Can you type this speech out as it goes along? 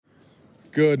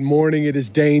Good morning. It is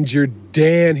Danger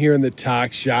Dan here in the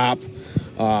talk shop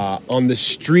on the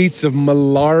streets of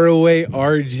Malargüe,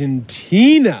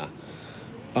 Argentina.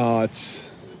 I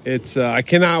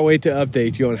cannot wait to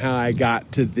update you on how I got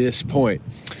to this point.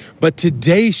 But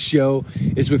today's show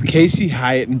is with Casey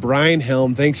Hyatt and Brian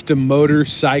Helm, thanks to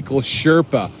Motorcycle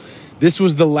Sherpa. This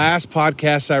was the last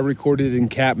podcast I recorded in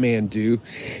Kathmandu.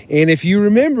 And if you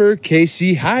remember,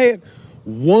 Casey Hyatt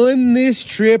won this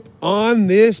trip on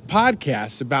this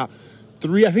podcast about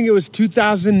I think it was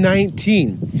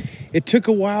 2019. It took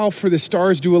a while for the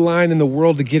stars to align in the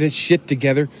world to get its shit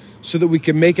together so that we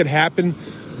could make it happen.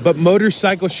 But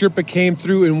Motorcycle Sherpa came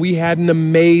through and we had an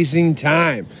amazing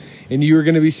time. And you were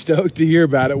going to be stoked to hear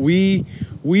about it. We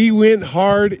went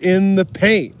hard in the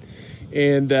paint.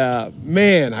 And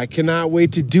man, I cannot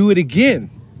wait to do it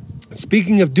again.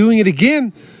 Speaking of doing it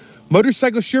again,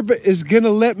 Motorcycle Sherpa is going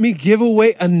to let me give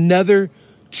away another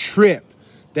trip.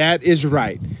 That is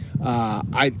right.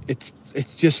 It's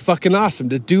just fucking awesome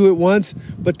to do it once,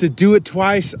 but to do it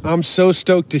twice, I'm so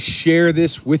stoked to share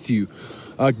this with you.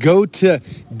 Go to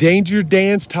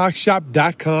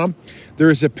DangerDansTalkShop.com. There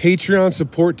is a Patreon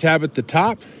support tab at the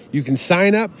top. You can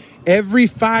sign up. Every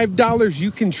 $5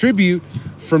 you contribute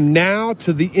from now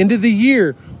to the end of the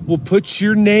year will put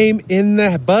your name in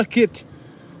the bucket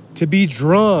to be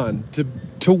drawn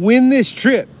to win this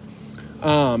trip.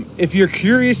 If you're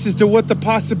curious as to what the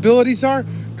possibilities are,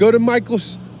 go to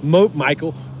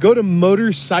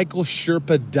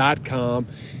motorcyclesherpa.com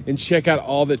and check out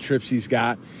all the trips he's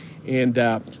got.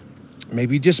 And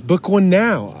maybe just book one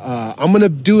now. I'm going to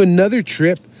do another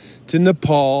trip to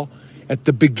Nepal at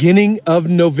the beginning of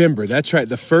November. That's right,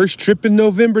 the first trip in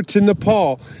November to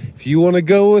Nepal. If you want to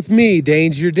go with me,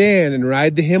 Danger Dan, and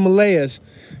ride the Himalayas,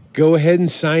 go ahead and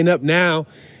sign up now.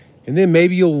 And then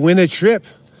maybe you'll win a trip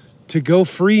to go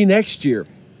free next year.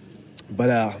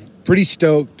 But pretty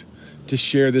stoked to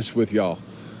share this with y'all.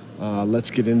 Let's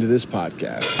get into this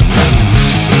podcast.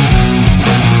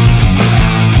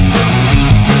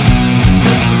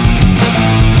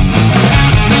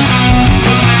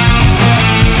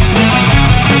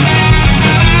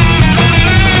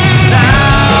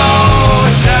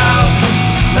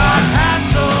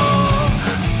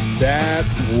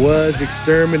 Was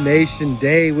Extermination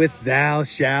Day with Thou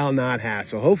Shall Not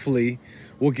Hassle. Hopefully,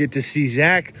 we'll get to see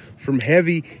Zach from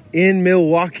Heavy in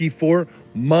Milwaukee for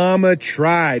Mama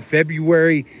Tried.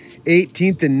 February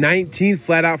 18th and 19th.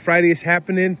 Flat Out Friday is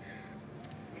happening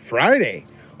Friday.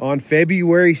 On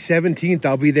February 17th,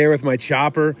 I'll be there with my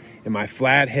chopper and my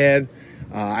flathead.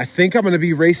 I think I'm going to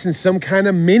be racing some kind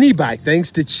of mini bike,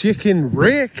 thanks to Chicken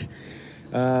Rick.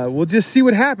 We'll just see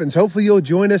what happens. Hopefully you'll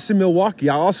join us in Milwaukee.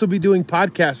 I'll also be doing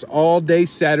podcasts all day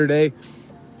Saturday,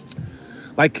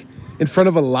 like in front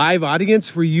of a live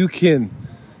audience where you can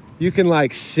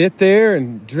like sit there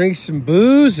and drink some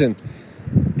booze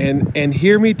and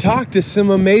hear me talk to some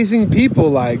amazing people.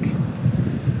 Like,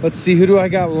 let's see, who do I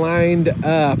got lined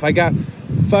up? I got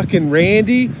fucking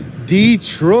Randy,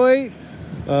 Detroit,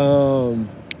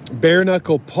 Bare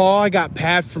Knuckle Paul. I got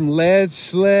Pat from Lead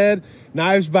Sled.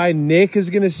 Knives by Nick is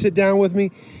going to sit down with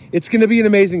me. It's going to be an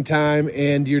amazing time,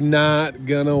 and you're not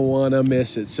going to want to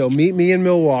miss it. So meet me in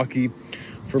Milwaukee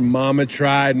for Mama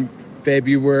Tried,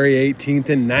 February 18th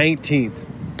and 19th.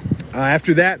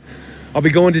 After that, I'll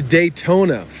be going to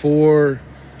Daytona for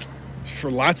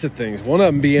lots of things. One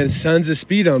of them being Sons of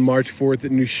Speed on March 4th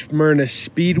at New Smyrna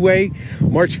Speedway.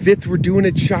 March 5th, we're doing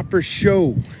a chopper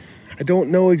show. I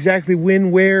don't know exactly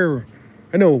when, where.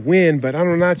 I know when, but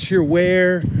I'm not sure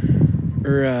where.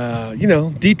 Or,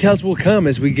 details will come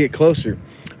as we get closer.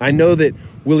 I know that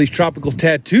Willie's Tropical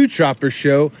Tattoo Chopper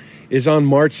Show is on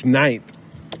March 9th.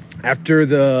 After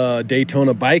the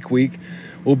Daytona Bike Week,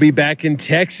 we'll be back in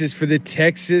Texas for the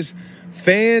Texas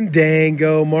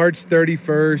Fandango, March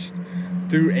 31st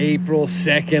through April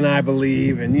 2nd, I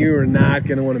believe. And you are not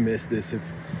going to want to miss this.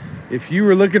 If you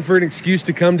were looking for an excuse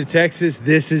to come to Texas,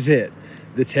 this is it.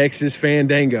 The Texas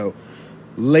Fandango.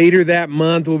 Later that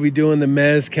month, we'll be doing the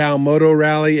Mezcal Moto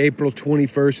Rally, April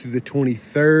 21st through the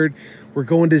 23rd. We're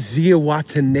going to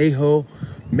Zihuatanejo,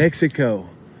 Mexico.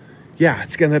 Yeah,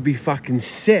 it's going to be fucking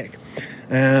sick.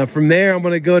 From there, I'm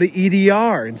going to go to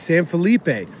EDR in San Felipe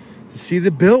to see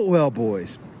the Biltwell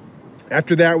boys.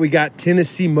 After that, we got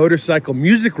Tennessee Motorcycle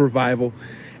Music Revival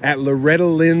at Loretta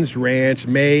Lynn's Ranch,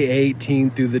 May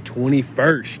 18th through the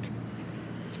 21st.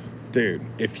 Dude,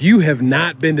 if you have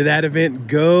not been to that event,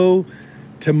 go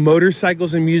to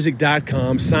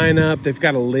motorcyclesandmusic.com, sign up. They've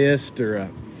got a list, or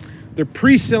they're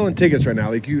pre-selling tickets right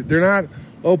now. They're not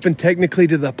open technically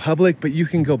to the public, but you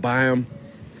can go buy them.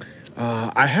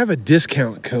 I have a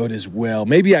discount code as well.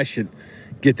 Maybe I should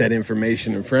get that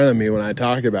information in front of me when I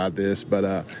talk about this,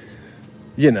 but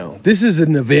this is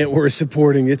an event we're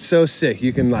supporting. It's so sick.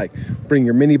 You can like bring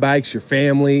your mini bikes, your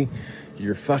family,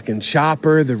 your fucking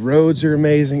chopper. The roads are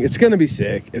amazing. It's going to be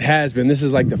sick. It has been. This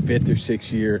is like the 5th or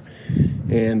 6th year.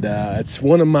 And it's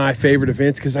one of my favorite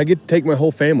events because I get to take my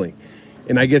whole family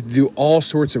and I get to do all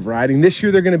sorts of riding. This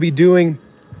year they're going to be doing,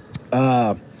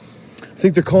 I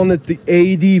think they're calling it the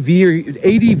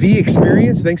ADV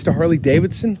experience, thanks to Harley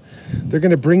Davidson. They're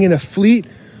going to bring in a fleet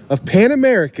of Pan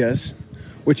Americas,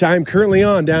 which I am currently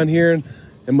on down here in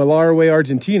Malargüe,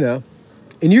 Argentina.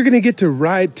 And you're going to get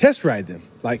to test ride them.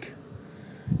 Like,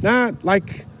 not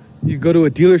like you go to a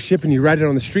dealership and you ride it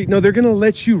on the street. No, they're going to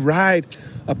let you ride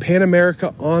a Pan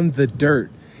America on the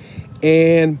dirt.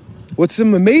 And what's so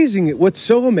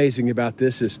amazing about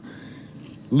this is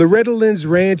Loretta Lynn's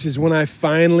Ranch is when I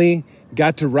finally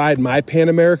got to ride my Pan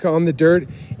America on the dirt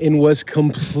and was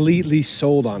completely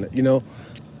sold on it.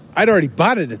 I'd already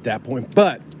bought it at that point,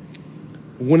 but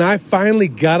when I finally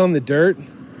got on the dirt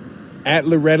at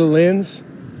Loretta Lynn's,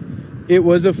 it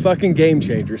was a fucking game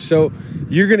changer. So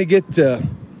you're going to get to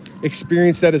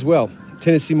experience that as well.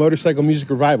 Tennessee Motorcycle Music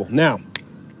Revival. Now,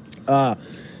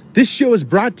 this show is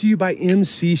brought to you by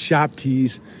MC Shop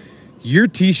Tees, your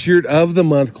t-shirt of the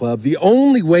month club, the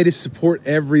only way to support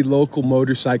every local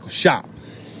motorcycle shop.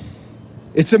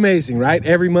 It's amazing, right?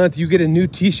 Every month you get a new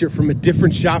t-shirt from a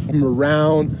different shop from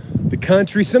around the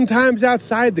country, sometimes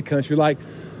outside the country. Like,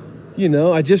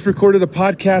 I just recorded a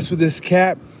podcast with this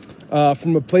cat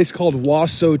from a place called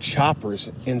Waso Choppers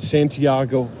in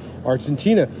Santiago,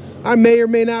 Argentina. I may or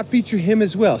may not feature him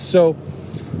as well. So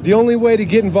the only way to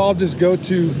get involved is go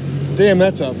to, damn,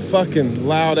 that's a fucking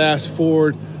loud-ass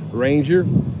Ford Ranger.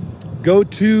 Go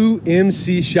to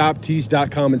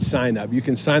mcshoptees.com and sign up. You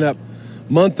can sign up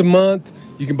month to month.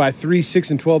 You can buy 3,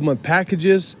 6, and 12-month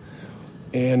packages.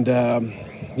 And,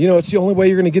 it's the only way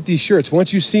you're going to get these shirts.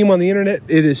 Once you see them on the internet,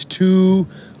 it is too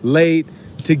late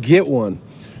to get one.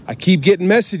 I keep getting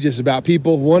messages about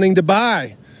people wanting to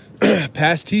buy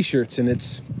past t-shirts, and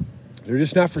they're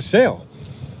just not for sale.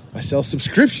 I sell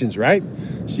subscriptions, right?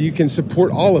 So you can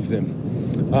support all of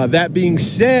them. That being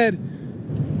said,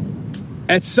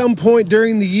 at some point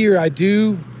during the year, I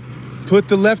do put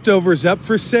the leftovers up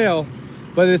for sale,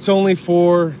 but it's only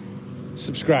for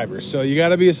subscribers. So you got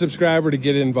to be a subscriber to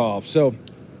get involved. So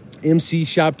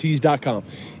mcshoptees.com.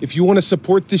 If you want to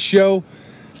support the show,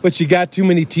 but you got too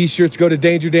many t-shirts, go to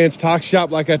Danger Dan's Talk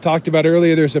Shop. Like I talked about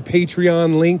earlier, there's a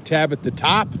Patreon link tab at the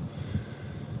top.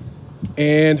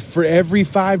 And for every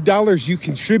 $5 you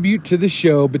contribute to the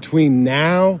show between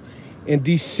now and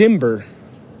December,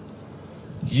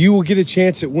 you will get a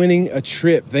chance at winning a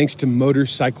trip thanks to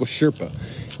Motorcycle Sherpa.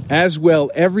 As well,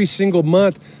 every single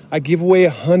month, I give away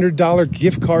a $100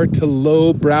 gift card to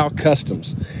Lowbrow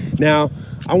Customs. Now,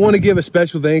 I want to give a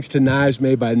special thanks to Knives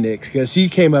Made by Nick because he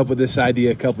came up with this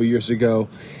idea a couple years ago.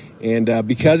 And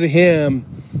because of him,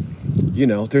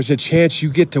 there's a chance you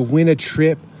get to win a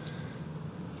trip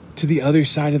to the other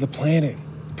side of the planet.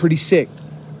 Pretty sick.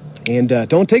 And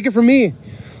don't take it from me.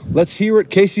 Let's hear what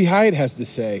Casey Hyatt has to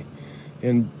say.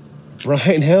 And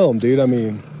Brian Helm, dude. I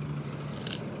mean,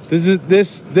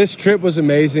 this trip was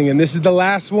amazing, and this is the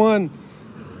last one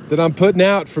that I'm putting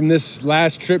out from this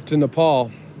last trip to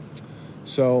Nepal.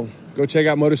 So go check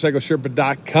out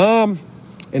motorcyclesherpa.com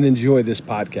and enjoy this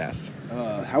podcast.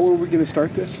 How are we going to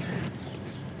start this?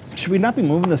 Should we not be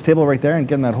moving this table right there and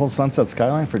getting that whole sunset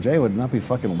skyline for Jay? Would it not be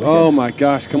fucking wicked? Oh my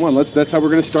gosh, come on. That's how we're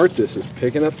going to start this, is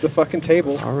picking up the fucking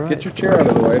table. All right. Get your chair out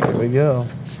of the way. Here we go.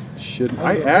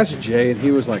 I asked Jay, and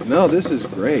he was like, no, this is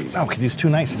great. No, because he's too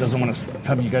nice. He doesn't want to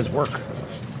have you guys work.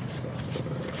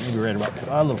 Maybe right about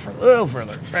a little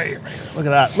further. Right here. Look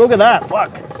at that.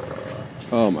 Fuck.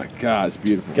 Oh my God, it's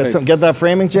beautiful. Get that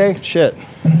framing, Jay? Shit.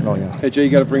 Oh yeah. Hey Jay, you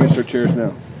got to bring us our chairs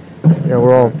now. Yeah,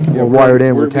 we're wired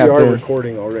in. We're tapped in. We are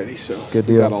recording already, so good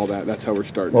deal. We got all that. That's how we're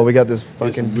starting. Well, we got this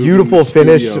fucking beautiful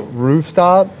finished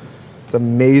rooftop. It's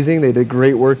amazing. They did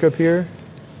great work up here.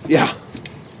 Yeah.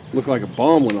 Looked like a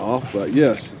bomb went off, but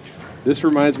yes. This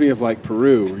reminds me of like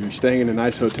Peru, where you're staying in a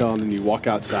nice hotel and then you walk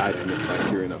outside and it's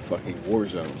like you're in a fucking war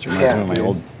zone. This reminds me of my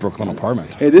old Brooklyn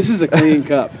apartment. Hey, this is a clean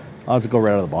cup. I'll have to go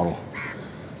right out of the bottle.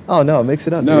 Oh, no, mix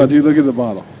it up. No, dude, look at the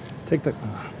bottle. Take the...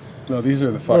 No, these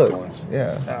are the fucked ones.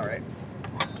 Yeah. All right.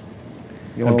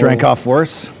 I've drank off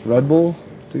worse. Red Bull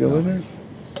to go with this?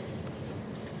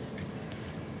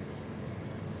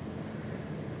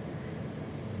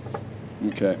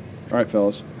 Okay. All right,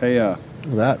 fellas. Hey, Look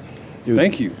at that. Dude.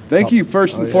 Thank you. Thank you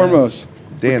first and foremost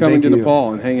Dan, for coming to you.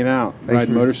 Nepal and hanging out,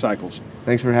 riding motorcycles.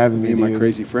 Thanks for having me, Me and my dude.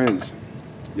 crazy friends.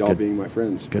 Y'all Good. being my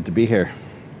friends. Good to be here.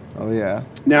 Oh, yeah.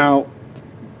 Now,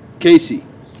 Casey,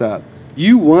 What's up?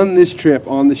 You won this trip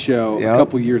on the show a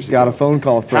couple years ago. Got a phone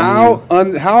call from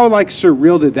how like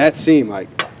surreal did that seem? Like,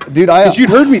 dude, because you'd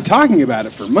heard me talking about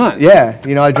it for months. Yeah,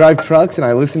 you know, I drive trucks and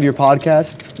I listen to your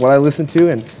podcast. It's what I listen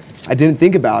to, and I didn't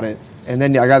think about it. And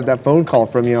then I got that phone call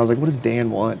from you, and I was like, what does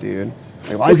Dan want, dude?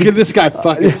 Like, why What could this guy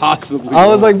fucking possibly I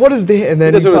was want? like, what is Dan? And then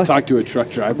He doesn't want to talk to a truck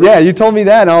driver. Yeah, you told me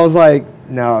that, and I was like,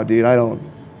 no, dude, I don't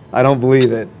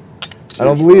believe it. I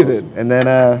don't believe it. And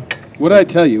then What did I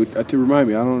tell you to remind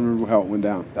me? I don't remember how it went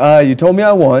down. you told me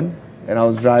I won, and I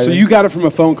was driving. So you got it from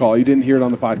a phone call. You didn't hear it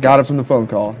on the podcast. got it from the phone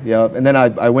call. Yep. And then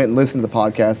I went and listened to the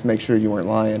podcast to make sure you weren't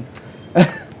lying.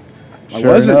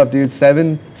 Sure wasn't. enough, dude,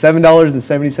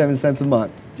 $7.77 a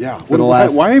month. Yeah. For the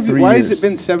last Why 3 has years. it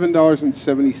been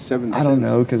 $7.77? I don't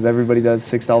know, because everybody does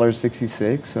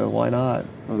 $6.66, so why not?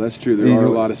 Oh, that's true. There are a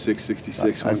lot of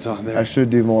 666 ones on there. I should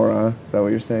do more, huh? Is that what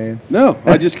you're saying? No,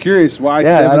 I'm just curious why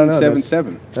Yeah, I don't know.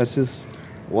 777. That's just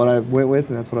what I went with,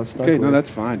 and that's what I've stuck Okay, with. no, that's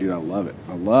fine, dude. I love it.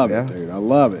 I love Yeah. it, dude. I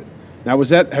love it. Now,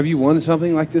 have you won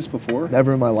something like this before?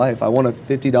 Never in my life. I won a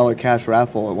 $50 cash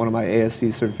raffle at one of my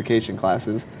ASC certification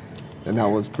classes, and that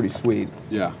was pretty sweet.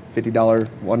 Yeah. $50,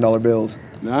 $1 bills.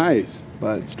 Nice.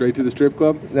 But Straight to the strip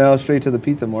club? no, straight to the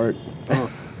Pizza Mart.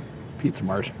 Pizza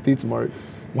Mart. Pizza Mart.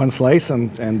 One slice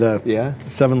and Yeah.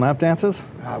 7 lap dances.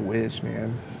 I wish,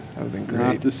 man. That would have been great.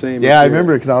 Not the same. Yeah, as I here.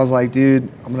 remember because I was like, dude,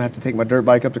 I'm going to have to take my dirt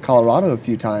bike up to Colorado a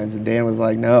few times. And Dan was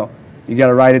like, no, you got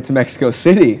to ride it to Mexico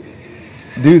City.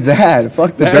 Do that.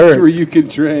 Fuck the That's dirt. where you can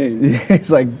train. He's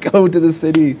like, go to the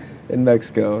city in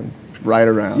Mexico and ride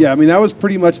around. Yeah, I mean, that was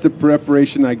pretty much the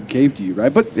preparation I gave to you,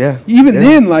 right? But Yeah, even yeah.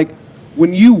 then, like,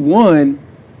 when you won,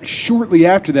 shortly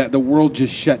after that, the world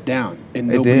just shut down and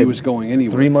It nobody did. was going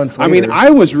anywhere. 3 months I mean, later. I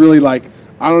was really like,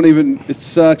 it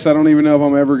sucks. I don't even know if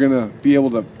I'm ever going to be able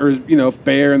to, or, if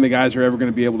Bear and the guys are ever going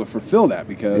to be able to fulfill that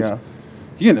because,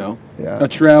 Yeah. a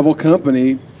travel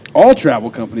company, all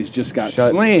travel companies just got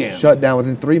slammed. Shut down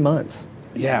within 3 months.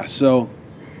 Yeah, so,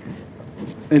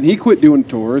 and he quit doing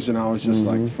tours, and I was just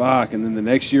like, fuck. And then the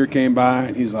next year came by,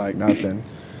 and he's like, Nothing.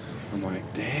 I'm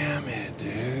like, damn it,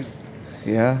 dude.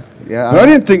 Yeah. Yeah. But I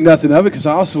didn't think nothing of it because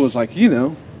I also was like,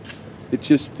 it's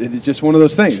just one of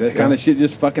those things. That kind of shit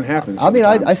just fucking happens. I mean,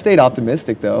 sometimes. I stayed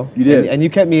optimistic though. You did. and you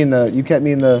kept me in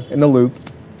the loop.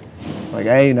 Like,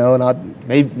 hey, not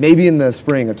maybe in the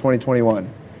spring of 2021.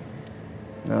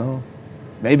 No,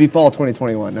 maybe fall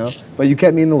 2021. No, but you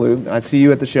kept me in the loop. I'd see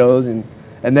you at the shows, and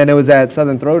then it was at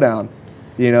Southern Throwdown,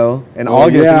 in August. yeah, and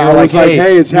you were I was like,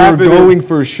 hey, it's happening. We're going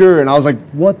for sure, and I was like,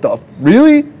 what the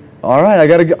really? All right, I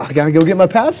gotta go get my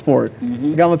passport. I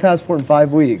got my passport in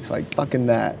 5 weeks. Like fucking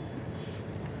that.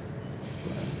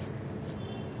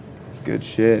 It's good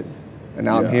shit. And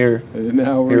now I'm here. And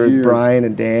now we're Here with here. Brian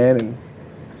and Dan and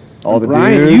all the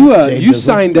Brian, dudes. you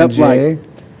signed up and Jay.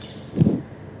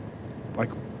 like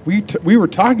we were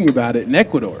talking about it in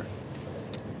Ecuador,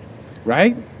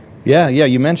 right? Yeah,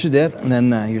 you mentioned it, and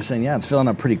then you're saying, it's filling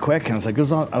up pretty quick. And I was like,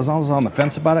 I was always on the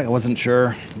fence about it. I wasn't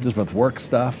sure, just with work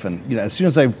stuff. And as soon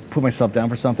as I put myself down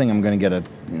for something, I'm going to get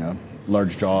a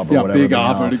large job or Yeah, whatever. big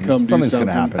everything offer else, to and come do something's going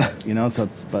to something. happen. So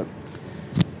but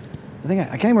I think I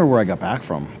can't remember where I got back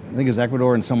from. I think it was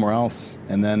Ecuador and somewhere else.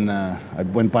 And then I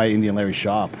went by Indian Larry's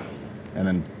shop, and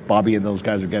then Bobby and those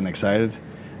guys were getting excited.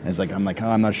 And it's like, I'm like,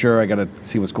 I'm not sure. I got to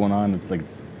see what's going on. It's like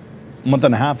a month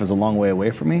and a half is a long way away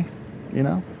from me,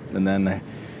 And then,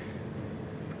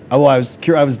 I was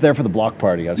there for the block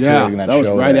party. I was curating that was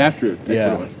show. right there. after it.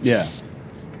 Ecuador. Yeah.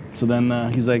 So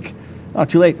then he's like, "Oh,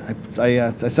 too late. I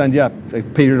signed you up. I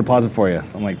paid your deposit for you."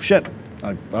 I'm like, "Shit.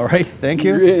 All right, thank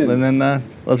you." You're in. And then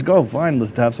let's go. Fine,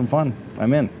 let's have some fun.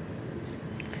 I'm in.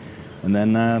 And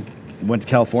then went to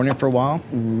California for a while.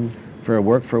 For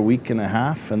work for a week and a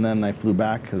half, and then I flew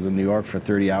back. I was in New York for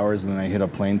 30 hours, and then I hit a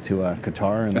plane to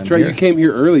Qatar. And That's then right. You came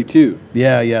here early too.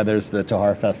 Yeah. There's the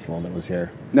Tahar Festival that was here.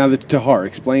 Now the Tahar,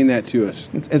 explain that to us.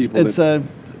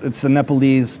 It's the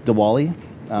Nepalese Diwali,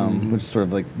 which is sort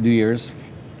of like New Year's.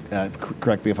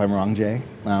 Correct me if I'm wrong, Jay.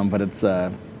 But it's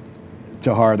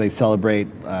Tahar. They celebrate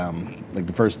like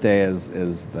the first day is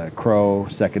the crow.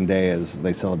 Second day is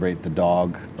they celebrate the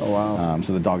dog. Oh wow!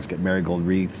 So the dogs get marigold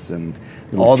wreaths and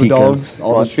little All the tikas. dogs,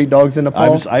 all the street dogs in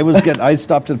Nepal. I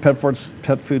stopped at a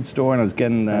pet food store and I was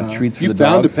getting treats for You the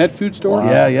dogs. found a pet food store?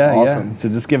 Wow. Yeah. Awesome. So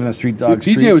just giving the street Dude, dogs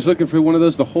TJ treats. was looking for one of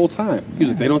those the whole time. He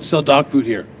was like, they don't sell dog food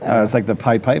here. It's like the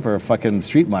Pied Piper of fucking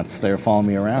street mutts. They were following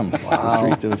me around. Wow.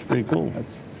 The street. It was pretty cool.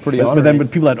 That's pretty But then, honoring.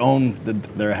 but people that own,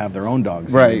 they have their own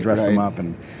dogs. Right, And dress them right. up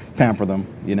and pamper them.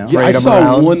 Yeah, I Parade 'em saw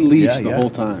around. one leash Yeah, the yeah. whole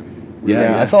time.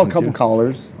 I saw a me couple too.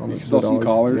 collars. On You the saw some dogs.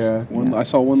 collars? Yeah. I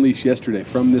saw one leash yesterday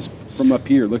from this from up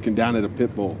here looking down at a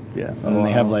pit bull. Yeah, and then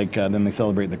they have like then they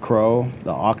celebrate the crow,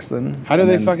 the oxen. How do and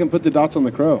they then- fucking put the dots on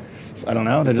the crow? I don't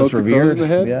know. They're Poke just the crows revered. in the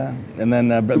head? Yeah, and then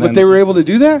But then they were able to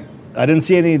do that? I didn't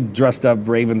see any dressed up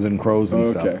ravens and crows and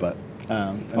Okay. stuff, but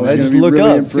and I was Hey, gonna just be look really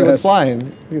up, see what's impressed.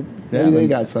 flying. Maybe then- they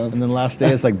got some. And then the last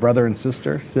day is like brother and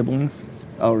sister, siblings.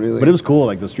 Oh, really? But it was cool.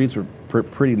 Like the streets were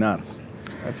pretty nuts.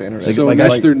 That's interesting. So like-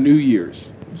 that's like- their New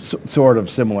Year's. Sort of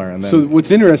similar. And then So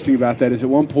what's interesting about that is at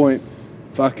one point,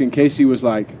 fucking Casey was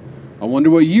like, I wonder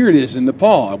what year it is in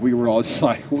Nepal. And we were all just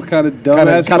like, what kind of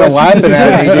dumbass kind of question laughing is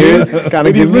at me, that? dude. Kind And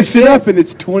of he looks it up and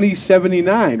it's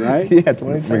 2079, right? Yeah, we're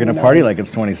 27. gonna party like it's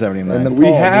 2079. And the- We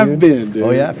Nepal, have dude. been, dude.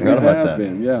 Oh, yeah, I forgot We about have that.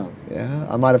 been, yeah. Yeah,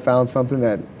 I might have found something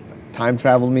that time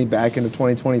traveled me back into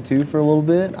 2022 for a little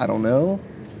bit. I don't know.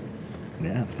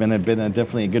 Yeah, it's been a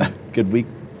definitely a good week.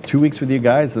 2 weeks with you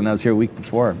guys, and I was here a week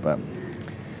before. But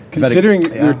Considering yeah.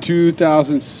 they're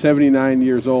 2,079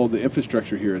 years old, the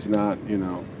infrastructure here is not,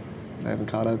 I haven't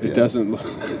caught up it yet. doesn't.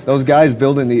 Those guys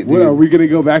building the. What, dude, are we going to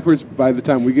go backwards by the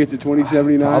time we get to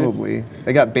 2079? Probably.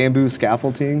 They got bamboo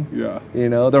scaffolding. Yeah. You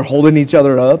know, they're holding each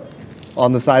other up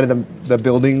on the side of the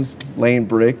buildings, laying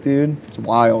brick, dude. It's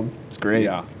wild. It's great.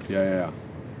 Yeah.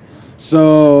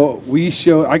 So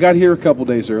I got here a couple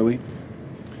days early,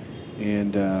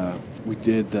 and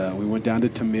we went down to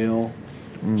Tamil,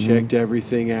 checked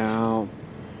everything out,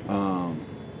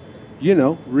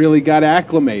 really got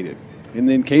acclimated. And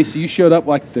then Casey, you showed up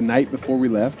like the night before we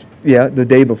left. Yeah, the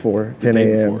day before, 10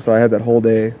 day a.m. before. So I had that whole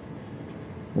day.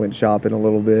 Went shopping a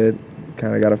little bit.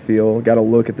 Kind of got a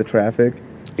look at the traffic.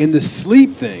 And the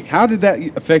sleep thing, how did that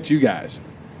affect you guys?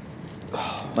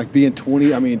 Like being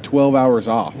 12 hours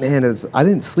off. Man, I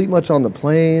didn't sleep much on the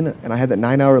plane, and I had that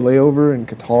 9-hour layover in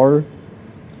Qatar.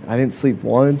 I didn't sleep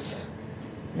once,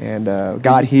 and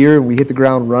got here and we hit the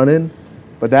ground running.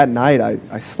 But that night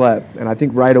I slept, and I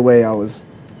think right away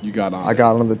You got on. I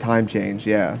got on the time change,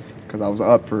 yeah, because I was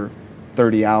up for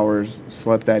 30 hours,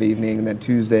 slept that evening, and then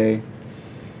Tuesday,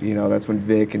 that's when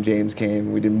Vic and James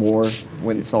came. We did more,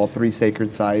 went and saw 3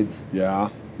 sacred sites, Yeah.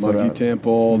 So Monkey that-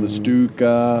 Temple, the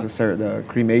Stuka, the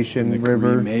cremation and the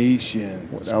river. cremation.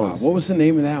 That spot. was- What was the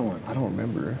name of that one? I don't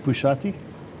remember. Pushati,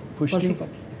 Pushti,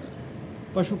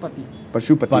 Pashupati.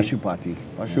 Pashupati.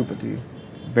 Pashupati.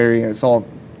 I saw,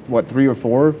 3 or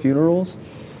 4 funerals?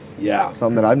 Yeah.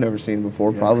 Something that I've never seen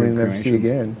before, Yeah, probably never see cremation.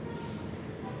 again.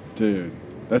 Dude,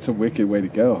 that's a wicked way to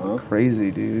go, huh? Crazy,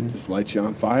 dude. Just light you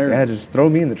on fire. Yeah, just throw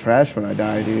me in the trash when I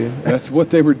die, dude. That's what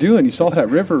they were doing. You saw that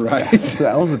river, right?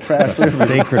 That was a trash river.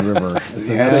 Sacred river. It's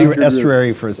an Yeah. Sacred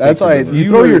estuary for a sacred That's why river. you You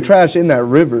throw were- your trash in that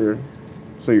river,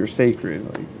 so you're sacred.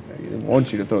 Like, they didn't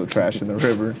want you to throw the trash in the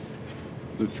river.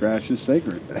 The trash is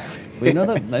sacred. Well, you know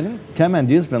that I think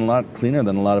Kathmandu's been a lot cleaner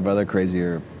than a lot of other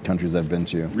crazier countries I've been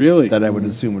to. Really? That I would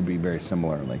assume would be very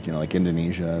similar. Like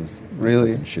Indonesia is a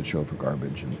Really? fucking shit show for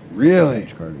garbage. And Really?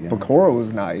 Yeah. Bakura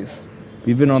was nice.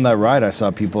 Even on that ride, I saw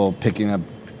people picking up,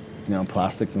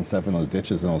 plastics and stuff in those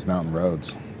ditches and those mountain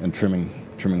roads and trimming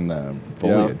the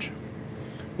foliage.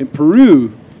 In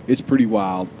Peru, it's pretty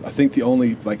wild. I think the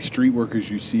only street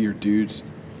workers you see are dudes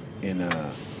in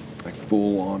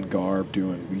full on garb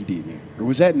doing weed eating. Or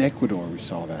was that in Ecuador we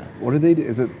saw that? What did they do?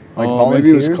 Is it like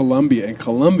Maybe it was volunteer? Colombia. In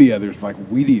Colombia, there's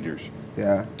weed eaters.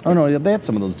 Yeah. Oh no, yeah, they had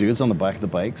some of those dudes on the back of the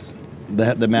bikes.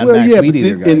 The Mad Well, Max yeah, weed but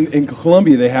eater guys. in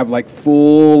Colombia they have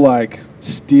full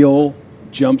steel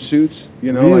jumpsuits.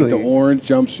 Like the Really? orange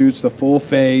jumpsuits, the full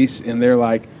face, and they're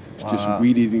just Wow.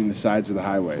 weed eating the sides of the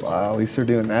highways. Wow, at least they're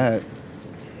doing that.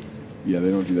 Yeah,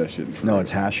 they don't do that shit in Peru. No, it's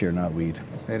hash here, not weed.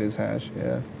 It is hash,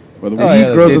 yeah. Well, the Oh, weed yeah,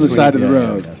 the grows on the ditch side weed, of the yeah,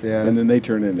 road, yeah. and then they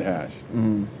turn into hash.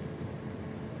 Mm,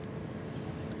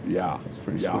 Yeah, that's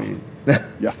pretty yeah. sweet.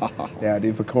 Yeah. Yeah,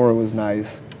 dude, Bakura was nice.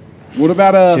 What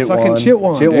about fucking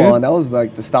Chitwan? Chitwan, dude? that was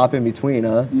like the stop in between,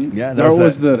 huh? Yeah, That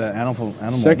was the animal.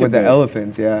 second- With the day.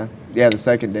 elephants, yeah. Yeah, the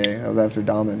second day. That was after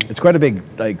Daman. It's quite a big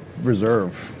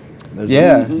reserve. There's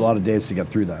Yeah. a lot of days to get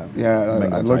through that. Yeah,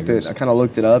 Bengal I looked tigers. at. I kind of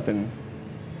looked it up, and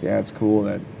yeah, it's cool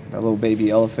that little baby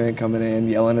elephant coming in,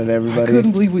 yelling at I everybody.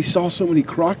 couldn't believe we saw so many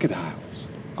crocodiles.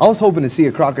 I was hoping to see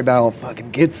a crocodile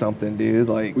fucking get something, dude.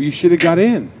 Like, Well, you should have got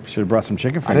in. Should have brought some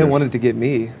chicken I fingers. didn't want it to get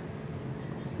me.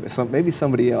 Maybe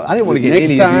somebody else. I didn't want to get Next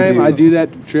any time of I you do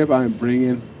that trip, I'm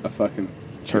bringing a fucking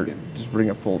chicken. Just bring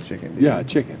a full chicken. Dude. Yeah, a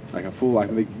chicken, like a full.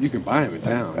 You can buy them in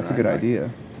town. That's a right? good idea.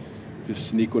 Just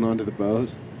sneak one onto the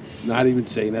boat, not even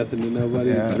say nothing to nobody,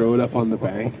 Yeah. and throw it up on the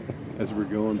bank as we're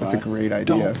going by. That's a great idea.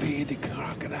 Don't feed the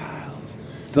crocodiles.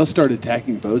 They'll start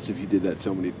attacking boats if you did that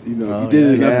so many. If you Oh, did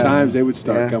it yeah. enough Yeah. times, they would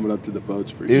start Yeah. coming up to the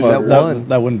boats for Dude, sure. that one-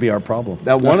 That wouldn't be our problem.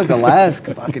 That one at the last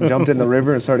fucking jumped in the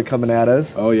river and started coming at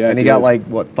us. Oh, yeah, And he dude.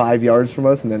 got 5 yards from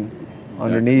us, and then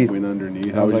underneath. Went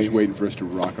underneath. I I was was just like- waiting for us to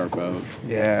rock our boat.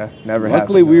 Yeah, never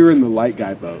Luckily, happened, we though. were in the light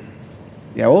guy boat.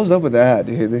 Yeah, what was up with that,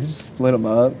 dude? They just split them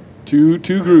up. Two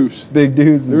groups. Big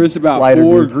dudes. There was about lighter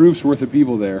 4 dudes. groups worth of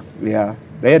people there. Yeah,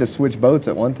 they had to switch boats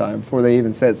at one time before they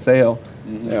even set sail.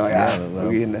 They're like, Yeah,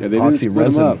 we getting Yeah, the they didn't Epoxy split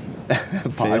resin them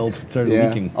up failed, started yeah,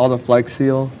 leaking. all the Flex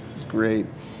Seal. It's great.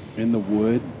 in the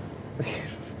wood.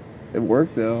 It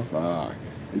worked though. Fuck.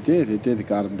 It did. It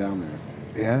got them down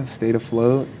there. Yeah, stayed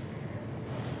afloat.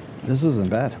 This isn't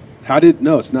bad. How did?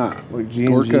 No, it's not. Like G&G.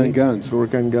 Gorka and Guns.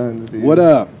 Gorka and Guns, dude.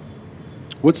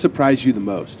 What surprised you the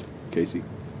most, Casey?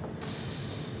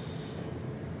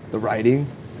 The riding,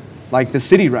 like the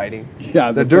city riding.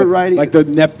 Yeah, the dirt riding, like the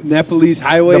Nepalese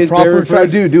highways. the proper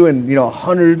barefoot? doing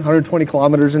 100, 120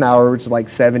 kilometers an hour, which is like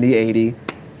 70, 80,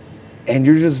 and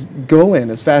you're just going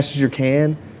as fast as you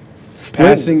can,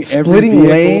 Passing every splitting vehicle.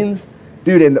 lanes,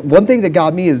 dude. And one thing that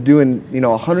got me is doing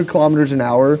 100 kilometers an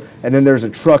hour, and then there's a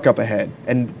truck up ahead,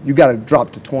 and you got to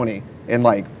drop to 20, and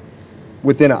like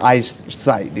within an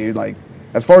eyesight, dude. Like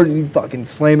as far as you fucking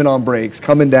slamming on brakes,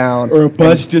 coming down, Or a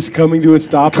bus just coming to a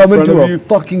stop coming in front to of a you.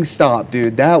 fucking stop,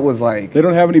 dude. That was like, They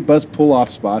don't have any bus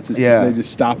pull-off spots. It's yeah, just they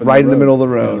just stop right in the road. middle of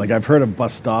the Yeah, road. like I've heard of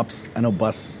bus stops. I know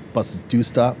buses do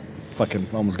stop. Fucking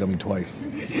almost got me twice.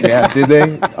 Yeah, did they?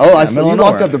 Oh, I middle saw you of locked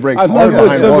nowhere. up the brakes. I hard love when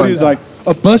behind somebody's one. like,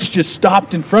 a bus just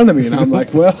stopped in front of me, and I'm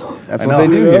like, well, That's I what know. they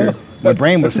do here. My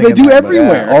brain was That's what they thinking do that, but-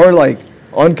 everywhere. Yeah, or like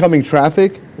oncoming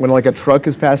traffic when like a truck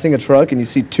is passing a truck and you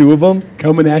see 2 of them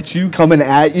coming at you. coming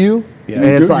at you, Yeah. and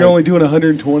You're, it's like only doing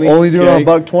 120. only doing okay? a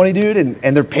 $120, dude,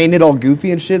 and they're painted all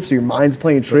goofy and shit, so your mind's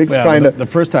playing tricks Yeah, trying the, to. the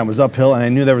first time was uphill, and I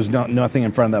knew there was nothing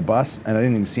in front of that bus, and I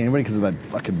didn't even see anybody because of that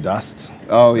fucking dust.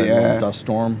 Oh, That yeah. little dust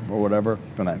storm or whatever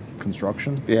from that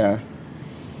construction. Yeah,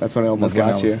 that's when it almost That's when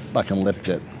I got was you. fucking lipped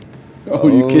it. Oh,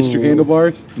 you kissed your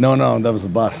handlebars? No, that was the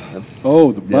bus.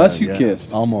 Oh, the bus Yeah, you yeah.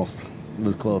 kissed. Almost. It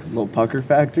was close. Little pucker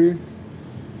factor.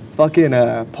 Fucking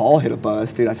Paul hit a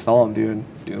bus, dude. I saw him doing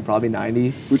probably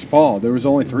 90. Which Paul? There was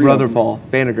only 3 Brother of them. Paul,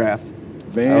 Vandergraft.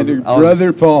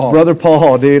 Brother Paul. Brother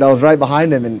Paul, dude. I was right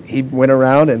behind him, and he went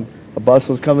around, and a bus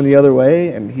was coming the other way,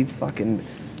 and he fucking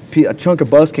a chunk of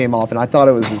bus came off, and I thought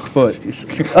it was his foot.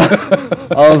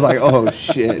 I was like, oh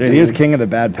shit. Dude, he is king of the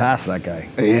bad pass, that guy.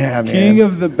 Yeah, man. King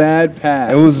of the bad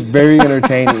path. It was very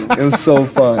entertaining. It was so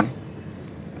fun.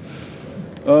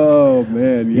 Oh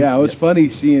man, yeah, it was funny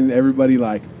seeing everybody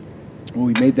like when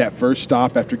we made that first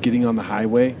stop after getting on the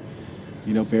highway.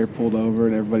 Bear pulled over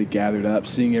and everybody gathered up,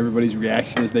 seeing everybody's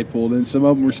reaction as they pulled in. Some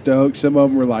of them were stoked. Some of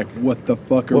them were like, "What the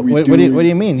fuck are we What doing?" do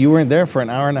you mean? You weren't there for an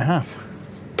hour and a half.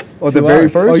 Oh, the 2 very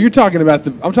hours. first. Oh, you're talking about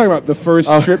I'm talking about the first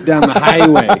trip down the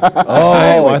highway.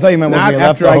 Oh, I thought you meant when Not we left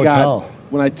after the I hotel.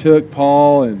 when I took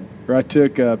Paul or I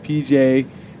took PJ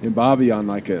and Bobby on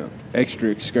like a extra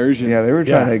excursion. Yeah, they were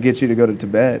trying Yeah. to get you to go to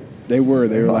Tibet. They were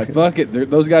like, "Fuck it,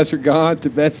 those guys are gone.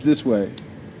 Tibet's this way."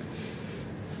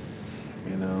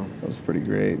 That was pretty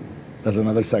great. That's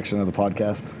another section of the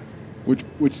podcast.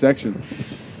 Which section?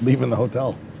 Leaving the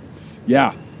hotel.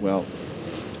 Yeah, well,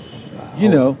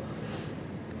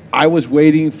 I was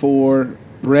waiting for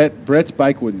Brett's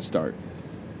bike wouldn't start.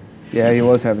 Yeah, he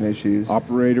was having issues.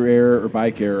 Operator error or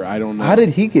bike error, I don't know. How did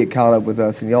he get caught up with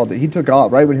us and y'all did? He took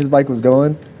off right when his bike was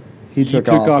going. He he took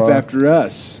took off huh? after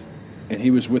us, and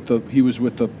he was with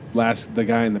the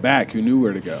guy in the back who knew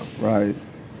where to go. Right.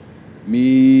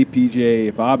 Me,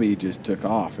 PJ, Bobby just took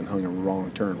off and hung a wrong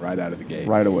turn right out of the gate.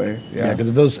 Right away. Yeah, Yeah.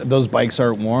 because if those bikes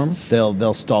aren't warm,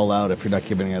 they'll stall out if you're not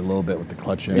giving it a little bit with the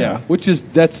clutch in. Yeah,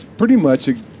 that's pretty much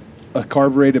a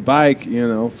carbureted bike.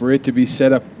 For it to be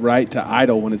set up right to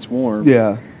idle when it's warm.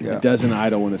 Yeah. Yeah. It doesn't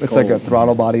idle when it's It's cold. like a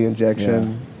throttle body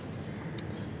injection.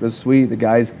 It was sweet. The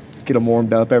guys get them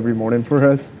warmed up every morning for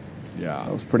us. Yeah.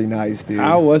 That was pretty nice, dude.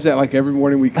 How was that? Like every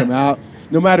morning we come out,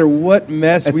 no matter what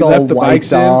mess It's we all left the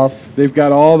bikes wiped in, off. they've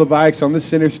got all the bikes on the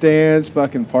center stands,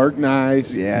 fucking parked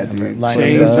nice, Yeah, dude. line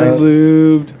changed up. and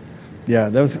lubed. Yeah,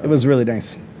 it was really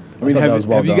nice. I mean, thought that was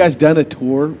well have you done. guys done a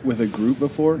tour with a group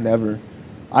before? Never.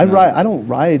 I don't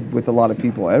ride with a lot of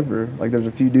people ever. Like there's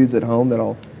a few dudes at home that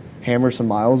I'll hammer some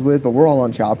miles with, but we're all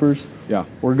on choppers. Yeah.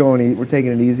 We're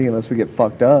taking it easy unless we get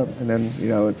fucked up, and then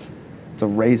it's a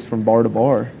race from bar to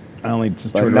bar. I only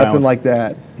just But turned around. nothing like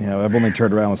that. I've only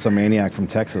turned around with some maniac from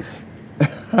Texas.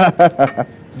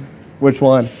 Which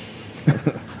one?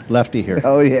 Lefty here.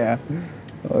 Oh yeah.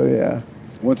 Oh yeah.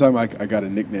 One time I got a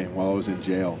nickname while I was in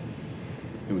jail.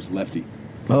 It was Lefty.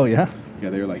 Oh yeah. Yeah,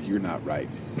 they were like, "You're not right."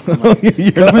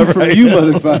 You're Coming not from right. you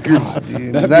motherfuckers,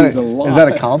 Dude, that is, that means a lot. is that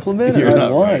a compliment? You're or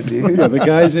not what, right. dude? Yeah, the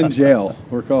guys in jail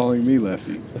were calling me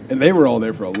Lefty, and they were all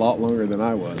there for a lot longer than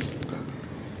I was.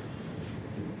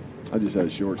 I just had a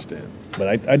short stint. But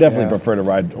I definitely Yeah. prefer to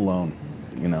ride alone.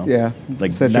 You know, Yeah,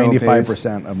 like set your own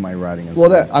 95% of my riding is.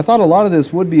 Well, I thought a lot of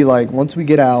this would be like once we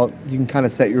get out, you can kind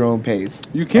of set your own pace.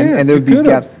 You can. and there would be You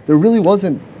could've. gaps. There really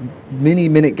wasn't many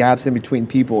minute gaps in between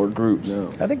people or groups.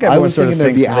 No. I think I everyone was sort of thinking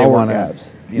there'd thinks be they hour want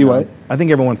gaps. to. You what? I think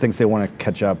everyone thinks they want to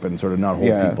catch up and sort of not hold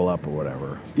Yeah. people up or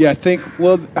whatever. Yeah, I think.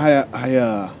 Well,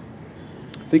 I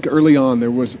think early on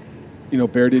there was,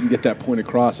 Bear didn't get that point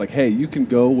across. Like, hey, you can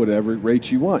go whatever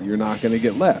rate you want. You're not going to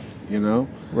get left.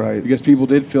 Right. Because people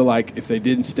did feel like if they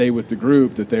didn't stay with the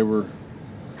group, that they were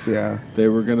Yeah.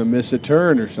 going to miss a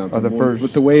turn or something. Or the first-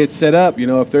 With the way it's set up,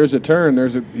 if there's a turn,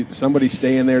 there's somebody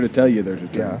staying there to tell you there's a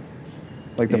turn. Yeah.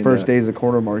 Like the And, first days of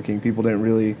corner marking, people didn't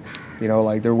really,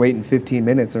 like they're waiting 15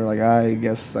 minutes. And they're like, I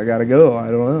guess I got to go.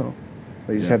 I don't know.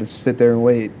 But you just Yeah. had to sit there and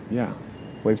wait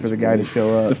for the guy to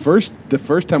show up. The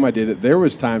first time I did it, there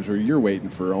was times where you're waiting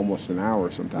for almost an hour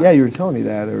sometimes. Yeah, you were telling me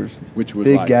that. There was Which was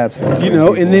big like, gaps. in between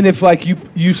and people. then if like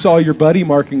you saw your buddy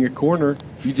marking a corner,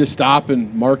 you just stop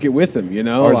and mark it with him,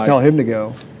 Or like, tell him to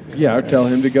go. yeah, or tell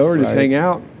him to go, or just Right. hang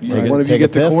out. Take One a- of you take a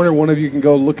get the piss. corner, one of you can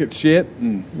go look at shit,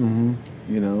 and Mm-hmm.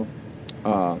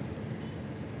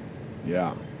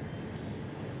 Yeah.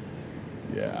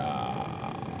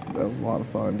 That was a lot of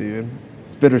fun, dude.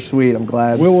 It's bittersweet. I'm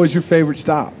glad. What was your favorite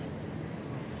stop?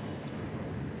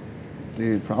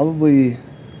 Dude, probably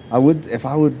I would if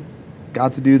I would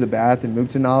got to do the bath in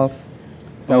Muktanov.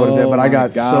 That would have been, Oh but I my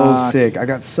got gosh. so sick. I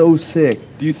got so sick.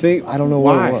 Do you think? I don't know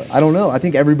why. what it was. I don't know. I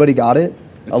think everybody got it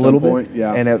At a some little point, bit.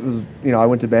 yeah. And it was, I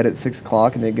went to bed at 6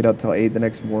 o'clock and then get up till 8 the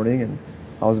next morning, and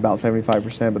I was about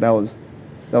 75%. But that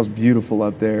was beautiful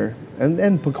up there.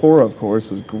 And Pecora, of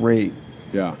course, was great.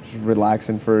 Yeah. Just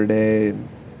relaxing for a day and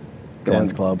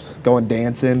Dance clubs. going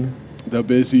dancing. The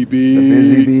Busy Bee. The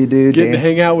Busy Bee, dude. Getting to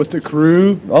hang out with the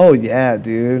crew. Oh yeah,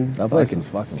 dude. That place is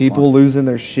fucking people fun. losing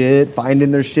their shit, finding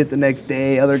their shit the next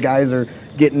day. Other guys are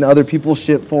getting other people's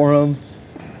shit for them.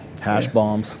 Hash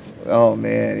bombs. Oh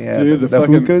man, yeah. Dude, the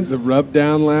fucking hookahs. the rub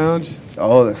down lounge.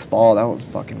 Oh, the spa, that was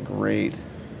fucking great.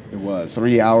 It was.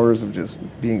 3 hours of just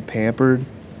being pampered.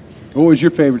 What was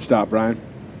your favorite stop, Brian?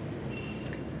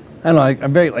 I don't know.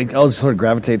 I'm very I always sort of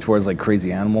gravitate towards like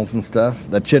crazy animals and stuff.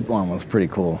 That chit one was pretty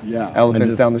cool. Yeah. Elephants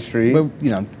just- down the street. But,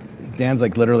 Dan's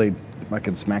like literally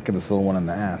fucking smacking this little one in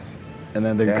the ass, and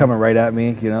then they're Yeah. coming right at me.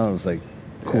 It was like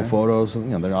cool Yeah. photos.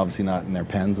 They're obviously not in their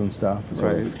pens and stuff. It's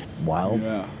sort Right. of wild.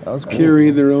 Yeah. That was cool.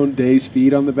 Carrying their own day's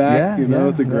feed on the back, Yeah,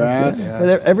 with the that was grass. good. Yeah.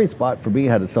 But every spot for me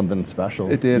had something special.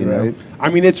 It did, right? I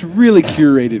mean, it's really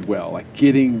curated well, like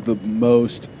getting the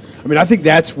most. I mean, I think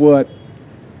that's what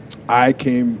I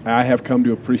have come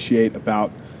to appreciate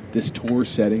about this tour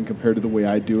setting compared to the way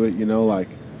I do it,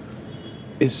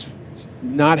 is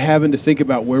not having to think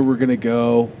about where we're going to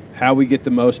go, how we get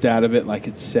the most out of it, like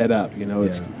it's set up,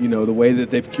 it's, Yeah. the way that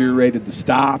they've curated the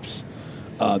stops,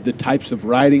 the types of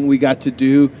riding we got to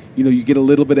do, you get a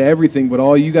little bit of everything, but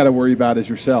all you got to worry about is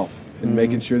yourself and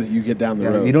making sure that you get down the Yeah,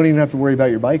 road. you don't even have to worry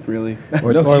about your bike, really.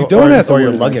 Or, No, or- you don't or- have to or worry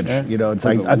your about luggage. that. It's Or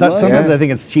like the I thought sometimes luggage. I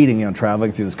think it's cheating.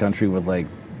 Traveling through this country with like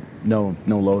no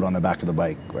load on the back of the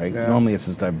bike. Right. Yeah. Normally it's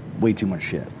just way too much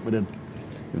shit, but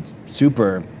it's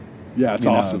super. Yeah, it's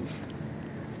you know, awesome. it's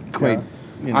quite.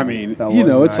 Yeah. I mean, That it's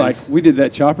was like nice. we did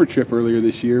that chopper trip earlier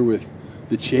this year with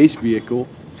the Chase vehicle.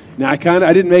 Now, I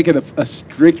didn't make it a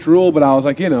strict rule, but I was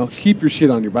like, keep your shit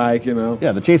on your bike, Yeah,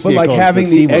 the chase But vehicle like is having the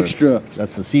C the word. extra,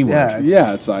 That's the C word. Yeah.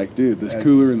 yeah, it's like, dude, there's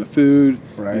cooler in the food,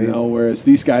 Right. whereas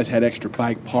these guys had extra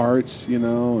bike parts,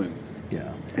 and Yeah.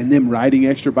 them riding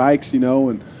extra bikes, and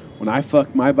when I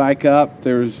fucked my bike up,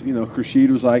 there's, Krashid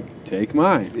was like, take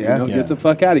mine, Yeah. Yeah. get the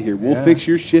fuck out of here. We'll Yeah. fix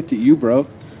your shit that you broke.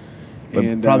 But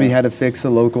And probably had to fix the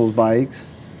locals' bikes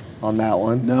on that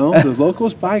one. No, the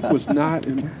locals bike was not,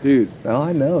 dude. No,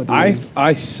 I know, dude.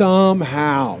 I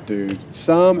somehow, dude,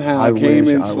 I came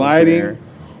wish I in was sliding, there.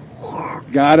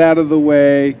 got out of the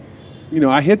way.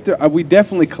 I hit we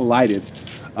definitely collided,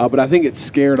 but I think it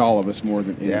scared all of us more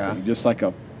than anything. Yeah. Just like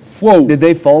a, whoa. Did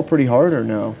they fall pretty hard or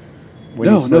no? When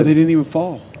you no, slid? they didn't even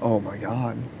fall. Oh my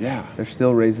God, Yeah, they're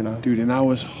still raising up. dude, and I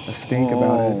was stink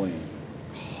about it.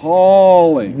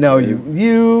 hauling. No, dude.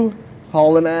 you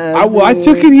hauling ass. I boy.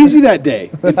 took it easy that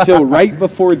day until right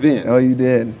before then. Oh, you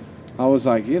did. I was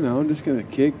like, I'm just going to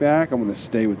kick back. I'm going to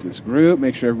stay with this group,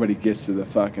 make sure everybody gets to the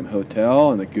fucking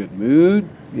hotel in a good mood.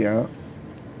 Yeah.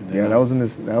 And then Yeah, I that was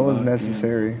fucking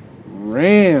necessary.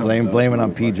 Ram. Blame it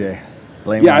on PJ.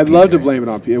 Blame it Yeah, on I'd love to PJ. blame it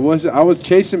on PJ. I was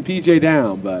chasing PJ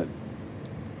down, but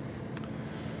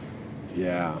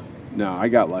yeah, no, I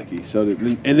got lucky.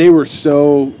 And they were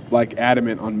so like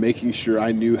adamant on making sure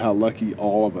I knew how lucky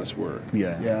all of us were.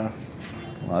 Yeah. Yeah.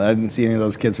 Well, I didn't see any of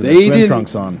those kids with They their swim didn't,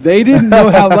 trunks on. they didn't know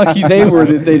how lucky they were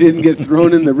that they didn't get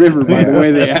thrown in the river by the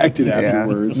way they acted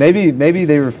afterwards. Maybe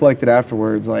they reflected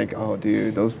afterwards like, oh,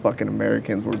 dude, those fucking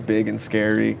Americans were big and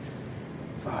scary.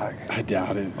 Fuck. I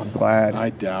doubt it. I'm glad. I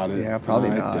doubt it. Yeah, probably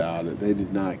I not. doubt it. They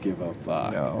did not give a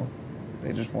fuck. No,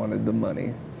 they just wanted the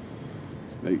money.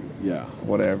 Yeah,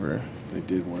 Whatever. they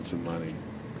did want some money.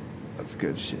 That's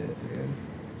good shit, dude.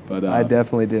 But I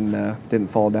definitely didn't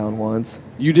fall down once.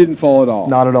 you didn't fall at all.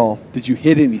 Not at all. Did you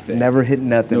hit anything? Never hit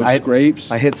nothing. No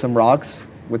scrapes? I hit some rocks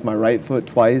with my right foot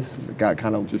twice. It got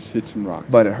kind of, Just hit some rocks.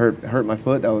 but it hurt my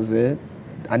foot. That was it.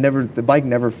 The bike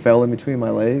never fell in between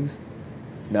my legs.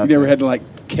 You Nothing. never had to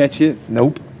like catch it.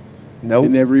 Nope. You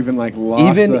never even like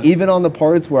lost. Even on the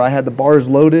parts where I had the bars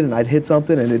loaded and I'd hit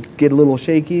something and it'd get a little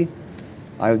shaky,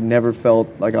 I never felt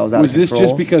like I was out Was of this control.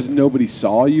 just because nobody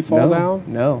saw you fall down?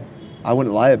 No, I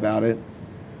wouldn't lie about it.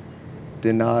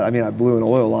 Did not. I mean, I blew an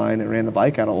oil line and ran the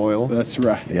bike out of oil. That's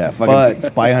right. Yeah, fucking But-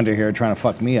 spy hunter here trying to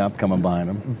fuck me up, coming behind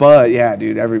him. But yeah,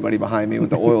 dude, everybody behind me with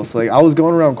the oil slick. I was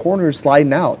going around corners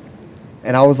sliding out,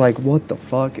 and I was like, "What the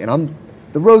fuck?" And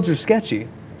the roads are sketchy,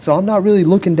 so I'm not really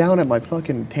looking down at my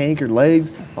fucking tank or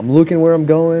legs. I'm looking where I'm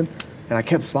going, and I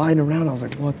kept sliding around. I was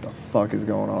like, "What the fuck is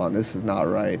going on? This is not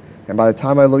right." And by the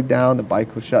time I looked down, the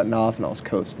bike was shutting off, and I was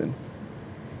coasting.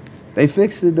 They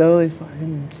fixed it though. They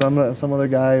fucking some other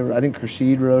guy. I think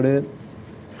Rashid rode it,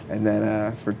 and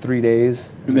then for 3 days,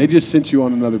 And they just sent you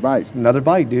on another bike. another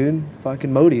bike, dude.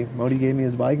 Fucking Modi. Modi gave me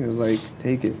his bike and was like,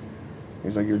 take it. He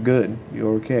was like, you're good.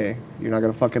 You're okay. You're not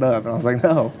going to fuck it up. And I was like,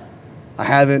 no, I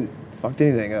haven't fucked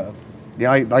anything up.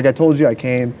 Yeah, like I told you, I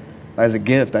came as a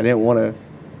gift. I didn't want to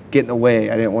get in the way.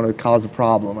 I didn't want to cause a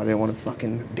problem. I didn't want to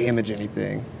fucking damage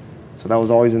anything. So that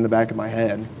was always in the back of my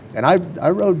head. And I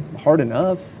rode hard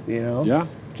enough, you know. Yeah.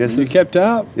 Just And you kept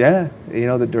up. Yeah. You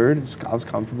know, the dirt, I was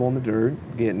comfortable in the dirt,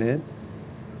 getting it.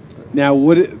 Now,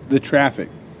 the traffic?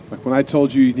 Like when I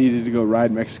told you needed to go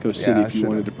ride Mexico City I if you should've-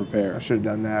 wanted to prepare, I should have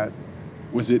done that.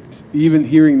 was it even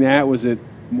hearing that? Was it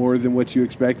more than what you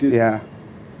expected? Yeah,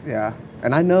 yeah.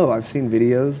 And I know I've seen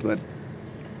videos, but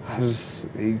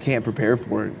you can't prepare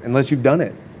for it unless you've done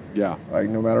it. Yeah. Like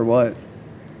no matter what.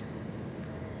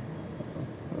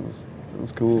 It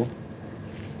was cool.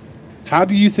 How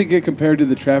do you think it compared to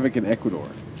the traffic in Ecuador,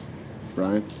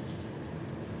 Brian?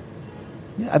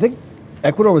 Yeah, I think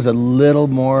Ecuador was a little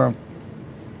more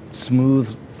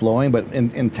smooth flowing, but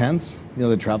intense. You know,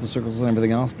 the traffic circles and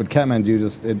everything else. But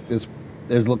Kathmandu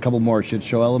there's a couple more shit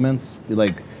show elements,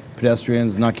 like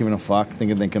pedestrians not giving a fuck,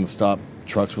 thinking they can stop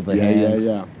trucks with their hands.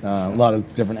 Yeah. A lot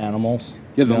of different animals.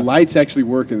 Yeah, the lights actually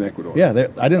work in Ecuador. Yeah,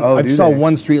 Oh, I do saw they?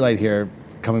 one street light here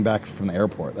coming back from the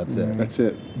airport. That's it. That's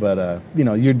it. But you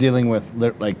know, you're dealing with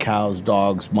like cows,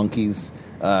 dogs, monkeys.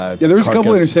 Yeah, there's a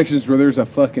couple carcass. intersections where there's a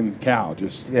fucking cow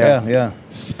just Yeah.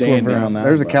 standing. Swerving around that,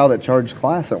 There's a but- cow that charged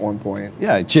class at one point.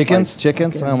 Yeah, chickens.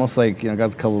 I almost like, you know,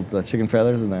 got a couple of chicken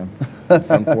feathers and then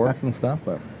front forks and stuff.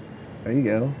 But There you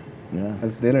go. yeah,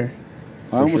 That's dinner.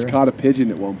 I almost sure. caught a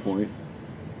pigeon at one point.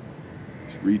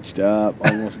 Just reached up,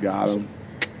 almost got him.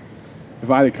 If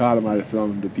I'd have caught him, I'd have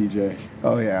thrown him to PJ.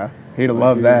 Oh yeah, he'd have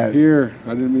loved that. Here,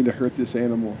 I didn't mean to hurt this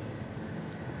animal.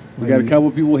 We got a couple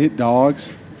of people hit dogs.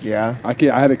 Yeah, I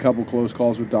had a couple close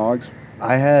calls with dogs.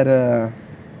 I had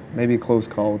maybe a close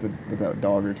call with a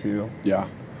dog or two. Yeah.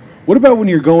 What about when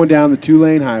you're going down the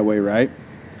 2-lane highway, right?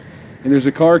 And there's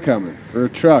a car coming, or a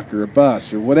truck, or a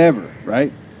bus, or whatever,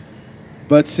 right?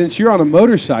 But since you're on a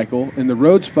motorcycle and the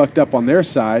road's fucked up on their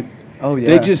side, Oh yeah,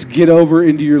 they just get over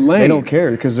into your lane. they don't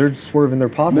care because they're swerving their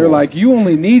potholes. They're like, you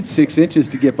only need 6 inches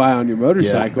to get by on your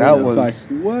motorcycle. that And it's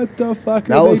was- like, what the fuck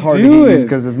that are was they hard to doing?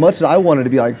 because as much as I wanted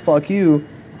to be like, fuck you,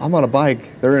 I'm on a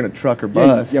bike. They're in a truck or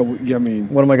bus. yeah, I mean,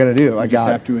 What am I gonna do? you just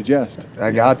have to adjust.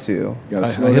 I got to. Got to I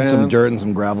slow hit some down. dirt and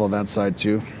some gravel on that side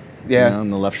too. Yeah. You know, on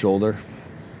the left shoulder.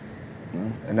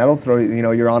 And that'll throw you. You know,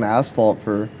 you're on asphalt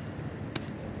for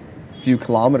a few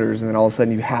kilometers, and then all of a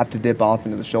sudden you have to dip off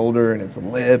into the shoulder, and it's a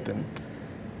lip, and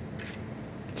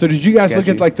So did you guys look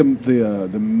Sketchy. at like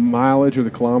the mileage or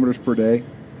the kilometers per day?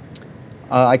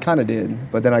 I kind of did,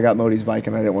 but then I got Modi's bike,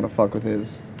 and I didn't want to fuck with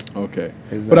his. Okay.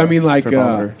 his But I mean, like,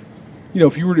 tripometer. you know,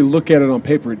 if you were to look at it on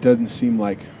paper, it doesn't seem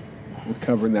like we're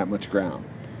covering that much ground.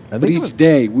 I But think it each was-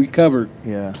 day we cover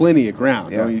Yeah. plenty of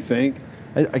ground, Yeah. don't you think?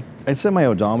 I set my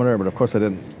odometer, but of course I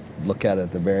didn't look at it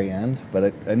at the very end.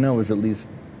 But I know it was at least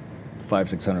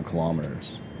 500-600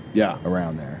 kilometers Yeah.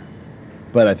 around there.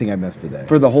 But I think I missed a day.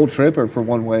 For the whole trip or for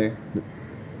one way?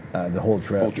 The whole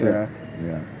trip. Whole trip.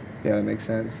 Yeah. Yeah, that makes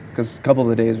sense. Because a couple of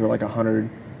the days were like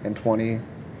 120.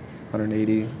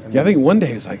 180. Yeah, I think one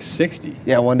day it was like 60.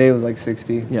 Yeah, one day it was like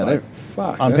 60. Yeah, It's they're- like,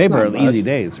 fuck. on that's paper, not easy much.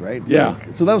 days, right? It's Yeah.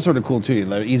 so that was sort of cool too.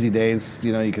 Like, easy days,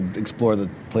 you know, you could explore the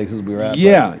places we were at.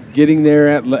 Yeah, getting there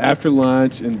after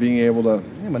lunch and being able to.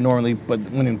 But normally,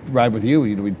 when you ride with you,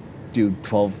 we do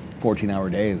 12, 14-hour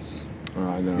days. Oh,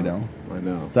 I know. You know? I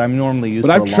know. So I'm normally used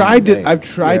But to I've a tried longer to. day. I've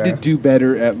tried to Yeah. do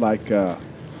better at like.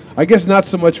 I guess not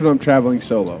so much when I'm traveling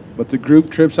solo, but the group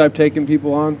trips I've taken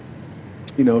people on.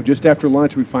 You know, just after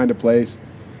lunch we find a place,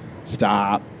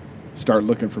 stop, start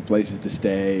looking for places to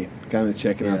stay, kind of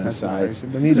checking out the That's sites.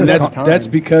 nice. It needs And to that's take time. that's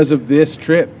because of this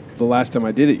trip. The last time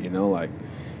I did it, you know, like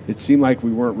it seemed like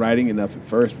we weren't riding enough at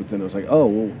first, but then I was like, oh,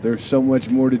 well, there's so much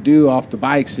more to do off the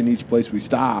bikes in each place we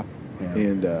stop, Yeah.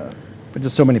 and But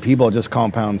just so many people, it just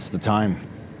compounds the time.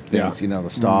 Yeah. Things, you know, the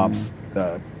stops,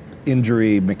 the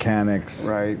injury, mechanics,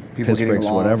 Right. People piss getting breaks,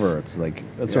 lost. whatever. It's like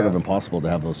it's sort Yeah. of impossible to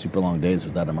have those super long days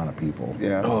with that amount of people.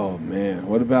 Yeah. oh man,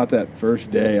 what about that first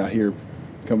day? I hear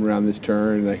come around this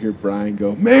turn, and I hear Brian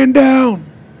go, "Man down!"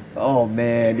 Oh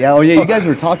man. Yeah. Oh yeah. You guys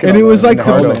were talking. And it about was that like in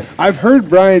the helmet. I've heard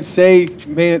Brian say,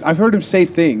 "Man," I've heard him say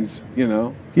things, you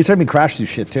know. He's heard me crash through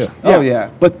shit too. Oh, yeah.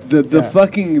 But the Yeah.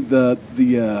 fucking the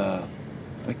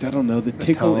like I don't know the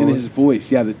tickle in tone. his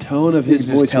voice. Yeah, the tone of You his could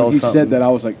just voice tell when he something. said that, I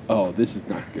was like, "Oh, this is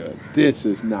not good. This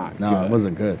is not No, good." it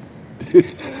wasn't good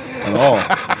at all.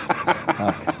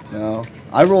 No.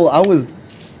 I was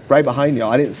right behind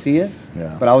y'all. I didn't see it.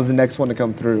 Yeah. But I was the next one to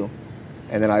come through,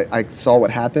 and then I saw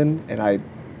what happened, and I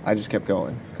just kept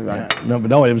going because No, but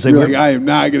no, it was like, You're like, I am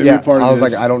not going to Yeah, be a part of I was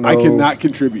this. like, I don't I know. cannot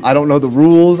contribute. I don't know the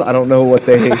rules. I don't know what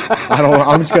they. I don't.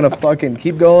 I'm just gonna fucking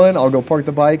keep going. I'll go park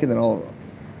the bike, and then I'll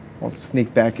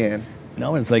sneak back in.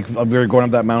 no, it's like we were going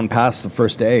up that mountain pass the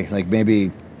first day, like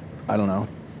maybe, I don't know,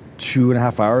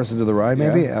 2.5 hours into the ride,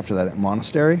 maybe Yeah. after that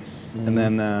monastery, and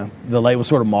then the light was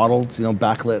sort of modeled, you know,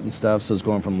 backlit and stuff, so it's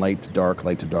going from light to dark,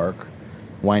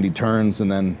 windy turns,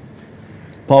 and then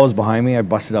Paul was behind me. I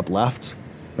busted up left,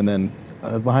 and then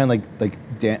behind like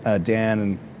Dan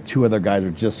and two other guys were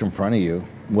just in front of you.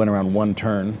 Went around one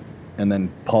turn, and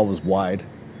then Paul was wide,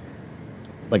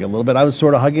 like a little bit. I was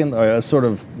sort of hugging, or I was sort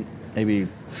of maybe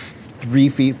 3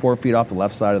 feet, 4 feet off the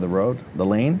left side of the road, the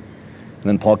lane, and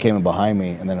then Paul came in behind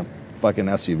me, and then a fucking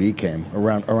SUV came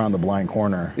around the blind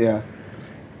corner. Yeah.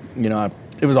 You know,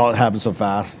 it happened so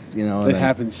fast. You know, and It then-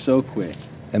 happened so quick.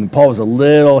 and Paul was a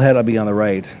little ahead of me on the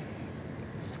right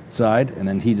side, and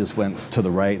then he just went to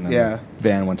the right, and then Yeah. the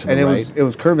van went to the And right. it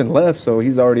was curving left, so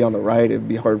he's already on the right. It'd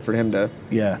be hard for him to.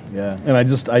 Yeah, yeah. And I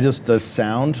just the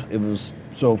sound, it was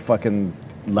so fucking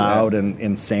loud and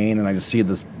insane, and I just see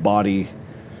this body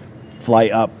fly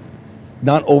up,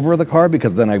 not over the car,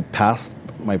 because then I passed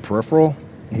my peripheral.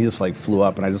 He just like flew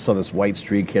up, and I just saw this white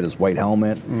streak hit his white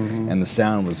helmet, and the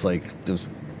sound was like, it was,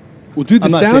 Well, dude, the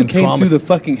I'm not saying sound came trauma- through the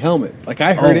fucking helmet. Like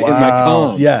I heard it in my wow.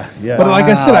 comms. yeah, yeah. But like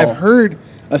I said, Wow. I've heard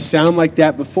a sound like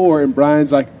that before, and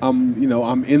Brian's like, I'm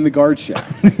in the guard shack.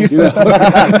 You know?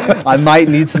 I might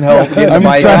need some help getting the I'm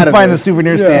bike trying out to of find it. the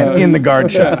souvenir stand in the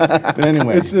guard shack. But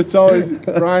anyway, it's always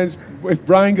Brian's. If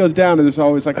Brian goes down, there's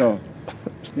always like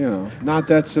not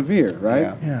that severe, right?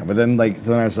 Yeah. yeah. But then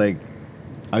so then I was like,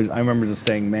 I remember just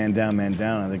saying man down, man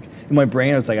down. I was like, in my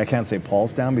brain I was like, I can't say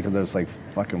Paul's down because there's like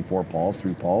fucking 3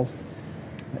 Pauls.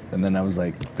 And then I was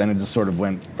like, then it just sort of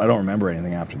went, I don't remember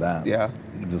anything after that. Yeah.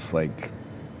 It was just like,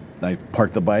 I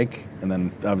parked the bike, and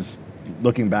then I was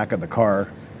looking back at the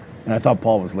car, and I thought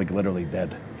Paul was like literally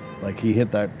dead. Like he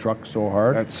hit that truck so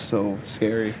hard. That's so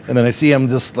scary. And then I see him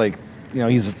just like, you know,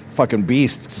 he's a fucking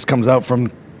beast. Just comes out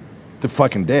from the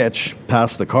fucking ditch,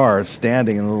 past the car,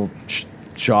 standing and a little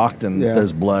shocked, and Yeah.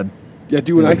 there's blood. Yeah,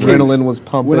 dude. When I came, Adrenaline was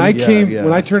pumping. When I Yeah, came, yeah.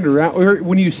 when I turned around, or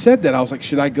when you said that, I was like,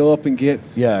 should I go up and get?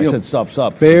 Yeah, I you know, said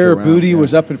stop. Bear Turn around, Booty yeah.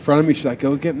 was up in front of me. Should I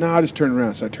go get? No, I just turn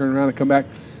around. So I turn around and come back,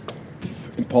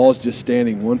 and Paul's just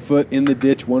standing, 1 foot in the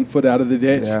ditch, 1 foot out of the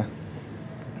ditch. Yeah.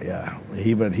 Yeah,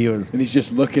 he was. And he's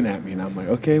just looking at me, and I'm like,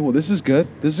 okay, well, this is good.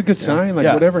 This is a good sign. Like,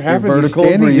 Yeah. whatever You're happened, he's vertical,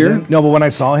 standing here. breathing. No, but when I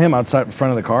saw him outside in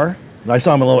front of the car, I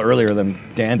saw him a little earlier than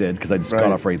Dan did because I just got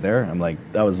Right. off right there. I'm like,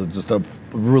 that was just a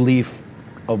relief,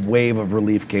 a wave of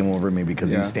relief came over me because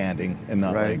he was Yeah. standing and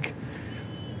not Right. like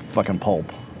fucking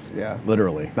pulp, Yeah.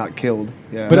 literally. Not killed.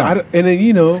 Yeah. But and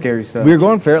then scary stuff. We were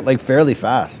going fairly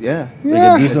fast. Yeah. like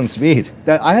Yeah. a decent speed.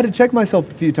 That I had to check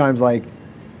myself a few times. Like,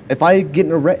 if I get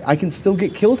in a wreck, I can still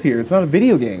get killed here. It's not a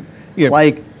video game. Yeah.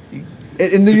 Like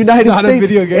in the United not States. a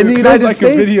video game. In the It United feels like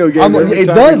States, a video game. I'm like, every it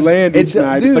time does. we land each It-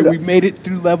 night. It's dude, like we made it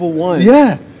through level 1.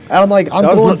 Yeah. And I'm like, I'm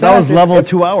That going was, that was fast. level If-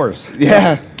 2 hours.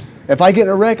 Yeah. If I get in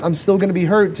a wreck, I'm still going to be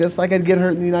hurt just like I'd get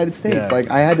hurt in the United States. Yeah.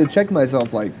 Like, I had to check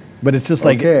myself, like, But it's just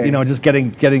like Okay. just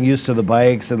getting used to the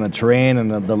bikes and the terrain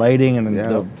and the lighting and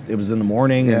Yeah. it was in the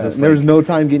morning Yeah, and just and there's like, no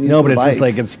time getting used no, to but the it's just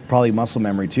bikes. like it's probably muscle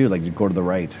memory too. Like you go to the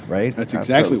right, right? That's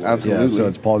exactly what it is. Absolutely. Yeah, so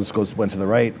it's Paul just went to the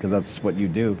right because that's what you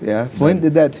do. Yeah, Flint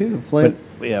did that too. But Flint,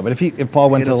 but if Paul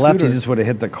went Hit to a the left, he scooter. just would have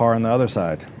hit the car on the other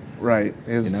side. right.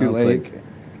 It was You know, too it's late. like-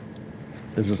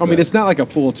 it's just I mean, it's not like a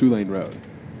full 2-lane road.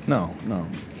 no.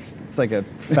 It's like a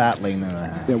fat lane and a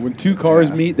half. Yeah, when two cars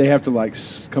Yeah. meet, they have to like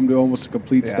come to almost a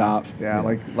complete Yeah. stop. Yeah,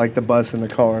 like the bus and the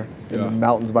car in Yeah. the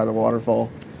mountains by the waterfall.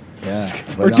 Yeah.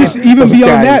 Or But, just uh, even those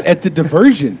beyond guys. that, at the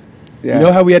diversion. Yeah. You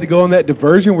know how we had to go on that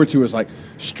diversion, which was like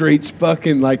straight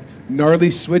fucking like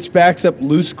gnarly switchbacks up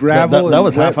loose gravel. that and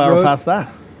was wet half hour roads. past that.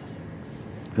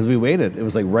 Because we waited. It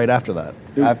was like right after that.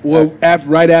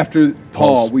 Right after Paul,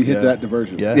 Paul's- we hit yeah. that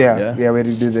diversion. Yeah. Yeah, we had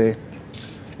to do the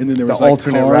And then there The was like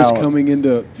alternate cars route. coming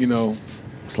into,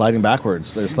 Sliding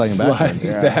backwards. They're sliding backwards.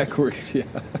 Yeah. backwards. Yeah.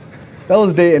 that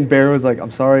was day, and Bear was like, "I'm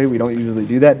sorry, we don't usually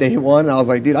do that day one." And I was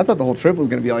like, "Dude, I thought the whole trip was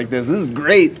gonna be like this. This is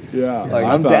great." Yeah. Like,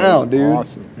 I I'm thought it was down, dude.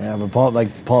 Awesome. Yeah,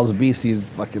 but Paul's a beast. He's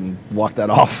fucking walked that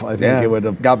off. I think it would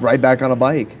have got right back on a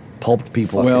bike pulped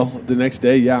people. Well, the next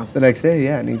day, yeah. the next day.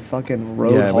 Yeah, and he fucking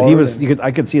rode yeah, but hard he was. and- I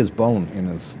could see his bone in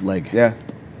his leg. yeah,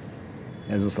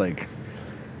 It was just like,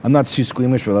 I'm not too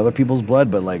squeamish with other people's blood,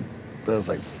 but like, it was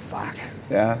like, fuck.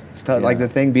 yeah. It's tough. Like Yeah.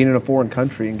 the thing being in a foreign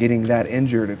country and getting that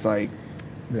injured. It's like,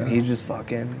 Yeah. he just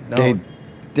fucking no.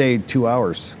 Day 2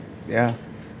 hours. Yeah.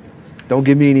 Don't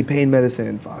give me any pain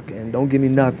medicine. Fucking don't give me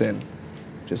nothing.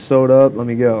 Just sew it up. Let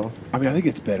me go. I mean, I think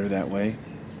it's better that way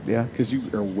Yeah. because you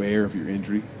are aware of your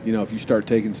injury. You know, if you start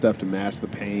taking stuff to mask the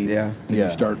pain, Yeah. then Yeah.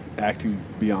 you start acting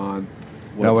beyond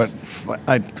No, what's...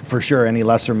 for sure, any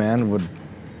lesser man would.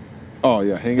 Oh,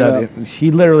 yeah, hang it up. He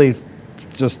literally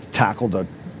just tackled a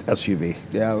SUV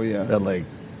Yeah. Oh yeah. at like,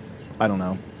 I don't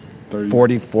know,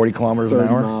 30 40 kilometers an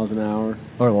 30 hour. miles an hour.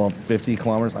 Or well, 50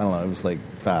 kilometers. I don't know. It was like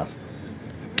fast.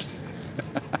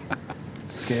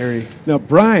 Scary. Now,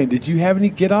 Brian, did you have any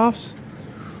get-offs?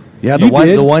 Yeah, You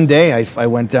did? the one day I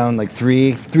went down like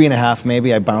three and a half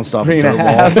maybe. I bounced off Three a and dirt a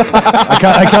half. wall.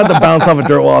 I counted the bounce off a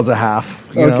dirt wall as a half.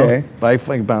 You Okay. know? But I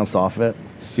like bounced off it.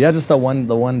 Yeah, just the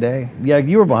one day. Yeah,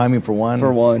 you were behind me for one.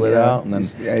 For one, slid yeah. out, and then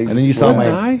Yeah, you and then you just saw One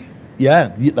my eye? yeah.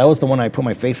 That was the one I put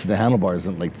my face into handlebars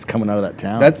and like it's coming out of that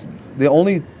town. That's the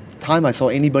only time I saw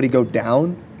anybody go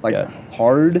down like Yeah.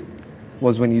 hard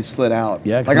was when you slid out.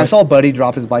 Yeah, 'cause Like I like- saw Buddy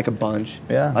drop his bike a bunch.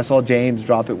 Yeah. I saw James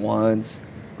drop it once.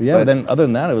 yeah. But then other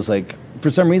than that, it was like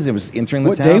for some reason it was entering the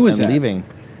What town day was and that? leaving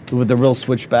with the real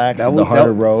switchbacks, That and was the harder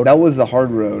that, road. That was the hard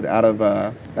road out of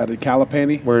Out of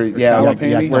Calipani? where Or yeah,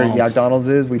 Talipani? where McDonald's. McDonald's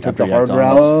is. We took After the hard Yak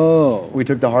route. Oh. We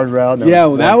took the hard route. and there Yeah,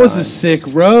 well, that one was a time. sick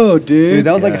road, dude. Dude,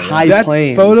 that was like Yeah, high that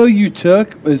plains. photo you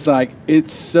took is like,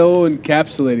 it's so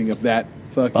encapsulating of that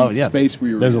fucking oh yeah, space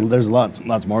we were there's in. there's lots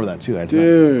more of that too. I'd say.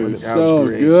 Dude, That was so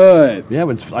great. good. Yeah,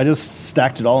 but I just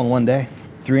stacked it all in one day.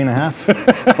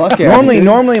 3.5. Fuck yeah. dude.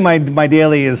 normally my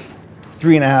daily is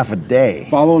 3.5 a day.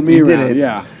 Following me You did around, it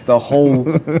yeah. the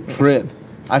whole trip.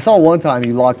 I saw one time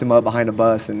you locked him up behind a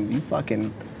bus and you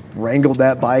fucking wrangled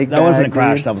that bike. That wasn't a back,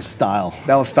 crash. dude. That was style.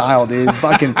 That was style, dude.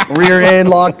 Fucking rear end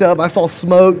locked up. I saw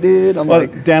smoke, dude. I'm Well,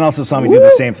 like, Dan also saw me do the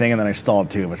same thing, and then I stalled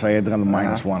too. But so I had to go to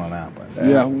 -1 on that. But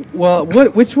Yeah. Well,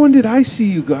 which one did I see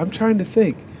you go? I'm trying to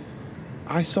think.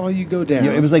 I saw you go down.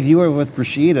 it was like you were with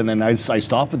Rashid, and then I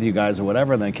stopped with you guys or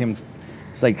whatever, and then I came.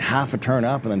 It's like half a turn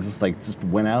up, and then just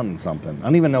went out in something. I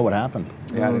don't even know what happened.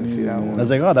 yeah, I didn't see that I one. was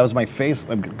like, oh, that was my face.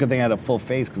 Good thing I had a full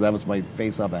face because that was my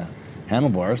face off the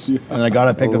handlebars. And then I got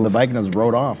it, picked up the bike, and just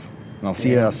rode off. And I'll see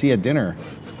you at dinner.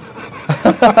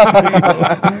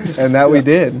 And that we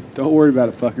did. Don't worry about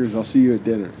it, fuckers. I'll see you at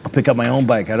dinner. I'll pick up my own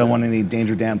bike. I don't want any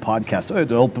Danger Dan podcast. I had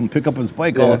to help him pick up his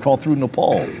bike. Yeah. I'll call through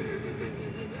Nepal.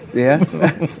 Yeah.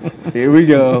 Here we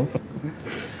go.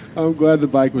 I'm glad the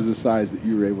bike was the size that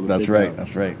you were able to That's pick right. up.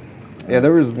 That's right. Yeah,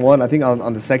 there was one, I think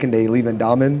on the second day leaving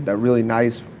Daman, that really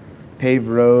nice paved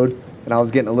road. And I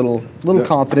was getting a little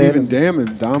confident. Even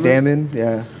Daman. Daman,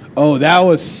 yeah. Oh, that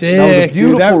was sick. That was a dude.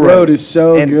 beautiful That road is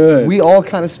so and good. we all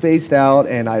kind of spaced out,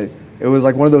 and it was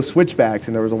like one of those switchbacks,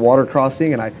 and there was a water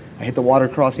crossing, and I hit the water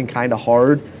crossing kind of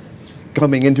hard,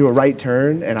 coming into a right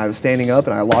turn, and I was standing up,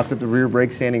 and I locked up the rear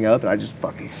brake standing up, and I just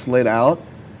fucking slid out.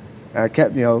 And I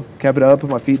kept it up, put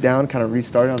my feet down, kind of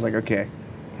restarted. I was like, okay,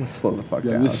 let's slow the fuck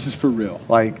yeah, down. this is for real.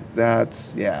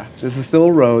 This is still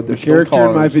a road. The There's still character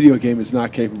in my cars. video game is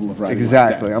not capable of riding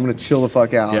Exactly. like that. I'm gonna chill the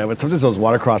fuck out. Yeah, but sometimes those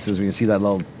water crosses, when you see that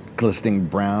little glistening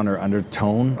brown or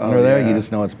undertone under there, yeah. you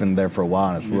just know it's been there for a while.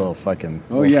 And it's a little fucking.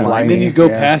 Oh, yeah. slimy, And then you go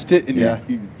yeah. past it, and Yeah.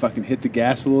 you fucking hit the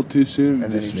gas a little too soon, and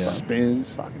And it then just you-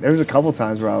 spins. Fuck. There was a couple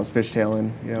times where I was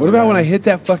fishtailing. What about when I hit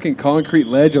that fucking concrete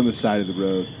ledge on the side of the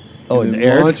road? Oh, and in then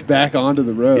the air? launch back onto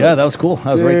the road. Yeah, that was cool.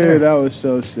 I was right there. That was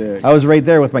so sick. I was right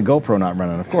there with my GoPro not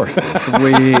running, of course.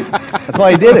 Sweet. That's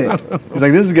why he did it. He's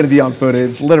like, this is gonna be on footage.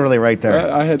 It's literally right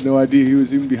there. I had no idea he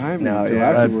was even behind me No, until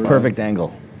yeah. That's afterwards. perfect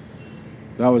angle.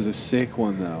 That was a sick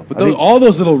one though. But I think- all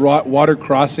those little water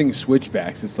crossing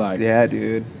switchbacks, it's like Yeah,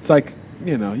 dude. it's like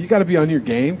you got to be on your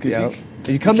game because Yep.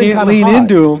 you come in can't kinda lean hot.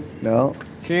 into them. No.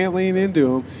 Can't lean into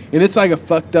them, and it's like a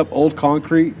fucked up old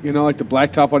concrete. Like the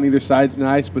blacktop on either side's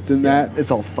nice, but then that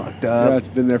It's all fucked yeah, up. it's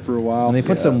been there for a while. And they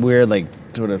put some weird, like,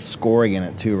 sort of scoring in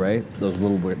it, too, right? Those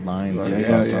little weird lines. yeah,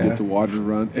 Yeah, to yeah. get the water to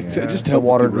run. It's Yeah. just The help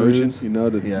water with erosion, grooves.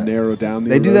 to Yeah. narrow down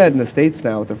the They do erosion. that in the States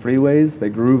now with the freeways. They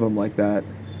groove them like that.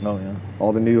 Oh, yeah.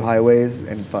 All the new highways.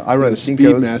 And I run the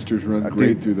Shinkos. Speedmasters run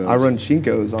great Dude, through those. I run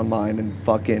Shinkos on mine and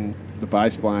fucking, the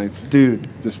bi-splines. dude,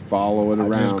 Just follow it I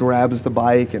around. just grabs the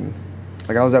bike and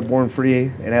like I was at Born Free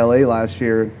in LA last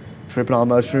year, tripping on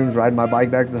mushrooms, riding my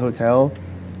bike back to the hotel,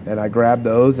 and I grabbed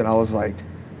those and I was like,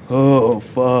 oh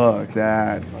fuck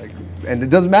that. Like, and it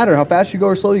doesn't matter how fast you go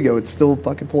or slow you go, it still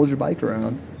fucking pulls your bike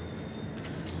around.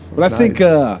 But I It's think,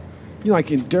 nice.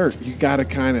 like in dirt, you got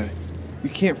to you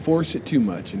can't force it too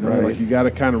much, Right. Like you got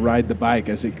to kind of ride the bike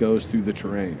as it goes through the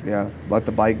terrain. Yeah, let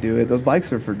the bike do it. Those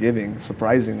bikes are forgiving,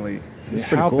 surprisingly.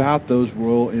 How cool. about those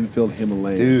Royal Enfield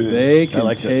Himalayas? Dude, They can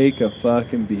liked it. take a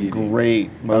fucking beating. Great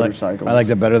motorcycles. I liked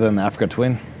it better than the Africa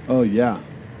Twin. Oh, yeah.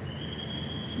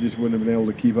 You just wouldn't have been able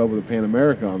to keep up with a Pan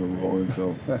America on the Royal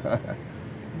Enfield.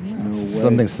 No way.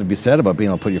 Something to be said about being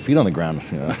able to put your feet on the ground.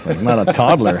 It's like not a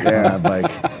toddler on that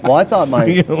bike. Well, I thought my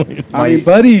I mean,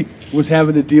 Buddy was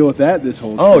having to deal with that this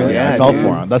whole Oh, trip. yeah. I fell dude.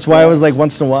 for him. That's why I was like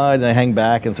once in a while I hang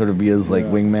back and sort of be his like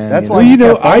wingman. that's you why Well, he you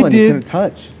know, kept falling, I he did- couldn't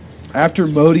touch. After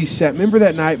Modi remember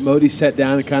that night Modi sat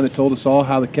down and kind of told us all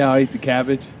how the cow ate the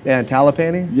cabbage? Yeah, and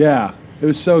Talipani. Yeah, it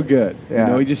was so good.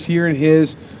 Yeah. Just hearing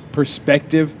his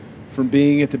perspective from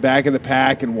being at the back of the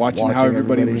pack and watching how Watching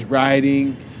everybody everybody. was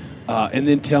riding, and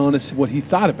then telling us what he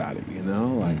thought about it.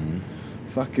 Like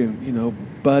fucking,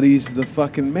 Buddy's the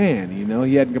fucking man.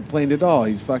 He hadn't complained at all.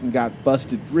 He's fucking got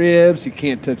busted ribs. He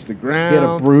can't touch the ground. He had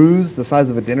a bruise the size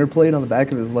of a dinner plate on the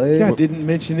back of his leg. Yeah, didn't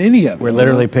mention any of it. We're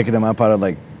literally picking him up out of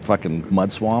like fucking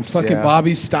mud swamps. Fucking Yeah.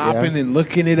 Bobby's stopping Yeah. and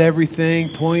looking at everything,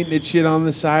 pointing at shit on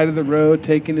the side of the road,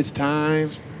 taking his time.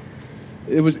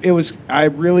 It was. I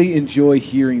really enjoy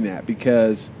hearing that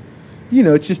because,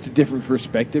 it's just a different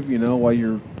perspective. While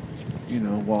you're,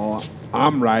 while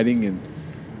I'm riding and,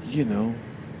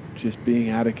 just being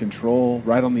out of control,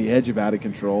 right on the edge of out of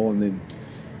control, and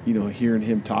then, hearing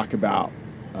him talk about,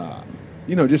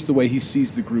 just the way he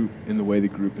sees the group and the way the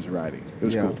group is riding. It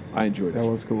was Yeah. cool. I enjoyed That it.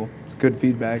 was cool. It's good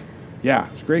feedback. Yeah,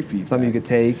 it's great feedback. Something you could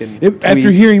take and After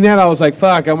tweak. hearing that, I was like,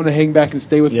 "Fuck, I'm gonna hang back and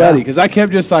stay with Yeah. Buddy," because I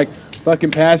kept just like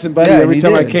fucking passing Buddy Yeah, every you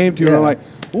time I did. came to. And I'm Yeah. like,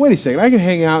 well, "Wait a second, I can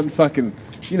hang out and fucking,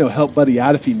 help Buddy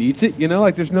out if he needs it.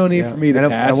 Like there's no need Yeah. for me to And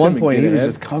pass at him one and point, get he was ahead.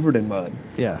 just covered in mud.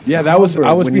 Yes. Yeah, I was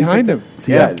When you behind picked him.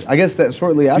 See, Yeah, yeah. I guess that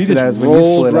shortly He after just that is when you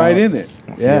rolled slid right out. in it.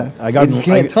 Yeah, I got- he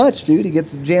can't touch, dude. He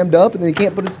gets jammed up, and then he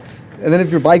can't put his. And then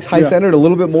if your bike's high Yeah. centered a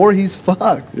little bit more, he's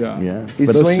fucked. Yeah, Yeah. He's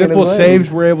But Those swinging simple his legs.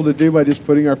 saves we're able to do by just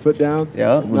putting our foot down.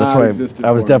 Yeah. Well, that's non-existent why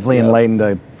I was for him. definitely Yeah. enlightened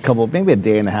a couple, maybe a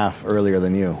day and a half earlier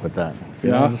than you with that.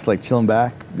 Yeah. Just like chilling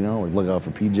back, like look out for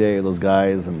PJ or those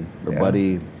guys and their Yeah.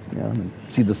 buddy, and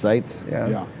see the sights. Yeah.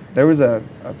 Yeah. There was about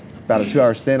a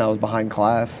 2-hour stint. I was behind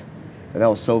class, and that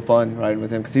was so fun riding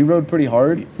with him because he rode pretty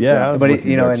hard. Yeah, I was but with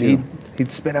you and there, too. he'd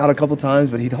spin out a couple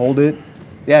times, but he'd hold it.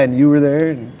 Yeah, and you were there,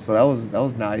 and so that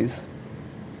was nice.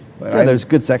 But Yeah, there's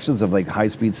good sections of like high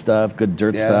speed stuff, good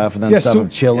dirt Yeah. stuff, and then Yeah, stuff so-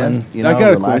 of chilling. yeah. I got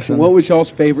a relaxing. question. What was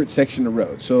y'all's favorite section of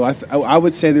road? So I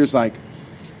would say there's like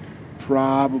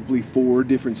probably 4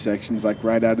 different sections. Like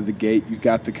right out of the gate, you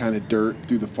got the kind of dirt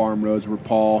through the farm roads where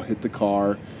Paul hit the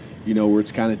car. Where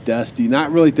it's kind of dusty,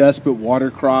 not really dust, but water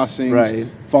crossings, Right.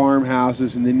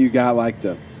 farmhouses, and then you got like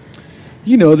the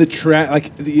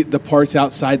parts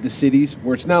outside the cities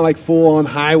where it's not like full on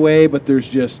highway, but there's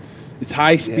just it's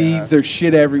high speeds. Yeah. There's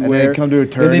shit everywhere. come to a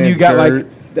turn and then and you it's got dirt.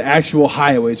 like the actual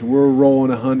highways. We're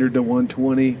rolling 100 to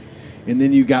 120, and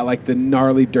then you got like the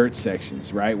gnarly dirt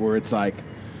sections, right, where it's like,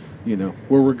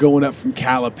 where we're going up from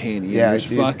Calipani, and Yeah, there's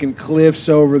dude. fucking cliffs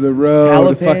over the road,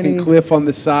 a fucking Calipani. cliff on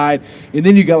the side, and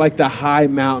then you got like the high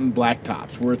mountain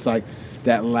blacktops, where it's like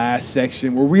that last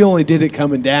section where we only did it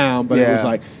coming down, but it was Yeah.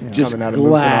 like Yeah. just Coming out of Mukdenhof.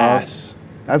 glass.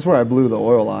 That's where I blew the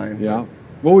oil line. Yeah.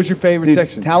 What was your favorite Dude,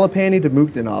 section? Talipani to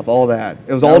Mukdenov, all that.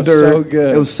 It was That all was dirt. so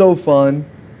good. It was so fun.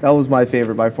 That was my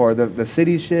favorite by far. The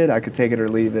city shit, I could take it or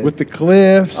leave it. With the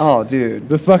cliffs. Oh, dude.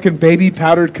 The fucking baby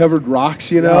powdered covered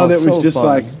rocks, Oh, that so was just fun.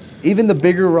 like, even the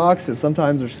bigger rocks that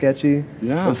sometimes are sketchy.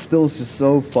 Yeah. It was still just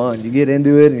so fun. You get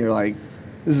into it and you're like,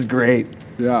 this is great.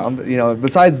 Yeah. You know,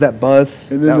 besides that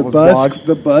bus, And then that the was bus, blocked.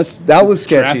 the bus, That was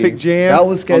sketchy. traffic jam. That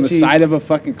was on the sketchy. side of a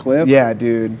fucking cliff. Yeah,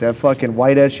 dude, that fucking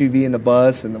white SUV in the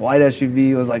bus, and the white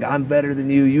SUV was like, "I'm better than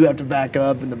you. You have to back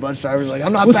up." And the bus driver's like,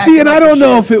 "I'm not." Well, backing see, and up I for don't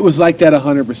know shit." if it was like that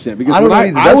 100% because I don't when know I,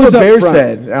 either. I That's was what up Bear front,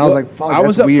 said, and I was like, "Fuck, I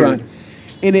was that's up weird." front,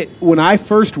 and it when I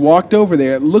first walked over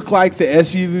there, it looked like the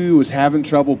SUV was having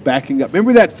trouble backing up.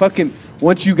 Remember that fucking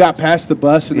once you got past the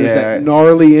bus and there's Yeah. that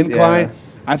gnarly incline. Yeah.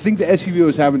 I think the SUV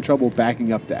was having trouble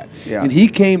backing up that, Yeah. and he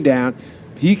came down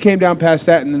past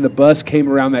that, and then the bus came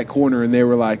around that corner, and they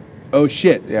were like, "Oh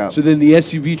shit!" Yeah. So then the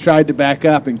SUV tried to back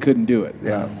up and couldn't do it.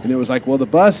 Yeah. And it was like, well, the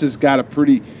bus has got a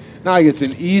pretty, not like it's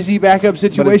an easy backup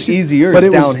situation, easier. but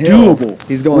It's it was downhill. doable.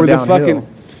 He's going where the downhill. fucking,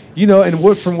 you know,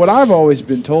 and from what I've always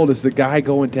been told is the guy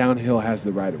going downhill has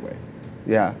the right of way.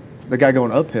 Yeah, the guy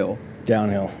going uphill.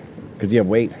 Downhill, because you have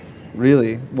weight.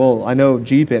 Really? Well, I know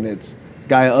Jeep and it's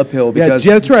guy uphill Yeah, because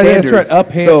that's right. That's standards.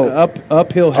 right. So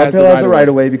Uphill has uphill the has the right of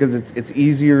of way because it's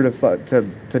easier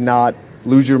to not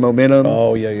lose your momentum,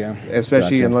 Oh yeah.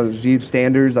 especially in those Jeep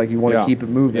standards. Like you want to keep it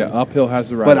moving. Yeah, uphill has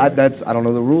the right. But of way. I don't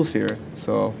know the rules here.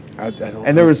 So I don't.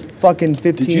 and there was fucking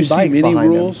 15 Did you see bikes many behind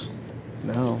rules? him.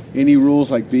 No, Any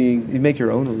rules like being you make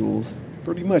your own rules.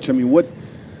 pretty much? I mean, what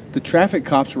the traffic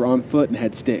cops were on foot and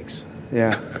had sticks.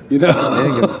 Yeah, You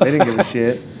know. they didn't give a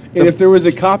shit. And if there was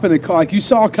a cop in a car, like you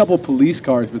saw a couple police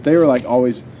cars, but they were like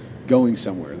always going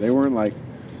somewhere. They weren't like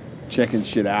checking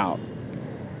shit out.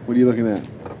 What are you looking at?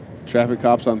 Traffic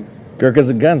cops on Gurkhas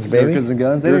and guns, baby. Gurkhas and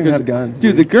guns. They didn't Gurkhas. have guns,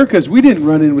 Dude, the Gurkhas, we didn't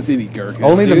run in with any Gurkhas.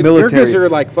 Only the dude. military. Gurkhas are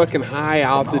like fucking high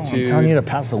Oh, altitude. I'm telling you to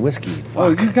pass the whiskey.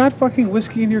 Oh, Fuck. you got fucking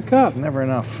whiskey in your cup. It's never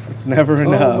enough. It's never Oh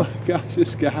enough. my gosh,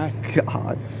 this guy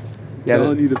God. Yeah,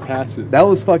 telling you to pass it. that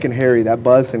was fucking hairy. That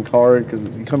bus and car, because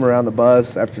you come around the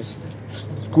bus after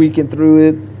squeaking through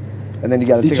it, and then you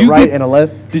got to Did take a you right get- and a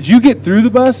left. Did you get through the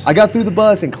bus? I got through the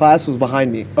bus and class was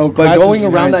behind me. Oh, but class was going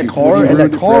around behind that you. car, You and that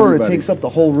ruined it for car, it everybody. takes up the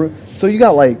whole room. So you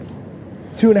got like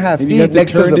 2.5 And feet you have to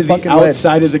next turn to the to the fucking ledge.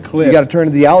 outside of the cliff. You got to turn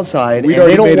to the outside, We'd and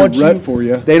they already don't made a want rut for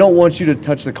you. They don't want you to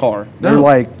touch the car. They're No.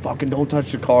 like, fucking don't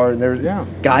touch the car. And there's Yeah.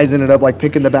 guys ended up like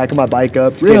picking the back of my bike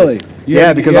up. to Really? get- You yeah, had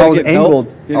to- because you had I to was get help? angled.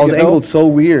 You had I to was get angled help? so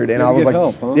weird, and had I to was get like,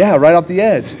 help, huh? yeah, right off the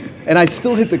edge. And I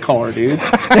still hit the car, dude.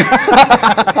 But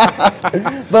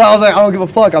I was like, I don't give a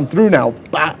fuck. I'm through now.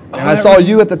 Bah. And I saw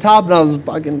you at the top, and I was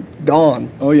fucking gone.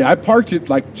 Oh yeah, I parked it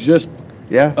like just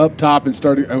Yeah. up top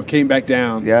and came back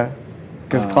down. Yeah.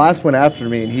 Because Class went after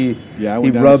me, and he Yeah, I he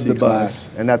went down to rubbed see the bus, Class.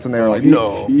 and that's when they were like, He-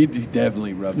 no. he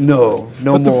definitely rubbed. the No, bus.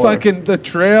 no but more. the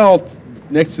trail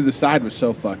next to the side was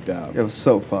so fucked up. It was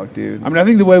so fucked, dude. I mean, I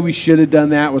think the way we should have done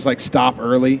that was like stop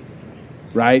early,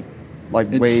 right? Like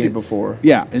and way si- before.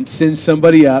 Yeah, and send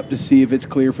somebody up to see if it's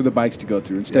clear for the bikes to go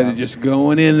through instead Yeah. of just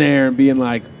going in there and being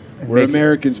like, "We're make it-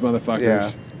 Americans, motherfuckers." Yeah.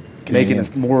 Canadian.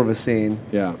 Making it more of a scene.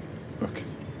 Yeah. Okay.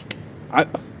 I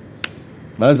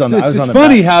I was on. I it's was on it's the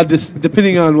funny back, how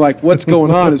depending on like what's going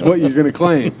on is what you're going to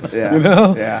claim. Yeah. You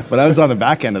know? Yeah. but I was on the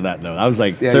back end of that though. I was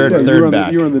like Yeah, third, Yeah, third you're on back.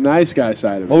 The, you're on the nice guy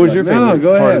side of it. What was Like, your no, favorite no, go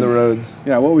part ahead. of the roads?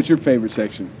 Yeah, what was your favorite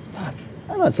section? I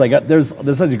don't know. It's like there's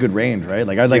such a good range, right?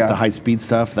 Like I like Yeah. the high speed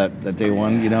stuff that day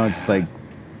one. You know, it's like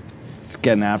it's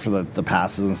getting after the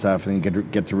passes and stuff, and you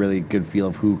get to really good feel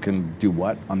of who can do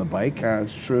what on the bike. Yeah,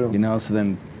 it's true. You know, so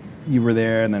then you were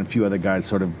there, and then a few other guys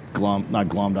sort of not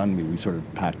glommed on me. We sort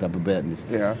of packed up a bit and just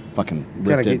Yeah. fucking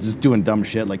ripped get- it, just doing dumb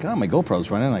shit like, oh, my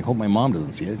GoPro's running. I hope my mom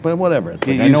doesn't see it, but whatever. It's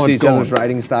You like I know see it's each other's going.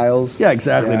 riding styles. Yeah,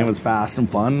 exactly. And Yeah. it was fast and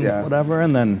fun, Yeah. whatever.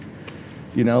 And then,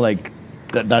 you know, like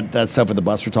that stuff with the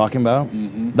bus we're talking about,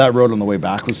 Mm-hmm. that road on the way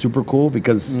back was super cool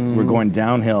because we're going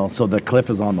downhill. So the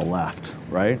cliff is on the left,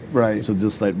 right? Right. So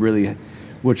just like really,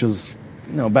 which was,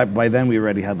 you know, back by then we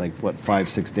already had like, what,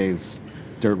 5-6 days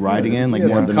dirt riding in, like you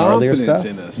had more some of the earlier confidence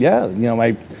stuff. in us. Yeah, you know,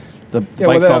 the Yeah,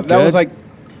 bike well, felt that good. was like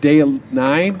day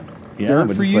 9 yeah, dirt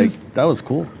but for just you. like, that was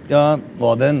cool.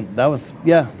 Well, then that was,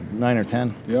 9 or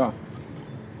 10. Yeah.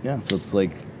 Yeah, so it's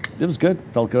like it was good.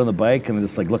 Felt good on the bike, and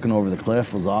just like looking over the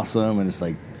cliff was awesome, and just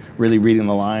like really reading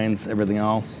the lines, everything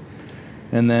else.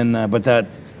 And then, but that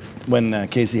when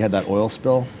Casey had that oil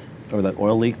spill or that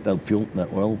oil leak, that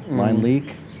oil line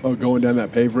leak. Oh, going down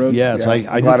that paved road. Yeah, so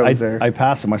Yeah, I I'm glad I was just there. I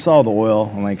passed him. I saw the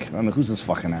oil. I'm like, who's this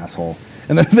fucking asshole?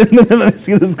 And then, then I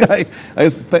see this guy. I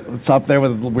just stopped there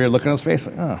with a weird look on his face.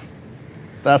 Like, oh,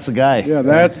 that's the guy. Yeah,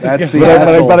 that's That's the the guy.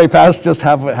 asshole. But I passed just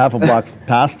half a block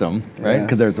past him, right? Yeah.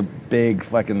 Because there's a big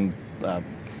fucking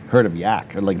herd of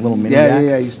yak, or like little mini Yeah,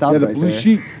 yaks. You stopped Yeah, the right blue there.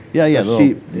 sheep. Yeah, The little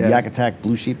sheep, yeah. yak attack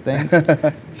blue sheep things.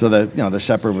 So the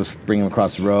shepherd was bringing him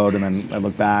across the road, and then I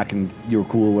looked back, and you were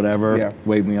cool or whatever. Yeah.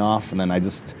 Waved me off, and then I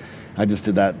just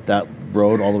did that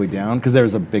road all the way down because there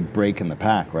was a big break in the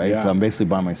pack, right? Yeah. So I'm basically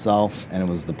by myself, and it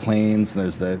was the plains.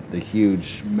 There's the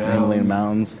huge Himalayan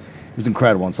mountains. It was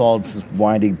incredible. It's all just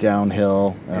winding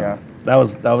downhill. Yeah. That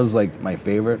was like my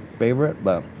favorite.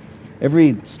 But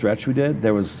every stretch we did,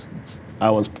 I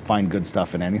always find good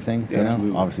stuff in anything. Yeah, you know,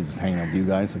 absolutely. obviously just hanging out with you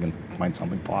guys, I can find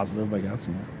something positive, I guess.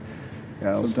 You know?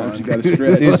 Yeah, it was Sometimes fun. you got to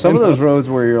stretch. Dude, some of those roads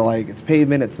where you're like, it's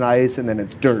pavement, it's nice, and then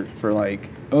it's dirt for like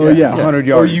Oh yeah, 100 Or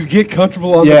yards. you get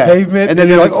comfortable on Yeah. the pavement, And then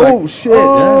you're like, it's oh, shit.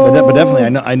 Yeah, but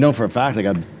definitely, I know for a fact I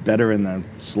got better in the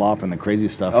slop and the crazy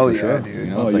stuff. Oh, for yeah, sure. dude. You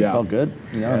know, Oh, it's like yeah. felt good.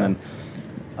 You know, and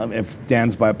then if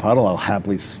Dan's by a puddle, I'll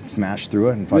happily smash through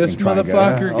it and fucking This try and get it.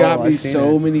 motherfucker Yeah. got Oh, me I've seen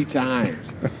so it. many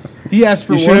times. He asked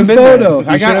for You should've one been there. photo. You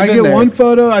I should've get been there. one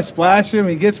photo. I splash him.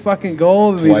 He gets fucking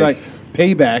gold, and Twice. he's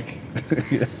like, "Payback."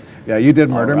 Yeah, you did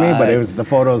murder me, but Alright. the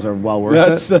photos are well worth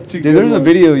That's it. such a Dude, good there's a one.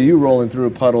 video of you rolling through a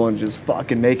puddle and just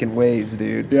fucking making waves,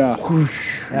 dude. Yeah.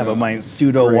 Yeah, but my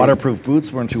pseudo Great. waterproof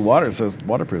boots weren't too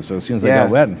waterproof. So as soon as I got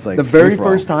wet, it's like the very free-for-all.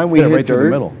 first time we Hit it hit right through dirt, the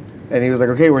middle. and he was like,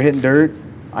 "Okay, we're hitting dirt."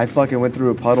 I fucking went through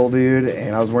a puddle, dude,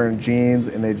 and I was wearing jeans,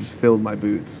 and they just filled my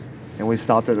boots. And we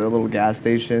stopped at a little gas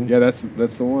station, Yeah, that's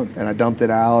the one. and I dumped it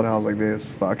out, and I was like, "This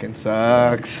fucking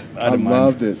sucks." I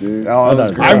loved it, dude. Oh, it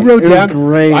was I great. I rode It was down.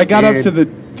 great, I got up dude.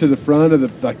 to the front of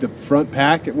the front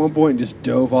pack at one point and just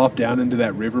dove off down into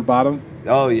that river bottom.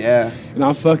 Oh yeah, And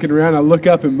I'm fucking around. I look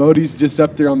up and Modi's just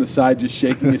up there on the side, just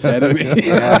shaking his head at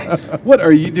me. What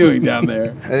are you doing down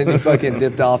there? and then you fucking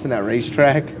dipped off in that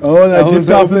racetrack. Oh, and I That was dipped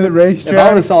off in open. the If I racetrack.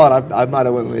 would have saw it, I might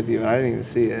have went with you, and I didn't even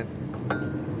see it.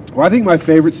 Well, I think my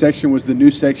favorite section was the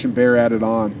new section Bear added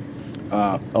on.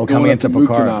 Oh, going coming up into to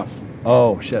Pucara. Muktanov.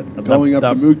 Oh shit! Going up to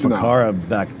Muktanov. Pucara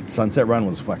back Sunset Run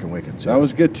was fucking wicked too. That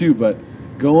was good too, but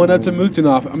going up to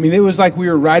Muktanov, I mean, it was like we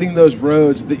were riding those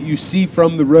roads that you see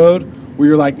from the road where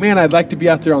you're like, man, I'd like to be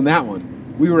out there on that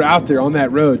one. We were out there on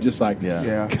that road, just like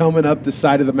Yeah. coming up the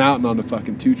side of the mountain on the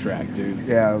fucking 2-track, dude.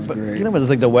 Yeah, it was But great. you know, but it's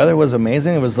like the weather was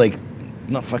amazing. It was like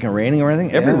not fucking raining or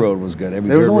anything. Every Yeah. road was good. Every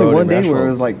There was dirt only road, one every day where asphalt. it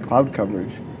was like cloud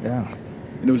coverage. Yeah,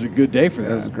 And it was a good day for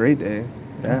That was a that. great day.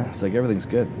 yeah. It's like everything's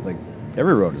good. Like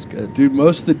every road is good. Dude,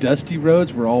 most of the dusty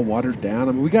roads were all watered down.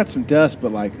 I mean, we got some dust,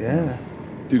 but like, Yeah.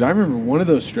 dude, I remember one of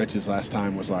those stretches last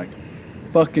time was like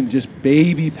fucking just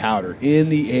baby powder in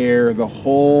the air, the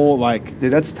whole like.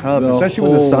 Dude, that's tough, The especially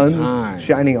when the whole sun's time.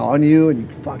 shining on you and you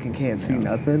fucking can't see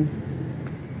nothing.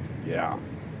 Yeah.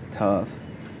 Tough.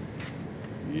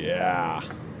 Yeah.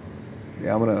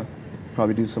 Yeah, I'm gonna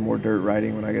probably do some more dirt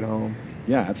riding when I get home.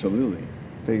 Yeah, absolutely.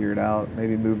 Figure it out.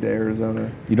 Maybe move to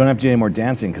Arizona. You don't have to do any more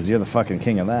dancing because you're the fucking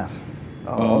king of that.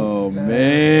 Oh,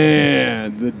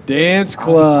 man, the dance I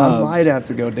club. might have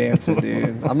to go dancing,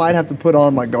 dude. I might have to put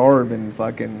on my garb and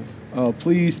fucking. Oh,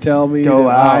 please tell me Go that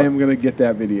I out. am gonna get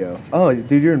that video. Oh,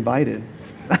 dude, you're invited.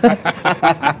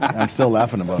 I'm still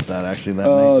laughing about that actually. That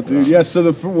Oh, night. dude, yeah.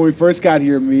 So when we first got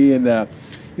here, me and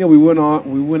we went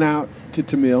out to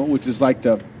Tamil, which is like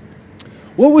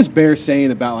what was Bear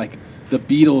saying about like the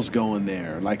Beatles going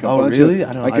there? Like a Oh, bunch really? of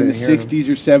I don't- like I in the didn't hear him. '60s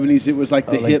or '70s, it was like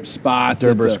the like hip spot.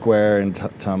 that Durbar the- Square and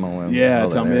Tamil. And Yeah, all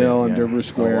that Tamil area, and yeah. Durbar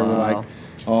Square Oh, were wow. like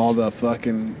all the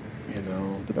fucking,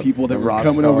 the people that the were rock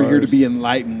coming over here to stars. be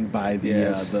enlightened by the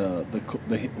Yes. the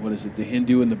what is it, the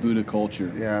Hindu and the Buddha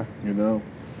culture. Yeah, You know,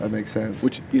 that makes sense.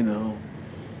 which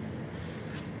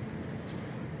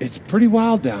it's pretty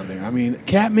wild down there. I mean,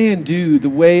 Kathmandu, the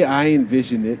way I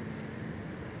envisioned it,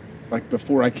 like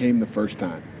before I came the first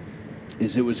time,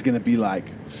 is it was going to be like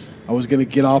I was going to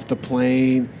get off the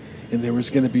plane and there was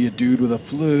going to be a dude with a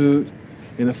flute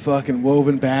and a fucking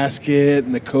woven basket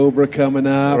and the cobra coming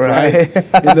up, right? Right.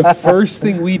 And the first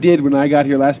thing we did when I got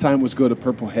here last time was go to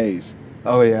Purple Haze.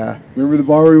 Oh yeah. Remember the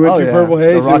bar we went Oh, to, yeah. Purple The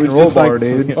Haze? rock It and was roll just bar, like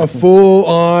dude. a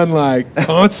full-on like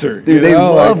concert. Dude, you they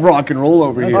know? love Like, rock and roll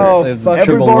over here. Oh, It's fuck,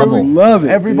 triple every bar level. we love it.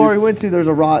 Every dude. bar we went to, there's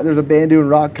a band doing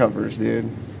rock covers, dude.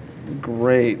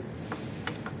 Great.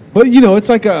 But it's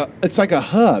like a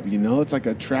hub. It's like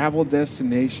a travel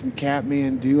destination.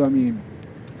 Kathmandu. I mean,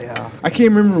 Yeah. I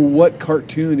can't remember what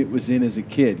cartoon it was in as a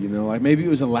kid. Like maybe it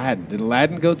was Aladdin. Did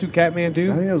Aladdin go through I Kathmandu?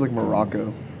 think it was like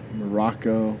Morocco,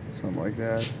 Morocco. something like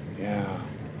that. Yeah.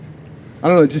 I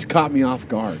don't know. It just caught me off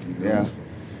guard. Yeah.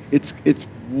 It's.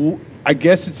 I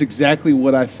guess it's exactly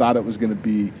what I thought it was going to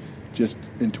be, just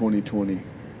in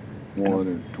 2021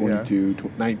 or 22,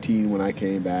 19 when I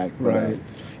came back. But, Right.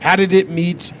 how did it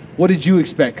meet? What did you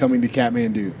expect coming to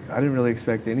Kathmandu? I didn't really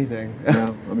expect anything.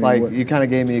 No, I mean, like what- you kind of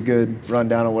gave me a good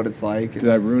rundown of what it's like. Did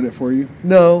I ruin it for you?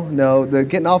 No. The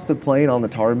getting off the plane on the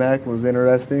tarmac was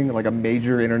interesting. Like a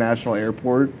major international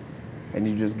airport, and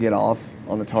you just get off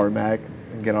on the tarmac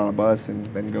and get on a bus and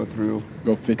then go through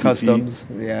Go 50 customs.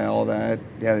 Yeah, all that.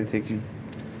 Yeah, they take you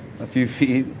a few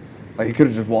feet. Like he could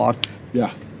have just walked.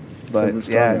 Yeah. But Silver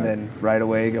Star yeah, guy. and then right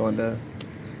away going to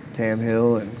Tam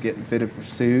Hill and getting fitted for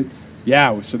suits.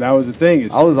 Yeah, so that was the thing.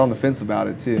 Is, I was on the fence about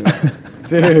it too.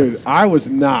 dude, I was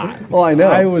not. Well, I know.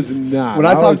 I was not. When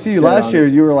I talked was to you set last on year,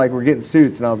 it. you were like, "We're getting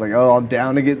suits," and I was like, "Oh, I'm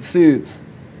down to get suits."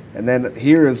 And then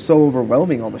here is so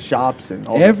overwhelming, all the shops and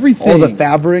all Everything. all the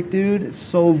fabric, dude. It's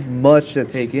so much to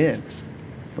take in.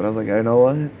 But I was like, you know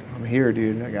what? I'm here,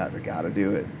 dude. I gotta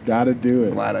do it. Gotta do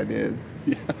it. Glad I did.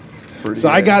 Pretty So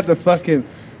I good. got the fucking,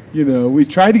 we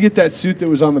tried to get that suit that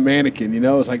was on the mannequin. It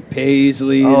was like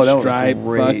paisley Oh, and that was striped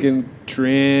great. fucking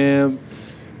trim.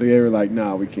 They were like,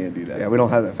 no, we can't do that. Yeah, we don't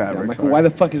have that Yeah, fabric. I'm like, sorry. well, why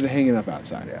the fuck is it hanging up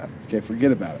outside? Yeah. Okay,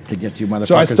 forget about it. To get you So I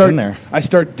motherfuckers in there.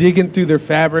 start digging through their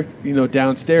fabric,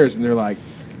 downstairs, and they're like,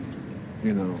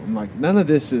 I'm like, none of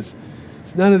this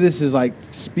is like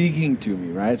speaking to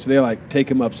me, right? So they're like, take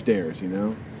him upstairs,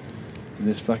 And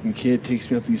this fucking kid takes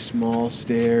me up these small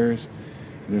stairs,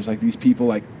 and there's like these people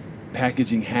like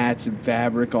packaging hats and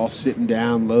fabric, all sitting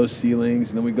down, low ceilings,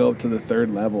 and then we go up to the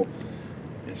third level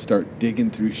and start digging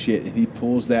through shit, and he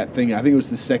pulls that thing. I think it was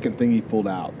the second thing he pulled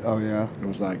out. Oh yeah. It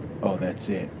was like, oh, that's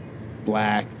it.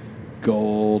 Black,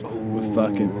 gold, with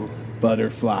fucking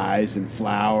butterflies and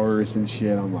flowers and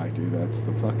shit. I'm like, dude, that's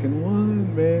the fucking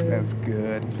one, man. That's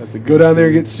good. That's a good. Go down there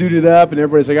and suit. get suited up, and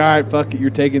everybody's like, all right, fuck it, you're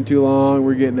taking too long.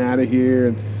 We're getting out of here.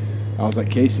 And I was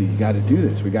like, Casey, you got to do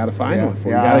this. We got to find Yeah. one for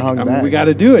Yeah, I you. hung back. We got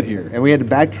to do it here. And we had to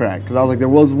backtrack because I was like, there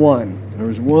was one There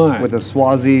was one with a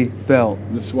Swazi belt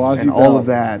the Swazi and belt, all of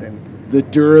that and the the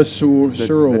Duracell.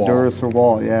 Duracell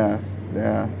wall. Yeah,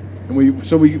 yeah. And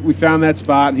we found that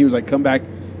spot, and he was like, come back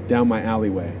down my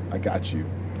alleyway. I got you.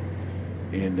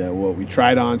 And we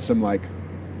tried on some like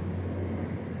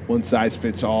one size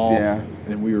fits all. Yeah.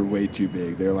 And we were way too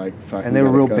big. They're like fucking. And they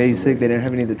were real basic. They didn't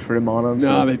have any of the trim on them.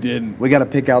 No, so they didn't. we got to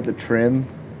pick out the trim,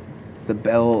 the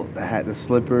belt, the hat, the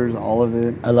slippers, all of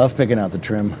it. I love picking out the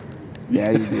trim.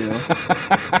 Yeah, you do.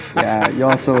 Yeah, you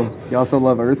also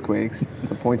love earthquakes.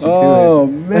 To point you Oh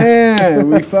to man,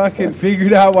 we fucking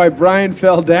figured out why Brian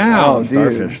fell down. Oh, dude.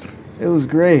 Starfished. it. It was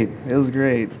great. It was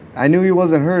great. I knew he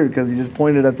wasn't hurt because he just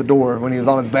pointed at the door when he was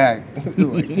on his back.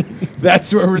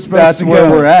 That's where we're supposed That's to where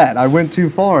go. we're at. I went too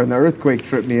far, and the earthquake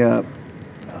tripped me up.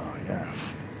 Oh yeah.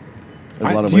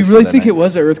 There's a lot of Do you whiskey really that think night. it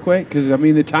was an earthquake? Because I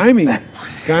mean, the timing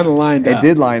kind of lined It up.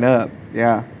 did line up.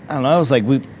 Yeah. I don't know. I was like,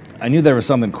 I knew there was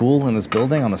something cool in this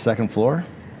building on the second floor.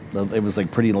 It was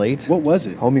like pretty late. What was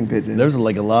it? Homing pigeon. There was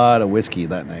like a lot of whiskey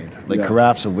that night, like Yeah.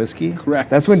 carafes of whiskey. Correct.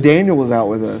 That's when Daniel was out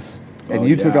with us, and Oh,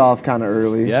 you took yeah. off kind of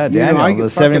early. Yeah, You know, Daniel, I the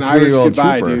get fucking 73-year-old Irish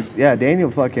goodbye, trooper. dude. Yeah,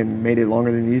 Daniel fucking made it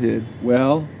longer than you did.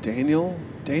 Well, Daniel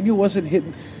wasn't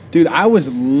hitting. Dude, I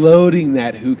was loading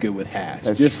that hookah with hash.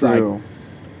 That's just true. like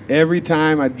every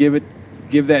time I'd give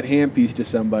that handpiece to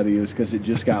somebody, it was because it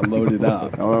just got loaded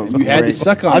up. Oh, that was And you had to great.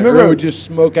 suck on I it, or remember- it would just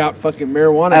smoke out fucking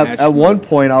marijuana hash. At one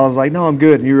point, I was like, "No, I'm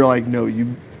good," and you were like, "No, you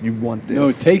want this."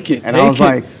 No, take it. And take I was it.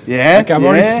 like, "Yeah, Like I've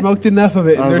already yeah." smoked enough of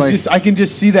it, I and was there's like- I can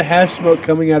just see the hash smoke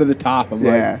coming out of the top. I'm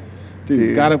Yeah, like,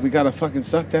 dude, we gotta fucking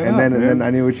suck that And up, then, man. and then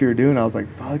I knew what you were doing. I was like,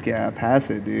 "Fuck yeah, pass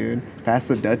it, dude. Pass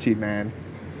the Dutchie, man."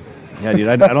 Yeah, dude,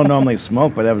 I don't normally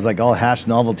smoke, but that was like all hash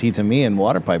novelty to me, and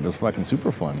water pipe was fucking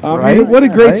super fun. I mean, Right? what a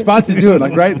great Right? spot to do it!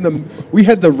 Like right in the, we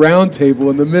had the round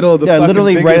table in the middle of the yeah, fucking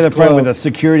literally right biggest at the front club. with the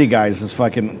security guys just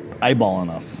fucking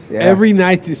eyeballing us. Yeah. Every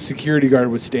night, the security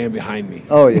guard would stand behind me.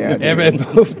 Oh yeah.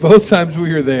 dude. Both times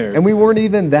we were there. And we weren't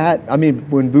even that. I mean,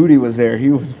 when Booty was there, he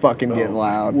was fucking getting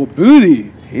loud. well,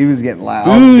 Booty, He was getting loud.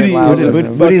 I was Booty getting loud was a with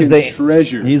him. fucking He's the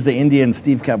treasure. He's the Indian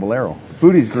Steve Caballero.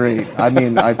 Booty's great. I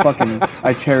mean,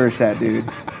 I cherish that dude.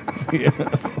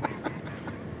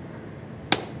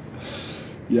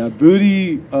 Yeah,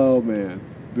 Booty. Oh man,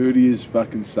 Booty is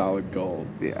fucking solid gold.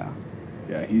 Yeah.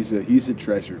 Yeah, he's a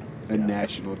treasure, a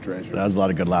national treasure. That was a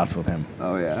lot of good laughs with him.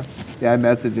 Oh yeah. Yeah, I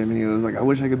messaged him and he was like, "I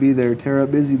wish I could be there. Tear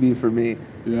up Busy Bee for me."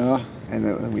 Yeah, And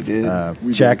then we did.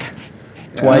 We Check.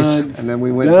 did. Twice. Done. And then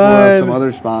we went Done. to some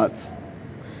other spots.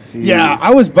 Jeez. Yeah,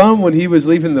 I was bummed when he was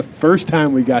leaving the first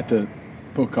time we got to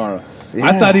Pokhara. I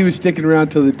Yeah. thought he was sticking around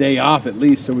till the day off at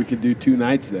least, so we could do 2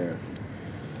 nights there.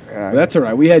 Yeah. But that's all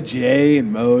right. We had Jay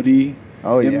and Modi.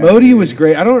 Oh, and yeah, Modi dude. was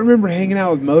great. I don't remember hanging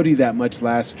out with Modi that much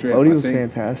last trip. Odie I was think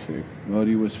fantastic.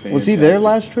 Modi was fantastic. Was he there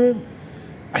last trip?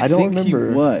 I don't think remember.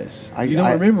 He was. You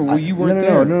don't remember? Well, you weren't no,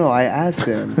 there. No, I asked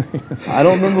him. I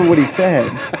don't remember what he said,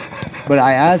 but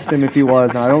I asked him if he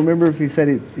was. And I don't remember if he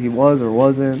said he was or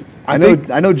wasn't. I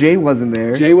I know Jay wasn't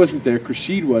there. Jay wasn't there.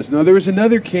 Rashid was. No, there was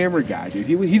another camera guy, dude.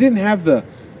 He didn't have the.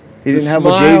 he didn't the have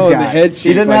what smile Jay's and got. the head He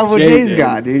shape didn't like have what Jay Jay's did.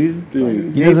 got, dude.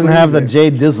 Dude. He Jay doesn't have the Blazer.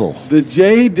 J Dizzle. The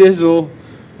Jay Dizzle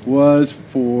was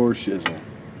for shizzle.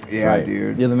 Yeah, Right.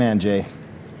 dude. You're the man, Jay.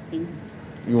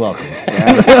 You're welcome. He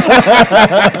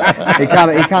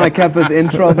kind of kept us in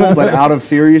trouble, but out of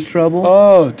serious trouble.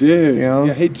 Oh, dude. You know?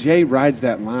 Yeah, hey, Jay rides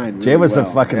that line. Really Jay was a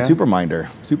well. fucking Yeah. superminder.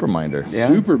 Yeah.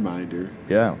 Superminder.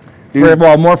 Yeah. Dude.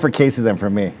 Well, more for Casey than for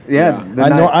me. Yeah, the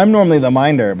night- I'm normally the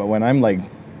minder, but when I'm like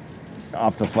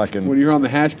off the fucking When you're on the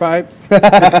hash pipe,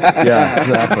 yeah,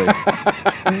 exactly.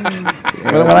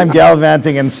 when I'm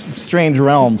gallivanting in strange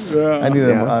realms, I need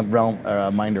Yeah. a realm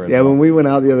a minder. As Yeah, well. when we went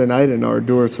out the other night in our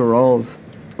Dura Sorrels,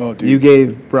 oh, dude. you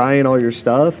gave Brian all your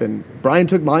stuff, and Brian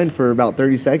took mine for about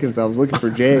 30 seconds. I was looking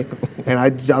for Jay, and I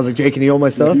was like, Jay, can you hold my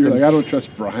stuff? You're And- like, I don't trust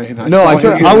Brian. No, saw I him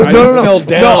tried- get- I would- no. fell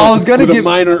down. No, I was gonna with a give-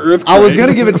 minor earthquake. I was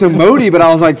gonna give it to Modi, but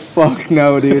I was like, "Fuck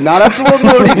no, dude! Not after what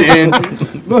Modi did."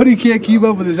 Modi can't keep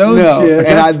up with his own No. shit.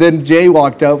 And then Jay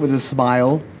walked up with a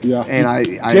smile. Yeah. And I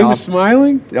Jay was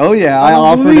smiling. oh yeah, I I don't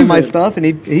offered believe him my it. stuff, and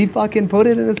he fucking put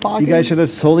it in his pocket. You guys should have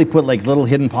totally put like little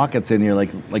hidden pockets in here, like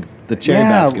the cherry Yeah,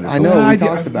 basket or I something. know. we I-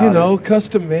 talked about you it. know,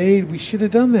 custom made. We should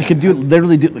have done that. You could do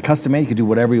literally do custom made. You could do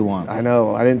whatever you want. I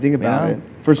know. I didn't think about Yeah. it.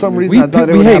 For some reason, I thought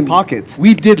it we- would hey, have pockets.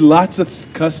 We did lots of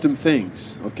custom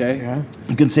things. Okay. Yeah.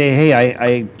 You can say, hey,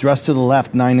 I dress to the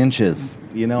left 9 inches.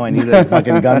 You know, I need a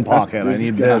fucking gun pocket. I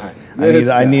This need guy. this. This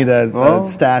I need a Well,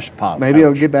 stash pop. Maybe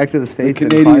I'll pouch. get back to the The states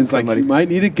and find Canadians like somebody. you might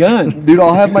need a gun. Dude,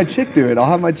 I'll have my chick do it. I'll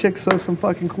have my chick sew some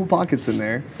fucking cool pockets in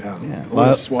there. Yeah.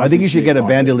 Well, I think you should get a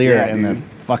bandolier Yeah, and a dude.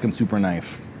 fucking super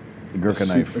knife, a Gurkha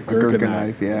knife. A Gurkha Gurkha knife.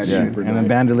 knife, yeah, Yeah, dude. Super and a knife.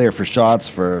 bandolier for shots,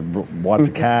 for watts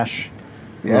of cash,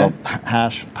 Yeah. little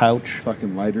hash pouch,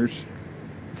 Fucking lighters.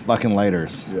 fucking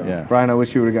lighters. Yeah. Yeah. Brian, I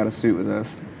wish you would have got a suit with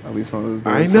us. At least one of those.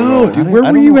 I Dura know, Sorrels. dude. I Where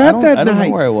don't were you know- at that I don't night?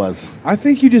 know where I was. I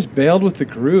think you just bailed with the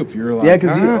group. You were like, Yeah,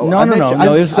 'cause you- ah, Oh, No, I no, bet no, you- no. I It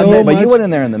was, so but much- you went in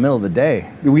there in the middle of the day,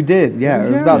 We did, yeah. It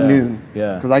was Yeah. about Yeah. noon.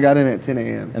 Yeah. Because I got in at 10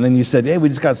 a.m. and then you said, "Hey, we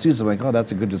just got suits." I'm like, "Oh,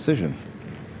 that's a good decision."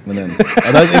 And then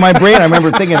in my brain, I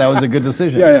remember thinking that was a good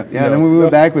decision. Yeah. Yeah, and then we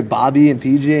went back with Bobby and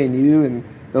PJ and you, and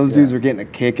those dudes were getting a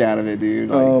kick out of it, dude.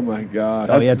 Like, Oh my god.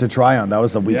 Oh, you had to try on. That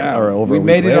was a week Yeah, or over we a week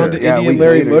made it later. onto Yeah, a Indian week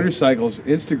Larry later. Motorcycles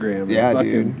Instagram. yeah,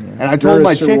 Fucking dude. And I told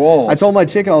my Dura chick,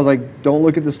 Sorrels. I was like, don't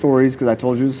look at the stories because I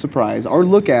told you it was a surprise, or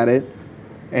look at it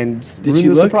and Did ruin she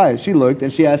the look? surprise. She looked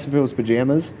and she asked if it was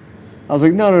pajamas. I was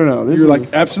like, no. This You're is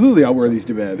like, absolutely, I'll wear these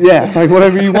to bed. yeah, like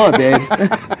whatever you want, babe.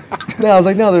 No, I was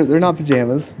like, no, they're not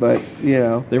pajamas, but you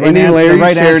know, The right Andy and an- the Larry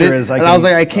right shared answer it, is I and I was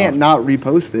can- like, I can't not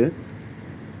repost it.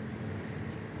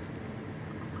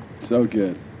 So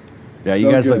good. Yeah, you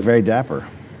So guys look good. very dapper.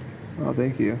 Oh,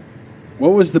 thank you.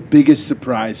 What was the biggest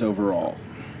surprise overall?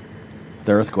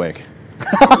 The earthquake.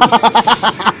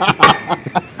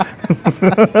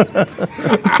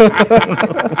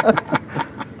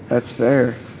 That's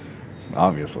fair.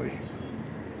 Obviously.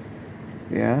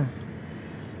 Yeah.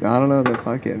 No, I don't know the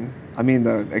fucking. I mean,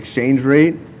 the exchange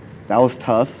rate, that was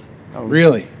tough. That was-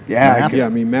 Really? Yeah, Math? Yeah, I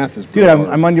mean, math is. Dude,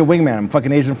 I'm on your wingman. I'm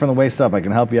fucking Asian from the waist up. I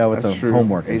can help you out with that's the true.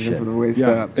 homework and Asian shit. for the waist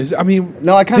Yeah. up. I mean,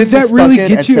 No, I kinda did that just really stuck it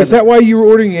get at you? Is 7. that why you were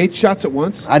ordering 8 shots at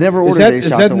once? I never Is ordered that- 8 is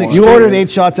shots that at an once. You extreme- ordered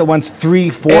 8 shots at once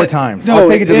 3-4 times. No, I'll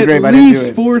take it to the grave, I At didn't do least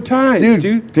it. 4 times,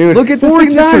 dude. Dude, look at the 4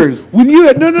 signatures. times. When you no,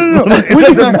 It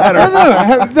doesn't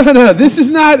matter. no. This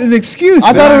is not an excuse. I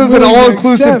thought that it I'm was an willing to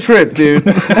all-inclusive accept. trip, dude.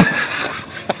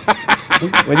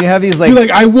 When you have these like, You're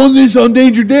like, I won this on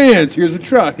Danger Dance. Here's a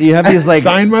truck. you have these like,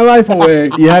 Sign my life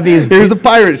away. you have these. Here's a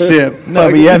pirate ship.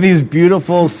 No, but you have these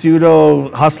beautiful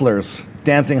pseudo hustlers,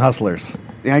 dancing hustlers.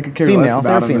 Yeah, I could care Female, less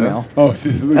they're about him, female. Oh,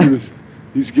 look at this.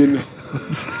 He's getting.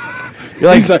 You're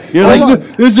like, He's like, you're like,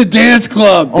 there's a dance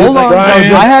club. Hold on,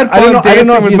 Brian. I had fun dancing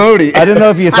if with you, Modi. I didn't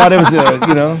know if you thought it was,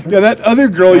 you know. Yeah, that other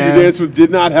girl Yeah. you danced with did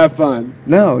not have fun.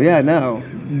 No,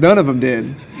 none of them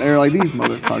did. They were like these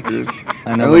motherfuckers.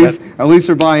 I know, At but least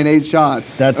they're buying 8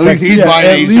 shots. That's at least like- he's Yeah, buying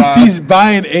at 8 least shots. he's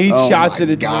buying 8 Oh shots my at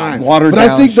a God. time. Watered but I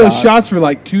down think those shots. shots were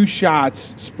like 2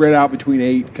 shots spread out between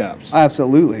 8 cups.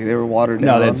 Absolutely, they were watered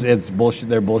No, down. it's bullshit.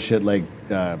 They're bullshit like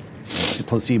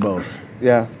placebos.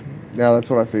 Yeah, that's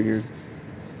what I figured.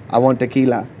 I want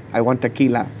tequila.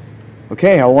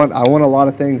 Okay, I want a lot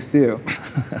of things too.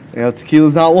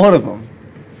 Tequila's not one of them.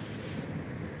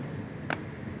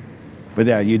 But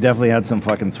yeah, you definitely had some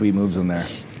fucking sweet moves in there.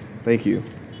 Thank you.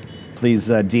 Please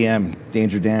DM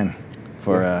Danger Dan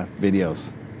for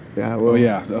videos. Yeah. Well, Oh,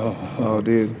 yeah. Oh,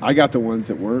 dude. I got the ones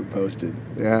that weren't posted.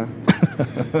 Yeah.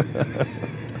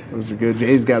 Those are good.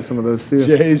 Jay's got some of those too.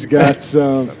 Jay's got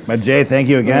some. But Jay, thank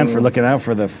you again for looking out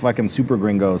for the fucking super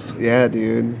gringos. Yeah,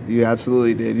 dude. You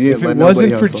absolutely did. You If didn't it let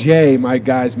wasn't nobody for hustle. Jay, my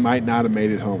guys might not have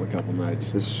made it home a couple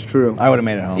nights. This is true. I would have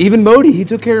made it home. Even Modi, he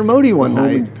took care of Modi one Home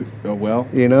night. and oh, well.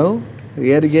 You know, he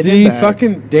had to get See, him back.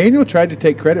 fucking Daniel tried to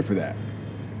take credit for that.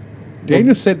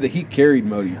 Daniel said that he carried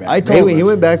Modi back. I told He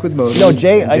went back with Modi. No,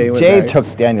 Jay. and went Jay back.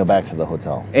 took Daniel back to the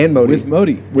hotel. And Modi. with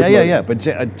Modi. With Modi. Yeah. But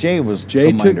Jay was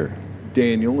Jay the took minder.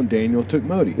 Daniel, and Daniel took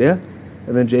Modi. Yeah.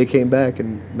 And then Jay came back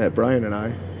and met Brian and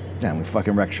I. Damn, we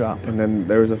fucking wrecked shop. And then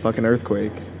there was a fucking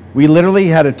earthquake. We literally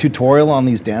had a tutorial on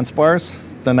these dance bars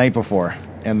the night before,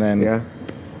 and then Yeah.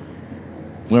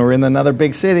 when we're in another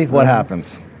big city, what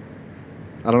happens?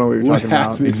 I don't know what you're What talking about.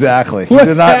 happened? Exactly. What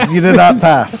You did not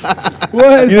pass.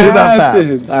 What You did not pass.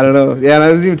 happened? I don't know. Yeah, and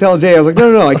I was even telling Jay, I was like,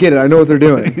 no, I get it. I know what they're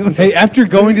doing. Hey, after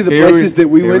going to the Here we- places that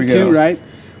we here went we go. to, right?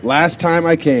 Last time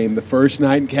I came, the first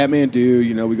night in Kathmandu,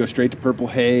 you know, we go straight to Purple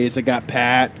Haze. I got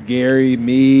Pat, Gary,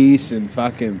 Meese, and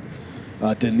fucking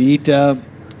Danita,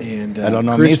 and I don't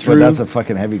know, Chris Mace, but Drew. that's a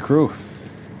fucking heavy crew.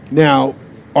 Now,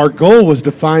 our goal was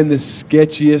to find the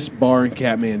sketchiest bar in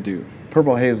Kathmandu.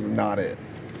 Purple Haze was not it.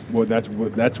 Well, that's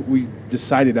what we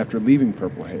decided after leaving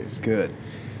Purple Haze. Good.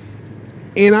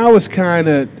 And I was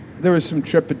there was some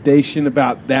trepidation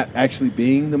about that actually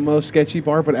being the most sketchy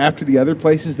bar, but after the other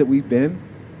places that we've been,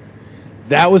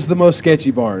 that was the most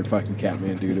sketchy bar in fucking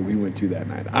Kathmandu that we went to that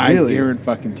night. Really? I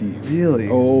guarantee you. Really?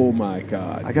 Oh my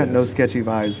God. I got no yes. sketchy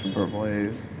vibes from Purple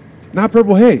Haze. Not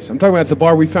Purple Haze. I'm talking about the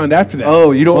bar we found after that.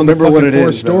 Oh, you don't on the remember what fucking it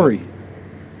fourth is, story.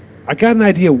 I got an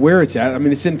idea where it's at. I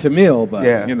mean, it's in Tamil, but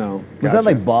Yeah. you know. Was gotcha. that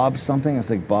like Bob's something? It's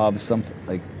like Bob's something.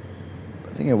 Like,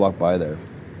 I think I walked by there.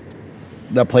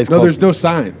 That place. No, called, there's no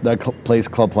sign. That place,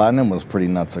 Club Platinum, was pretty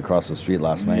nuts across the street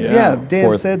last night. Yeah. Yeah,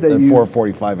 Dan said that at you-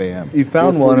 4:45 a.m. You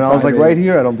found one, and I was like, 4:45 right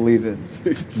here, I don't believe it.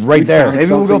 Right there. found Maybe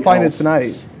we'll go something find else. it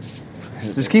tonight.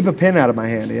 Just keep a pin out of my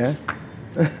hand, yeah?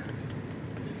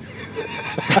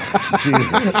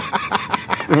 Jesus.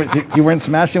 You weren't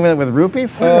smashing with it with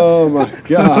rupees? Oh my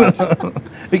gosh.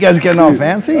 You guys getting all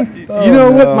fancy? You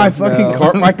know what? no, My fucking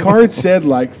no. my card said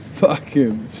like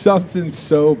fucking something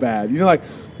so bad. You know, like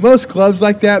most clubs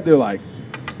like that, they're like,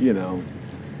 you know,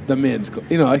 the men's club.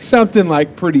 You know, like something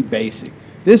like pretty basic.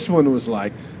 This one was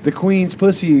like the Queen's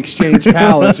Pussy Exchange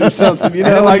Palace or something. You know,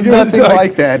 It was like nothing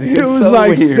like that. It It's was so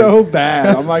like weird. so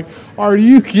bad. I'm like, are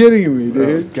you kidding me, Oh,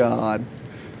 dude? God.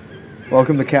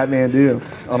 Welcome to Kathmandu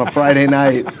on a Friday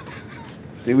night.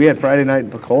 Dude, we had Friday night in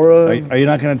Pecora. Are you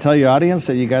not going to tell your audience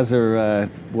that you guys are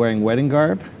wearing wedding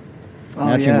garb?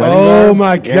 Matching yeah. wedding Oh garb?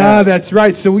 my Yeah. God, that's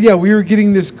right. So yeah, we were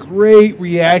getting this great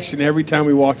reaction every time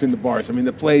we walked into bars. I mean,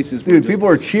 the places, Dude, people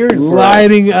are cheering for us.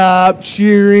 lighting up,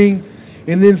 cheering,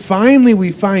 and then finally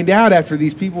we find out after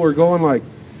these people are going like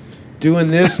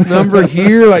doing this number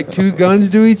here, like two guns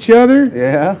to each other,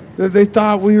 Yeah. that they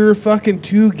thought we were fucking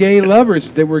two gay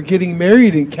lovers that were getting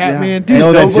married in Kathmandu. And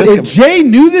No, that And just- Jay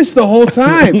knew this the whole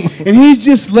time, and he's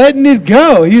just letting it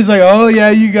go. He was like, "Oh yeah,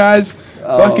 you guys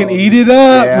fucking eat it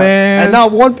up, Yeah. man." And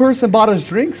not one person bought us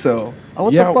drinks, so.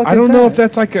 What yeah, the fuck I is don't know that? if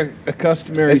that's like a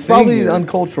customary It's thing. probably here.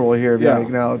 uncultural here. Yeah. Like,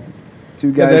 now, two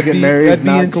Yeah, guys get married. That'd It's be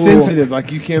not insensitive.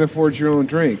 Like you can't afford your own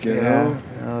drink. You cool. know?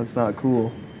 Yeah, no, it's not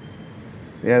cool.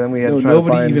 Yeah, then we had No, to try to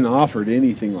nobody find. even offered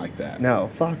anything like that. No,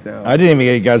 fuck no. I didn't even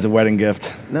get you guys a wedding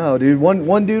gift. No, dude. One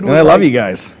dude was And I love like- you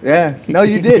guys. Yeah. No,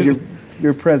 you did.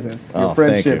 Your presence, your Oh, thank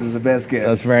friendship you. is the best gift.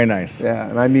 That's very nice. yeah,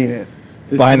 and I mean it.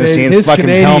 His Behind the Cana- scenes, his fucking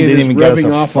Canadian Helm didn't is even get us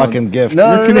rubbing a off on- fucking gift.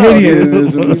 No, Your no, Canadian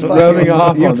dude. is Fucking- rubbing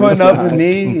off You're on putting this up guy. with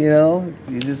me, you know.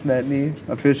 You just met me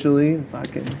officially, and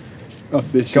fucking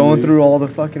Officially. going through all the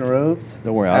fucking ropes.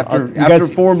 Don't worry, After, you after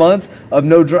guys- 4 months of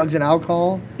no drugs and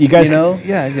alcohol, You guys, you know.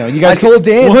 yeah, you I guys. told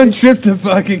Dan. one trip to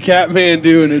fucking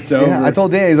Kathmandu and it's over. Yeah, I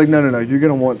told Dan. He's like, no. You're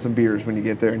gonna want some beers when you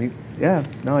get there. And he, yeah,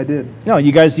 no, I did. No,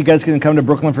 you guys can come to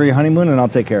Brooklyn for your honeymoon, and I'll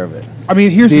take care of it. I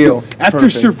mean, here's Deal. the deal. After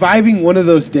Perfect. surviving one of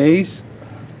those days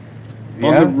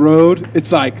on Yeah. the road,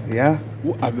 it's like Yeah,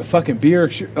 a fucking beer.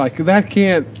 Like that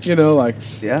can't, you know, like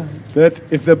yeah. that.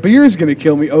 If the beer is gonna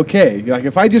kill me, okay. Like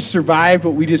if I just survived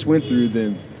what we just went through,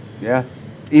 then Yeah,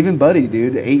 even Buddy,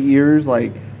 dude, 8 years,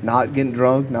 like not getting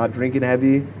drunk, not drinking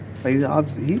heavy. Like,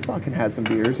 he fucking had some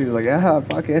beers. He was like, yeah,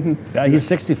 fucking, Yeah, he's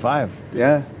 65.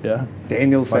 yeah. Yeah.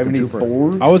 Daniel's Fucking trooper.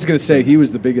 74. I was gonna say he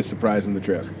was the biggest surprise on the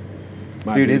trip.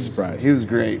 My Dude, biggest his, surprise he was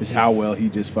great. is how well he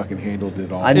just fucking handled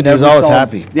it all. I Dude, he was never always saw him-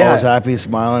 happy. yeah. Always happy,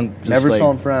 smiling. Just Never like, saw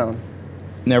him frown.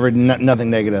 Never, nothing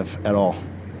negative at all.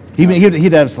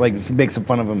 He'd have to like make some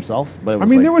fun of himself, but it I was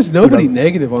mean, like, there was who nobody doesn't?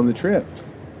 negative on the trip.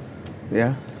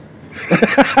 Yeah.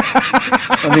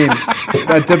 I mean,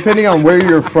 but depending on where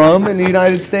you're from in the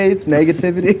United States,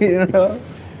 negativity, you know.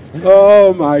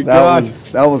 Oh my That gosh!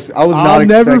 was I was not I'll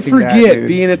never expecting that, forget dude.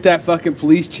 being at that fucking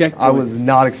police checkpoint. I was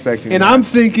not expecting and that. I'm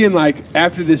thinking like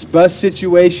after this bus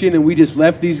situation, and we just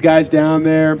left these guys down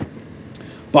there.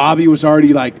 Bobby was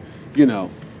already like, you know,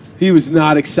 he was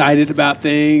not excited about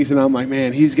things, and I'm like,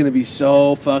 man, he's gonna be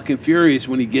so fucking furious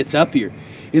when he gets up here.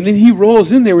 And then he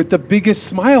rolls in there with the biggest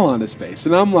smile on his face,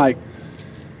 and I'm like,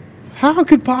 how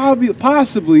could Bobby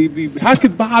possibly be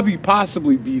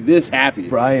this happy?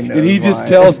 Brian knows and he just why.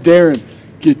 tells Darren,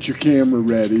 get your camera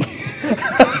ready.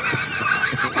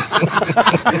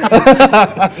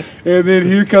 And then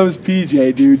here comes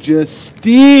PJ, dude, just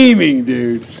steaming,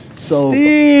 dude. So,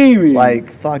 steaming.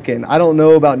 Like, fucking, I don't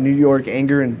know about New York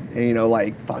anger and you know,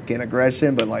 like, fucking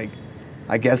aggression, but, like,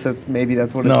 I guess maybe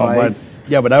that's what it's No, like.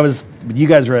 but you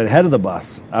guys were ahead of the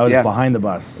bus. I was Yeah. behind the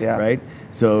bus, Yeah. right?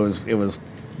 So it was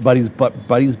Buddy's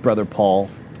brother Paul,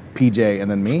 PJ, and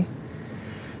then me.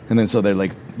 And then so they're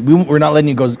like, we're not letting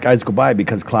you guys go by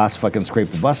because Class fucking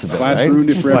scraped the bus a bit, Class right? ruined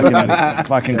it for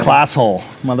fucking Class hole,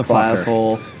 motherfucker.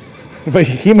 Asshole. But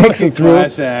he makes it through.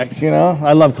 Class act. You know,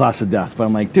 I love Class to death, but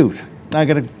I'm like, dude,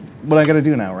 what I gotta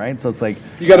do now, right? So it's like,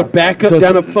 You got to back up So-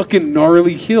 down a fucking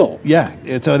gnarly hill yeah.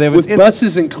 So they with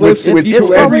buses and cliffs and with people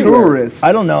probably everywhere. tourists.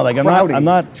 I don't know. Like Crowding. I'm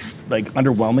not like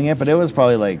underwhelming it, but it was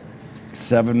probably like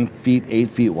 7 feet, 8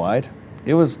 feet wide.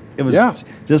 It was Yeah.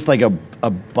 just like a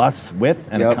bus width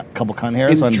and Yep. a couple cunt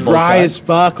hairs on And both dry sides. as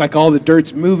fuck, like all the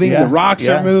dirt's moving, the rocks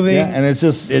are moving. Yeah, and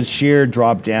it's sheer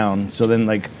drop down. So then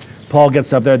like Paul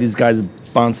gets up there, these guys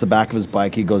bounce the back of his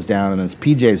bike, he goes down, and it's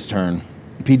PJ's turn.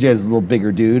 PJ's a little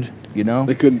bigger dude, you know?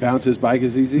 They couldn't bounce his bike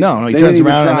as easy. No, he They turns didn't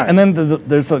even around try. and then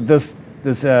there's like this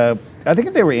I think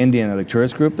if they were Indian, like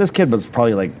tourist group, this kid was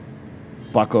probably like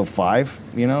 $5,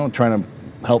 you know, trying to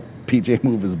help PJ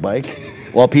move his bike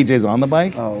while PJ's on the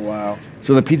bike. Oh, wow.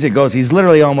 So then PJ goes, he's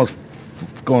literally almost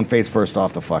going face first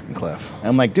off the fucking cliff.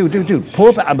 I'm like, dude, pull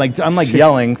up. I'm like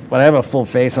yelling, but I have a full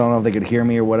face. I don't know if they could hear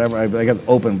me or whatever. I got it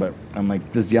open, but I'm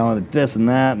like just yelling at this and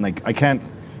that, and like I can't.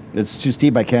 It's too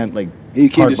steep. I can't like You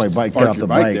can't park just my bike, park get off your the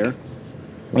bike bike. there.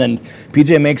 And then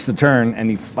PJ makes the turn and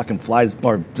he fucking flies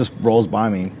or just rolls by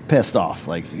me, pissed off.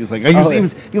 Like he was like,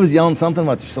 he was yelling something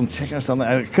about some chicken or something.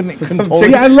 I couldn't totally.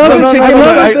 chicken. I love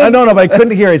it. I don't know, but I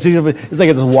couldn't hear it. So it's like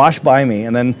it just washed by me,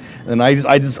 and then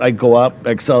I go up,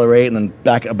 accelerate, and then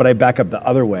back up. But I back up the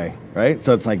other way, right?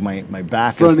 So it's like my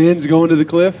back Front is end's going to the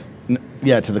cliff.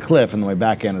 to the cliff, and then my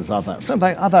back end is off that.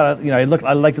 Sometimes I thought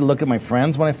I like to look at my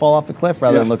friends when I fall off the cliff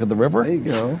rather than look at the river. There you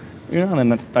go. You know,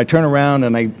 and then I turn around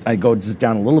and I go just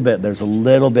down a little bit. There's a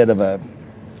little bit of a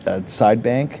side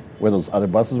bank where those other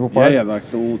buses were parked. Yeah, like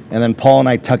the old. And then Paul and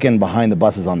I tuck in behind the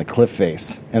buses on the cliff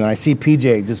face. And then I see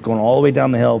PJ just going all the way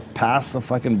down the hill, past the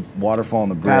fucking waterfall on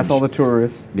the bridge. Pass all the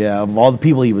tourists. Yeah, of all the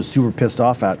people he was super pissed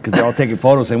off at because they're all taking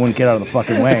photos, they wouldn't get out of the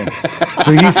fucking way.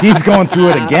 So he's going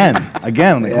through it again. I'm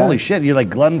like, Yeah. holy shit, you're like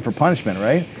glutton for punishment,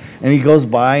 right? And he goes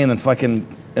by and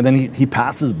then he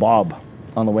passes Bob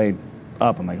on the way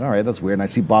up. I'm like, all right, that's weird. And I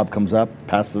see Bob comes up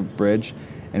past the bridge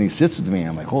and he sits with me.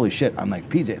 I'm like, holy shit. I'm like,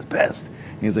 PJ's pissed.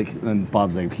 And he's like, and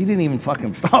Bob's like, he didn't even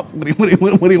fucking stop when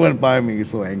he went by me. He's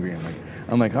so angry.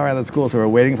 I'm like, all right, that's cool. So we're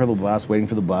waiting for the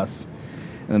bus.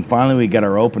 And then finally we get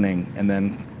our opening. And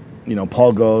then, you know,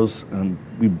 Paul goes and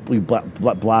we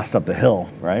blast up the hill,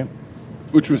 right?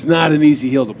 Which was not an easy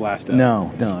hill to blast up.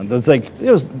 No. It's like, it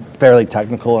was fairly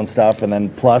technical and stuff. And then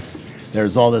plus,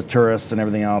 there's all the tourists and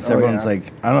everything else. Oh, Everyone's yeah. like,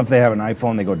 I don't know if they have an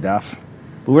iPhone, they go deaf.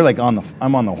 But we're like I'm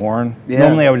on the horn. Yeah.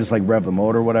 Normally I would just like rev the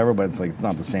motor or whatever, but it's like, it's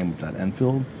not the same with that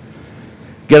Enfield.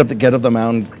 Get up the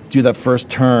mountain, do that first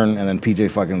turn, and then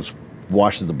PJ fucking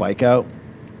washes the bike out.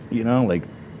 You know, like,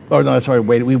 oh no, sorry,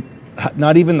 wait,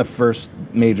 not even the first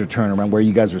major turn around where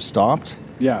you guys were stopped.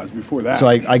 Yeah, it was before that. So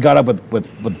I got up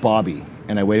with Bobby,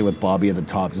 and I waited with Bobby at the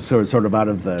top, just sort of out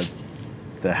of the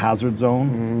hazard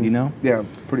zone, you know? Yeah,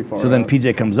 pretty far. So then out.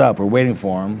 PJ comes up, we're waiting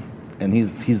for him, and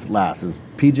he's last. It's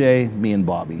PJ, me, and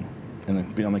Bobby. And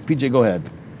then I'm like, PJ, go ahead.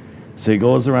 So he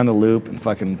goes around the loop and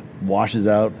fucking washes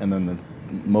out, and then the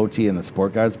Moti and the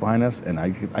sport guys behind us, and I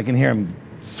can hear him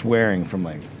swearing from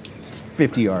like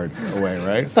 50 yards away,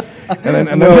 right? And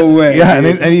then No way, Yeah,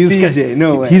 dude. and he just PJ,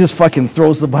 no way. He just fucking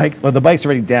throws the bike. Well, the bike's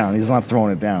already down. He's not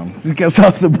throwing it down. So he gets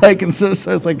off the bike and starts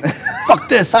like, "Fuck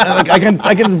this!" And like,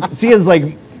 I can see his like,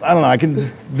 I don't know. I can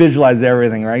just visualize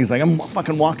everything, right? He's like, "I'm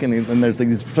fucking walking," and there's like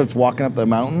he starts walking up the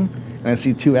mountain, and I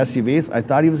see two SUVs. I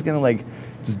thought he was gonna like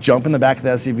just jump in the back of the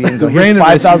SUV and go, "Here's Random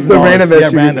 $5,000." the random Yeah,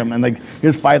 SUV. random, and like,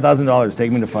 "Here's $5,000.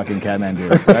 Take me to fucking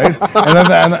Kathmandu," right? And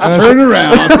then turn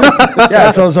around. yeah,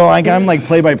 so like I'm like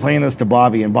play by playing this to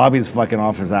Bobby, and Bobby's fucking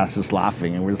off his ass just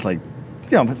laughing, and we're just like,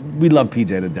 you know, we love PJ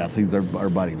to death. He's our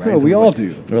buddy, right? Yeah, we it's all like,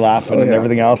 do. We're laughing Oh, and yeah.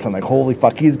 everything else. I'm like, holy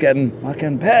fuck, he's getting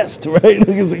fucking pissed, right?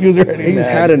 he was already He's mad.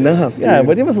 had enough. Yeah, dude.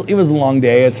 but it was a long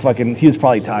day. It's fucking. He was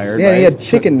probably tired. Yeah, right? he had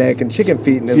chicken neck and chicken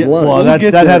feet in his Yeah, lunch. well, We'll that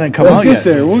get that there. hadn't come We'll out get yet.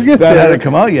 there. We'll get that there. hadn't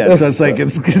come out yet. So it's like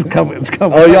it's coming. It's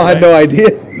coming. oh, y'all out, had right? no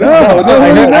idea. No,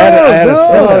 I had a sniff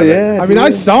Oh of it. yeah. I mean, I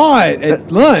dude. saw it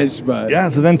at lunch, but Yeah,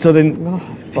 so then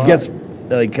he gets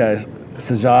like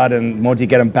Sajad and Moti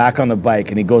get him back on the bike,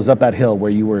 and he goes up that hill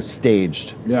where you were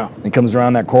staged. Yeah. And comes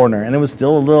around that corner, and it was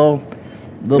still a little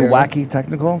Yeah. wacky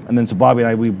technical. And then so Bobby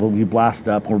and I we blast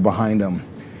up, and we're behind him.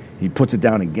 He puts it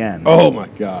down again. oh my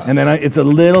god. And then it's a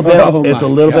little bit Oh it's a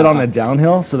my little bit on the gosh.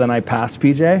 downhill. So then I pass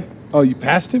PJ. Oh, you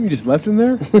passed him? You just left him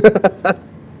there?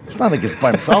 It's not like it's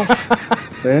by himself.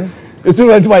 Yeah.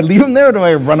 Do I leave him there or do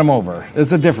I run him over?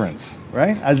 There's a difference,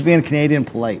 right? I was being Canadian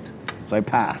polite, so I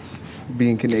pass.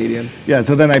 Being Canadian. Yeah,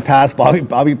 so then I pass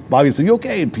Bobby said, "You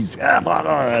okay?" And he's, "Yeah, blah,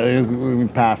 blah, blah." We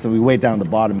pass, and we wait down at the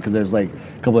bottom because there's like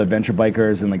a couple of adventure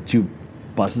bikers and like 2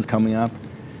 buses coming up.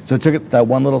 So it took that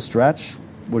one little stretch,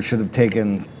 which should have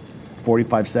taken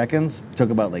 45 seconds, took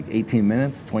about like 18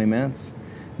 minutes, 20 minutes.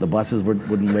 The buses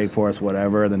wouldn't wait for us,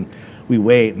 whatever. Then we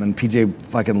wait, and then PJ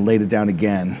fucking laid it down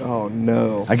again. Oh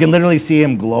no. I can literally see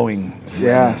him glowing.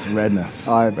 Yeah. redness.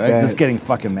 I right? bet. Just getting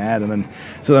fucking mad, and then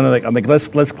I'm like,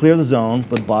 let's clear the zone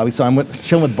with Bobby. So I'm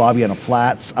chilling with Bobby on a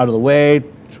flats, out of the way.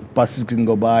 Buses can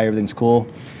go by, everything's cool.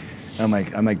 And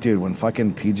I'm like, dude, when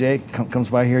fucking PJ comes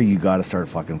by here, you got to start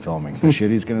fucking filming. The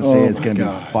shit he's gonna say Oh is my gonna be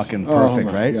gosh. fucking Oh perfect,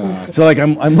 my right? gosh. So like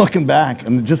I'm looking back,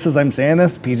 and just as I'm saying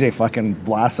this, PJ fucking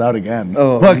blasts out again.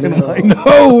 Oh, fucking no. like,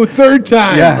 No, third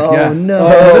time. yeah, Oh, yeah. no.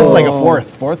 This is like a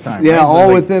fourth time. Yeah, right? all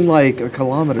Like, within like a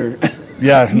kilometer.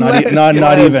 Yeah, not Yes.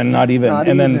 even. Not and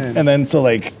even. then so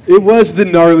like It was the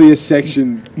gnarliest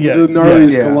section. Yeah, The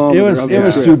gnarliest yeah. kilometer. it was of it the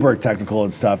was trip. super technical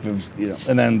and stuff. It was,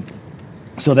 and then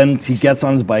he gets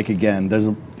on his bike again. There's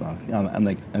a I'm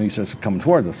like, and he starts coming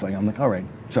towards us. Like I'm like, all right,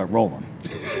 start rolling,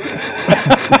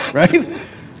 right?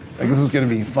 Like this is gonna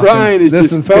be fucking. Brian is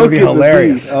this just is gonna be poking the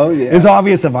hilarious. beast. Oh, yeah. It's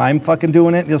obvious if I'm fucking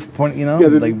doing it. Just point, Yeah,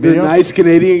 like the videos. nice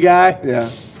Canadian guy. Yeah.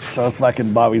 So it's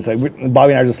fucking Bobby's like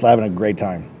Bobby and I are just having a great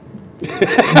time.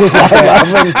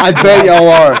 I bet y'all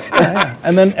are.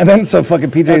 And then so fucking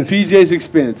At PJ's. PJ's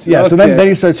expense. Yeah, so then Okay.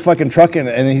 he starts fucking trucking,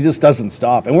 and then he just doesn't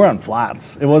stop. And we're on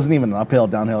flats. It wasn't even an uphill,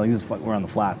 downhill. We're on the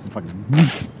flats. It's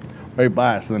fucking right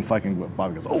by us. And then fucking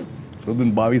Bobby goes, oh. So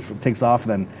then Bobby takes off.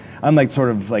 And then I'm like sort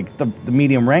of like the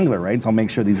medium wrangler, right? So I'll make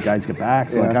sure these guys get back.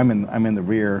 So like Yeah. I'm in the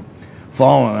rear,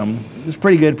 following them. It was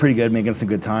pretty good, making some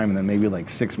good time. And then maybe like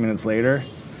 6 minutes later,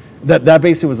 that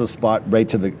basically was a spot right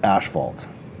to the asphalt.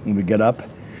 And we get up,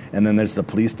 and then there's the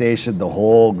police station. The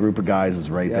whole group of guys is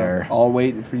right there. All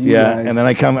waiting for you Yeah, guys. and then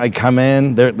I come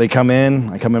in. They come in.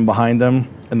 I come in behind them,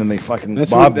 and then they fucking That's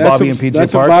Bobby and PJ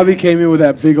That's park. when Bobby came in with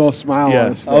that big old smile Yeah. on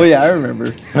his face. Oh yeah, I remember.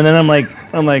 And then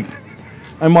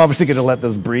I'm obviously gonna let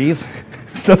this breathe.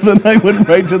 So then I went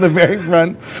right to the very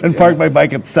front and parked my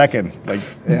bike at second,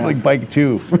 like bike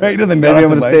 2, right? And then got Maybe off I'm the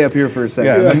gonna bike. stay up here for a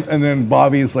second. Yeah, and then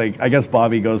Bobby's like, I guess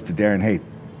Bobby goes to Darren, hey,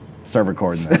 start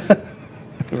recording this,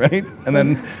 right? And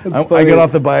then I funny. get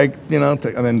off the bike,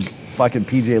 and then fucking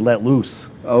PJ let loose.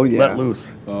 Oh, yeah. let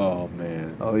loose. Oh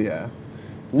man. Oh yeah.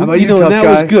 Well, about you, and tough that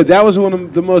guy? was good. That was one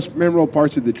of the most memorable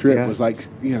parts of the trip. Yeah. Was like,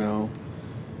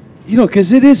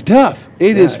 because it is tough.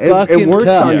 It is fucking It works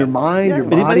tough. on your mind, your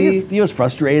But body. he was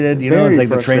frustrated. Very It's like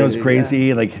the train was frustrated,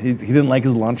 crazy. Like he didn't like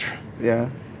his lunch. Yeah.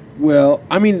 Well,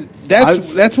 I mean,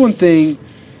 that's one thing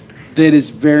that is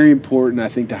very important, I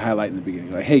think, to highlight in the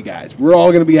beginning. Like, hey guys, we're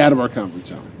all going to be out of our comfort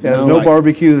zone. You Yeah, there's know, no like,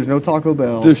 barbecue. There's no Taco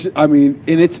Bell. and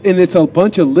it's a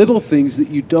bunch of little things that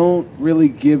you don't really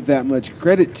give that much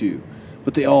credit to,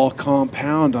 but they all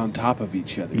compound on top of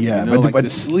each other. Yeah, like but- the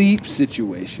sleep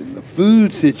situation, the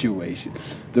food situation,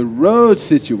 the road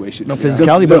situation, No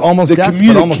physicality, but almost the death.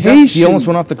 But almost death. He almost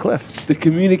went off the cliff. the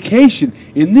communication,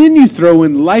 and then you throw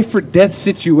in life or death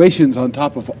situations on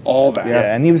top of all that.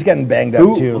 Yeah, and he was getting banged up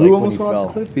Who- too. who like, almost when he went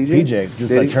fell. off the cliff? PJ just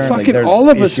Did like he? turned. Fucking like, there's all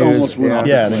of us issues. almost went off the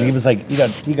Yeah, and then cliff. he was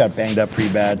like, he got banged up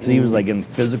pretty bad. So he was like in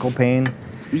physical pain.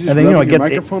 You just and then rubbing it your gets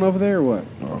microphone over there or what?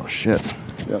 oh shit.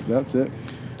 Yep, that's it.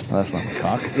 Well, that's not my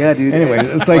cock. Yeah, dude. Anyway,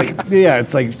 it's like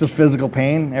it's like just physical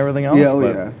pain, everything else. Yeah, oh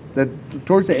but- yeah.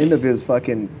 Towards the end of his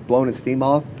fucking blowing his steam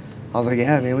off, I was like,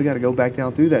 yeah, man, we got to go back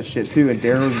down through that shit too. And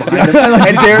Darren was behind him.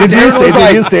 And Darren, Did you Darren say- was did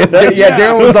like, you say that? Yeah,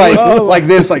 Darren was like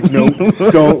this, like, no,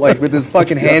 don't, like with his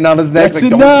fucking hand on his neck, That's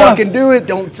like, don't enough. fucking do it,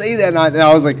 don't say that. And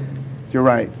I was like, you're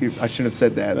right, I shouldn't have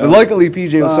said that. But luckily,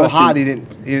 PJ was so hot, he didn't.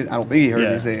 I don't think he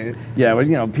heard me say it. Yeah, but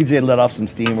PJ let off some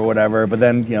steam or whatever. But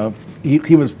then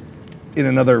he was in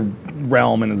another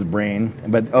realm in his brain.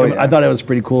 But Oh, yeah. I thought it was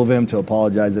pretty cool of him to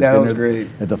apologize at Yeah, that was dinner great.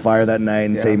 at the fire that night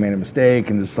and say Yeah. he made a mistake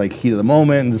and just like heat of the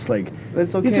moment and just like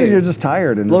It's okay. You're just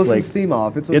tired and Blow just some like steam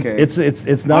off. It's it- okay.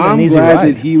 it's not I'm an easy glad ride.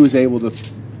 that he was able to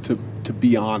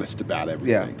be honest about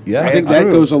everything. Yeah. Yeah, I think true. that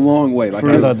goes a long way. Like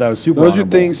I thought that was super Those are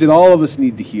honorable. things that all of us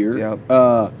need to hear. Yep.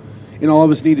 and all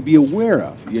of us need to be aware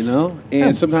of, you know?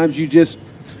 And sometimes you just,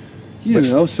 you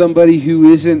know, somebody who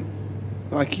isn't,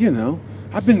 like, you know,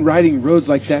 I've been riding roads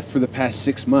like that for the past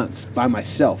 6 months by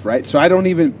myself, right? So I don't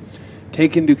even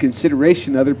take into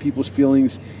consideration other people's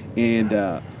feelings and,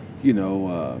 you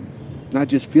know, not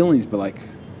just feelings, but like,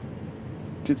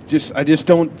 I just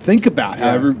don't think about how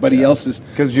everybody else's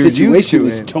 'Cause you're used situation to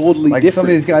is it. totally Like, different. some of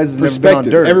these guys have never been on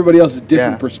Perspective. dirt. Everybody else is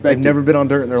different Yeah. perspective. They've never been on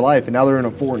dirt in their life, and now they're in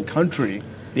a foreign country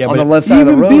Yeah, on the but left side of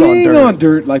the Even road being on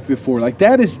dirt. like before, like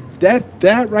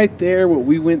that right there, what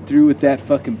we went through with that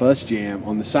fucking bus jam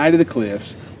on the side of the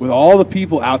cliffs, with all the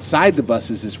people outside the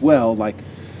buses as well, like,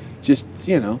 just,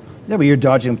 you know, Yeah, but you're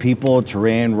dodging people,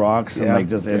 terrain, rocks, and Yeah. like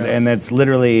just, and it's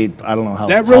literally, I don't know how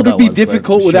that how road would be was, but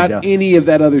difficult sheer without death. any of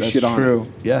that other That's shit on it. true.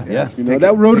 Yeah, yeah. You know, Picket-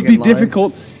 that road would be picket lines.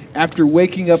 difficult after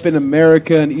waking up in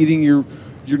America and eating your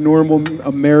normal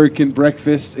American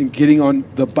breakfast and getting on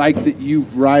the bike that you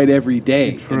ride every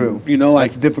day. True. And, you know, like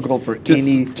It's difficult for to,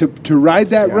 any. to ride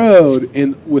that Yeah. road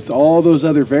and with all those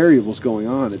other variables going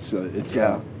on, it's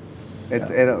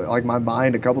Like my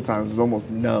mind a couple times was almost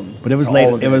numb. But it was to late.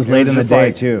 all of It was late in the just day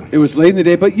like- too. It was late in the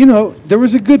day, but you know, there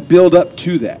was a good build up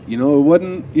to that. You know, it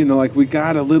wasn't, you know, like we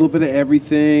got a little bit of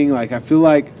everything. Like I feel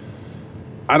like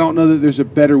I don't know that there's a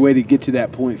better way to get to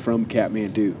that point from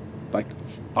Kathmandu. Like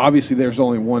obviously there's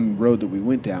only one road that we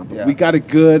went down, but Yeah. we got a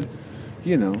good,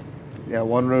 you know, Yeah,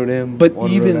 one road in. but one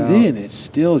even road out. then it's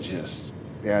still just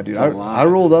Yeah, dude. It's a lot. I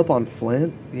rolled up on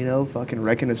Flint, you know, fucking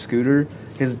wrecking a scooter.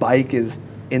 His bike is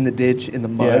in the ditch in the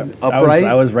mud, upright.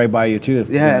 I was right by you too.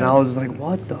 Yeah, and I was like,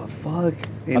 what the fuck?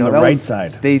 You On know, the that right was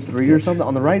side. Day 3 or something,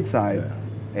 on the right side.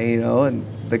 And, you know, and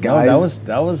the No, guys.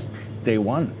 that was day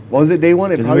one. Was it day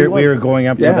 1? It Because probably we were was. going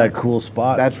up Yeah. to that cool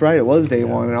spot. That's right, it was day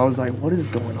 1. And I was like, what is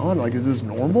going on? Like, is this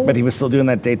normal? but he was still doing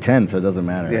that day 10, so it doesn't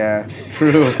matter. Yeah,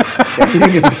 true. Yeah, he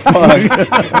didn't give a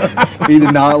fuck. He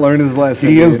did not learn his lesson.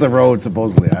 He is dude. the road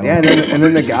supposedly. I don't Yeah, know. and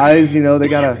then the guys, you know, they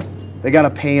gotta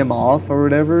pay him off or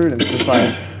whatever, and it's just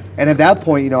like, and at that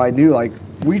point, you know, I knew like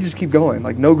we just keep going,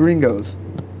 like no gringos,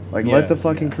 like Yeah, let the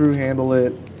fucking crew handle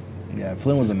it. Yeah,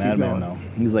 Flynn was a keep madman going. though.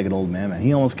 He's like an old man.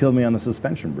 He almost killed me on the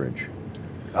suspension bridge.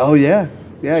 Oh yeah,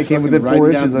 yeah, he came fucking within riding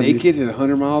 4 down inches of you. naked at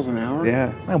 100 miles an hour.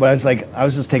 Yeah, No, but I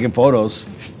was just taking photos,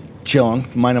 chilling,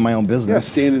 minding my own business. Yeah,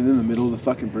 standing in the middle of the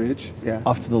fucking bridge. yeah.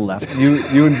 Off to the left.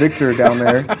 You and Victor down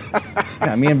there.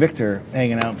 Yeah, me and Victor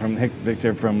hanging out from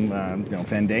Victor from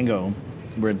Fandango.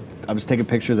 I was taking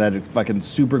pictures. I had a fucking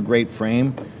super great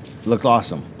frame. It looked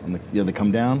awesome. They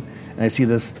come down, and I see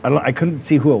this. I couldn't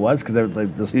see who it was because there was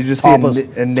like this You just topless, see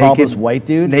a naked, topless white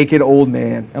dude. naked old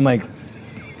man. I'm like,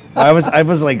 I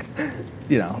was like,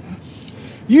 you know,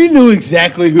 You knew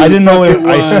exactly who I didn't the know. fuck it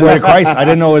was. I swear to Christ, I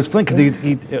didn't know it was Flint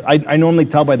because I normally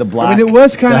tell by the black. I mean, it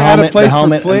was kind the of out of helmet- the place for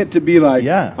helmet Flint and- to be like,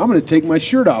 Yeah. I'm going to take my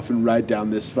shirt off and ride down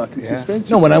this fucking Yeah. suspension.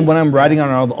 No, when I'm riding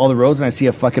on all the roads and I see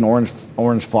a fucking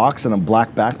orange fox and a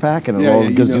black backpack and a Yeah, little yeah,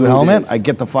 you know Gazoo who it helmet, is. I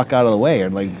get the fuck out of the way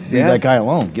and like leave Yeah. that guy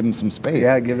alone, give him some space.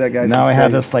 Yeah, give that guy Now some I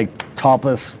have space. this like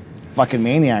topless fucking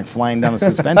maniac flying down a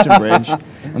suspension bridge.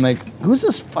 I'm like, who's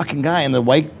this fucking guy in the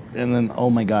white? And then oh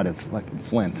my god, it's fucking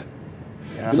Flint.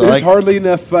 And So, there's like- hardly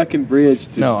enough fucking bridge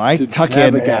to, No, I to tuck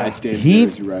have in. a guy standing He there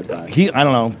as you ride by.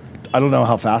 I don't know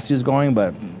how fast he was going,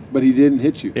 but But he didn't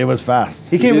hit you. it was fast.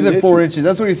 He came didn't within hit 4 you. inches.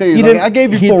 That's what he said. He's He like, didn't- I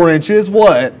gave you he- 4 inches.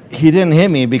 What? He didn't hit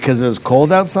me because it was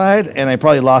cold outside and I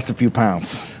probably lost a few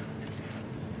pounds.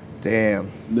 Damn.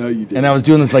 No, you didn't. And I was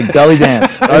doing this like belly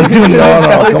dance. I was doing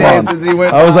belly come dance on. as he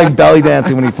went I was like belly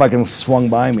dancing when he fucking swung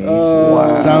by me.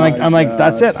 Oh, So I'm like,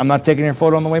 that's it. I'm not taking your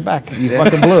photo on the way back. You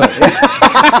fucking blew it.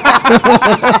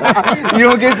 You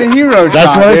don't get the hero shot.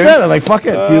 That's what I dude. said. I'm like, fuck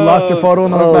it. You lost your photo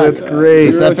on the Oh, way back. that's great.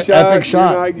 It's Hero epic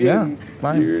shot. You're not Yeah, getting,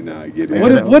 fine. You're not getting. Yeah,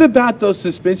 What, no. what about those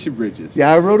suspension bridges?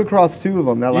 Yeah, I rode across 2 of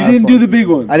them. That You last didn't do one. the big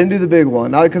one. I didn't do the big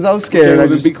one, not because I was Okay, scared. well, I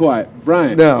then just, be quiet,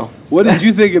 Brian. No. What did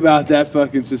you think about that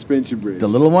fucking suspension bridge? The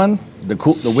little one,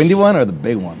 the windy one, or the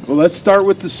big one? Well, let's start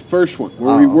with this first one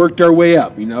where we Oh. worked our way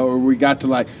up. You know, where we got to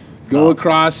like go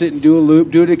across it and do a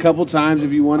loop. Do it a couple times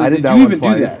if you wanted. I did that you one even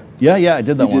twice. do that? Yeah, I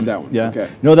did that You did one. that one, Yeah. okay.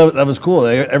 No, that was cool.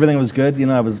 Everything was good. You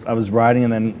know, I was riding,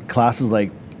 and then classes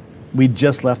like we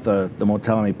just left the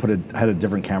motel, and they had a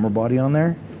different camera body on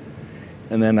there.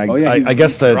 And then Oh, yeah, I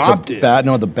guess the dropped it.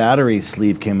 the battery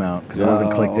sleeve came out because it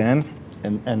wasn't Oh. clicked in.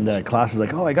 And class is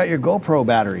like, oh, I got your GoPro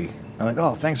battery. I'm like,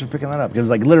 oh, thanks for picking that up. Because it was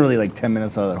like literally like 10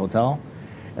 minutes out of that hotel.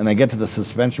 And I get to the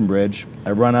suspension bridge.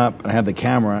 I run up and I have the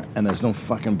camera, and there's no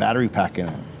fucking battery pack in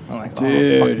it. I'm like, oh,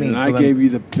 Dude, fuck me. and So I then- gave you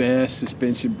the best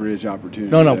suspension bridge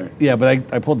opportunity. no, there. yeah, but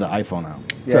I pulled the iPhone out.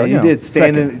 Yeah, So, you know, did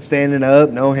second. standing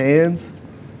up, no hands.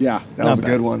 Yeah. That was a Not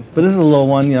good bad. one. But this is a little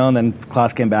one, you know, and then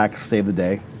class came back, saved the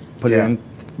day, put Yeah. it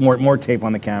in, more tape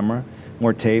on the camera.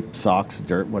 more tape, socks,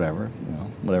 dirt, whatever. You know,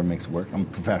 whatever makes it work. I'm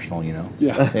professional, you know.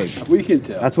 Yeah, Tape. we can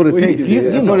tell. That's what it We takes. can You-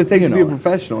 That's know- what it takes you to be a know it.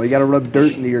 professional. You got to rub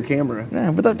dirt into your camera.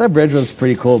 Yeah, but that bridge was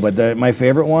pretty cool. But my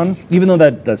favorite one, even though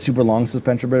that super long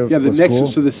suspension bridge Yeah, the was next cool.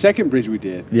 one. So the second bridge we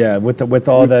did. Yeah, with all With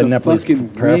the the Nepalese fucking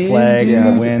prayer wind, flags and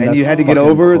dude. the wind. And you that's had to get fucking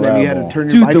over, then you had to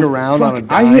incredible. turn your bike the around on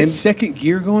a I dime. hit second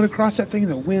gear going across that thing,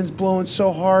 and the wind's blowing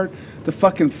so hard. The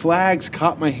fucking flags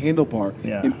caught my handlebar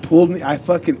Yeah. and pulled me. I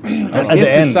fucking I At hit the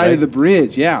the end, side right? of the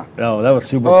bridge. Yeah. Oh, that was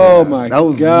super Oh cool. my That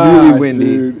was god, really windy.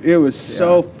 dude! It was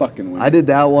so fucking windy. I did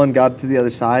that one, got to the other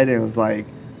side, and it was like,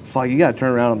 fuck, you got to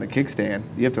turn around on the kickstand.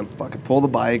 You have to fucking pull the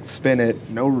bike, spin it,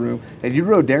 no room. And you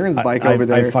rode Darren's bike over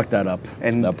there. I fucked that up.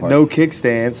 and that part. no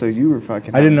kickstand, so you were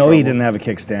fucking. I didn't know having he trouble. didn't have a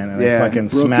kickstand, and Yeah, I fucking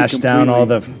broke it smashed down all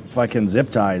the completely. fucking zip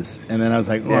ties, and then I was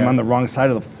like, oh, I'm Yeah. on the wrong side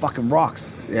of the fucking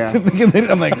rocks. Yeah.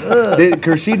 I'm like, ugh. Did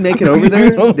Khurshid make it over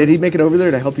there? Did he make it over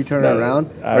there to help you turn it around,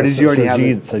 or did you already have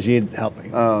it? Sajid helped me.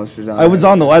 Oh, Shazam. I was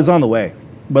on the way,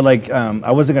 but like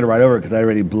I wasn't gonna ride over because I would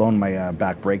already blown my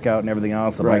back brake out and everything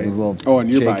else. The Right. bike was a little Oh, on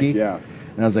your shaky. bike, yeah.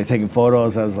 And I was like taking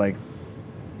photos. I was like,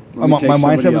 Let me my take mindset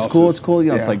somebody was cool. else's. It's cool. You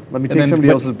know, Yeah. it's like Let me and take then- somebody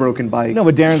but- else's broken bike. No,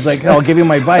 but Darren's like, I'll give you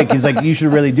my bike. He's like, you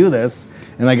should really do this.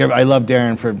 And like, I love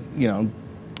Darren for, you know,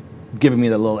 giving me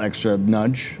that little extra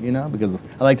nudge, you know, because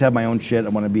I like to have my own shit. I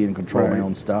want to be in control of my Right,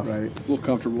 own stuff. Right. A little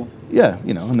comfortable. Yeah,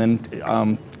 you know, and then,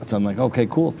 so I'm like, okay,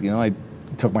 cool. You know, I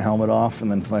took my helmet off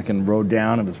and then fucking rode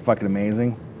down. It was fucking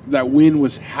amazing. That wind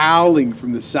was howling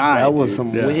from the side. That was dude. some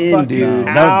It was wind, fucking dude.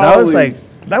 That was howling.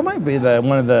 like, that might be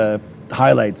one of the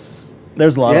highlights.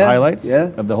 There's a lot of Yeah, highlights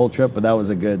yeah. of the whole trip, but that was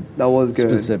a good, That was good.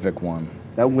 specific one.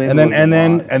 That wind And then was and a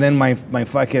then lot. and then my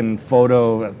fucking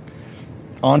photo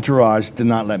entourage did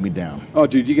not let me down. Oh,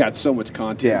 dude, you got so much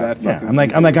content. Yeah. That Yeah,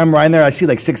 fucking I'm riding there. I see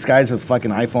like 6 guys with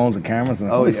fucking iPhones and cameras,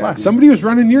 and Oh, holy yeah. fuck. Somebody was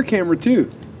running your camera too.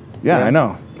 Yeah, Yeah. I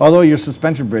know. Although your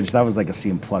suspension bridge, that was like a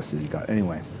C+ that you got.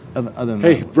 Anyway, other than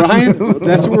Hey, that. Brian,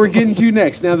 that's what we're getting to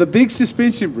next. Now, the big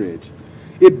suspension bridge.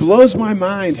 It blows my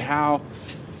mind how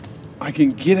I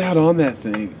can get out on that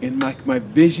thing and my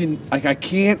vision, like I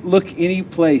can't look any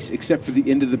place except for the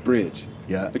end of the bridge.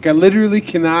 Yeah. Like I literally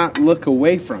cannot look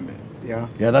away from it. Yeah.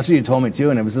 Yeah, that's what you told me too,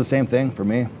 and it was the same thing for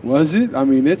me. Was it? I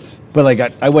mean, it's But like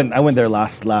I went there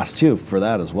last too for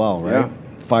that as well, right? Yeah.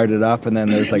 Fired it up, and then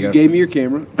there's like you a gave me your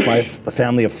camera. a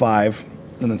family of 5,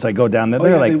 and then so I go down there. Oh,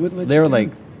 They're yeah, like they wouldn't let they you were do like,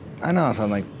 it. I know. So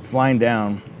I'm like flying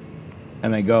down,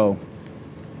 and I go,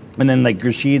 and then like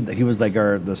Rashid, he was like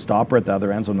the stopper at the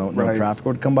other end, so no Right. traffic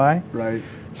would come by. Right.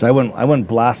 So I went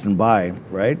blasting by,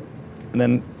 right? And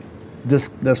then this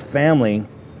family,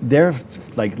 they're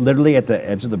like literally at the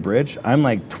edge of the bridge. I'm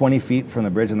like 20 feet from the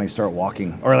bridge, and they start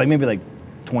walking, or like maybe like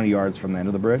 20 yards from the end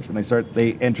of the bridge, and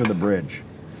they enter the bridge,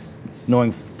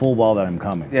 knowing full well that I'm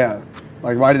coming. Yeah.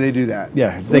 Like, why did they do that?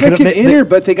 Yeah, They could've- can enter,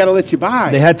 but they got to let you by.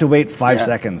 they had to wait 5 Yeah.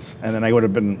 seconds, and then I would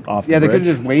have been off the Yeah, they bridge. could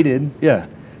have just waited. Yeah.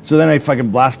 So then I fucking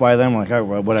blast by them. I'm like, all right,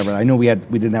 well, whatever. I knew we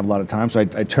didn't have a lot of time, so I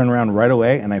turn around right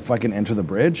away and I fucking enter the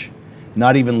bridge,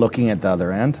 not even looking at the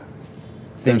other end,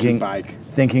 thinking bike.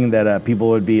 thinking that people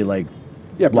would be like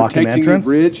Yeah, blocking the protecting the entrance.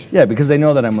 bridge. Yeah, because they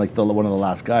know that I'm like one of the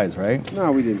last guys, right?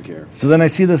 No, we didn't care. So then I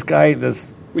see this guy,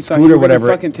 this We thought scooter, you were gonna whatever.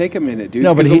 fucking take a minute, dude.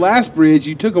 No, but because he- the last bridge,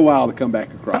 you took a while to come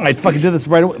back across. I fucking did this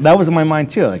right away. That was in my mind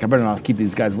too. Like I better not keep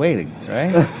these guys waiting,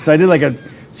 right? So I did like a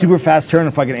super fast turn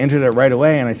and fucking entered it right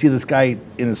away. And I see this guy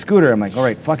in a scooter. I'm like, all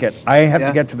right, fuck it. I have Yeah.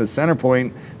 to get to the center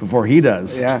point before he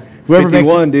does. Yeah. Whoever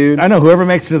 51, makes, dude. I know whoever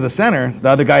makes it to the center, the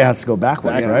other guy has to go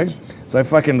backwards, Yeah. right? So I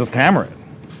fucking just hammer it.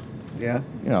 Yeah.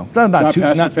 You know, not Not too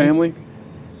past not, the family.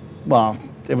 Well,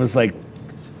 it was like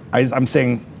I'm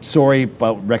saying sorry,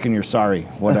 but reckon you're sorry,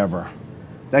 whatever.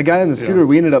 That guy in the scooter,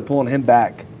 we ended up pulling him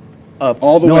back up.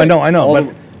 All the No, way. I know, All but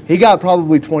the- he got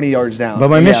probably 20 yards down. but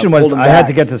my Yeah, mission was pulled him I had back.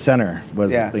 to get to center.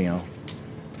 Was Yeah. you know.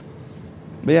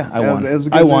 But yeah, I Yeah, won. it was a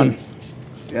good I won. zoom.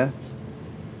 Yeah.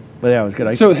 But yeah, it was good.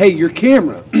 I, So hey, your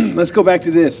camera. Let's go back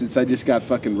to this since I just got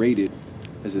fucking rated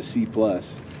as a C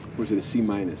plus, or is it a C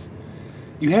minus?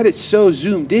 You had it so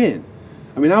zoomed in.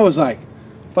 I mean, I was like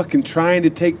fucking trying to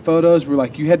take photos. Where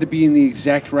like you had to be in the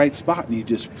exact right spot, and you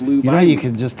just flew you by. know, you me.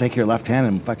 could just take your left hand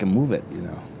and fucking move it. You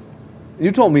know. You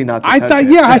told me not to I touch thought, it.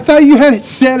 yeah, I thought you had it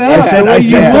set up. I said, the way I you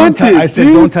said, don't, wanted, I said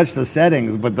dude. don't touch the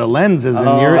settings, but the lens is in your,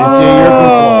 it's in your control.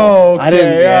 Oh, okay, I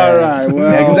didn't. Yeah. all right.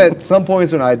 Well, Yeah, because at some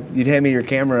points when you'd hand me your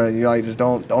camera and you're like, just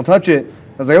don't touch it.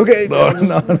 I was like, okay.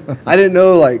 I didn't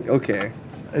know, like, okay.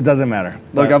 It doesn't matter.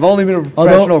 Look, But I've only been a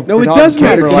professional. no, it does photographer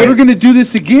matter for, because like, we're going to do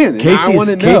this again. and I want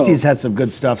to know. Casey's had some good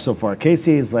stuff so far.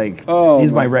 Casey's like, Oh,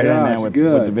 he's my my right hand gosh, man with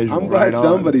good. the visual. I'm glad Right on.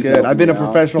 somebody's Good. I've been a helping me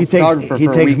out. professional He photographer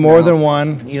takes for a week more now. than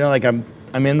one. You know, like I'm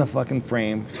in the fucking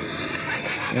frame.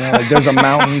 You know, like there's a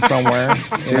mountain somewhere.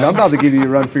 Dude, I'm about to give you a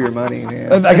run for your money,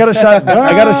 man. I got a shot.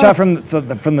 I got a shot from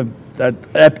the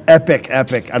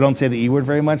epic. I don't say the E word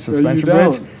very much. Suspension you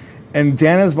bridge. don't. And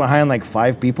Dana's behind like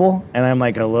 5 people, and I'm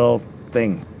like a little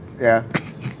thing. Yeah.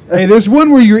 Hey, there's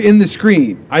one where you're in the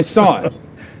screen. I saw it.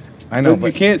 I know, But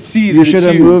you but can't see that you it's should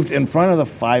have you. moved in front of the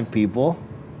 5 people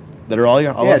that are all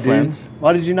Yeah, our dude. friends.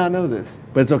 Why did you not know this?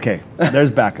 But it's okay. There's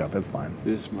backup. It's fine.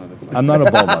 This motherfucker. I'm not a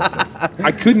ball buster.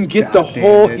 I couldn't get the God damn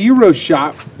whole it. hero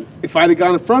shot if I'd have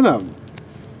gone in front of him.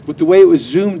 With the way it was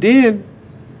zoomed in,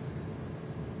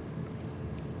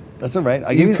 That's all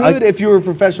right. You could if you were a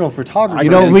professional photographer. You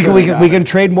know, and we showed can that. we can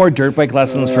trade more dirt bike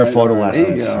lessons for photo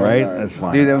lessons, go. right? That's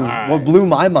fine. Dude, that was, what blew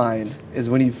my mind is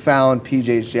when you found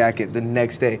PJ's jacket the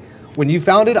next day. When you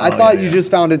found it, I thought you just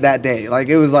found it that day. Like,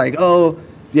 it was like, oh,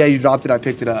 yeah, you dropped it, I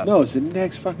picked it up. no, it's the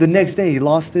next fucking. The next day, you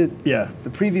lost it. Yeah. The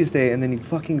previous day, and then you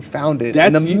fucking found it in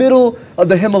That's- the middle of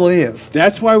the Himalayas.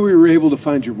 That's why we were able to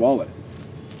find your wallet.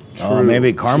 Oh,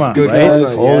 maybe karma, good right? karma,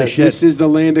 Holy yeah. shit. This is the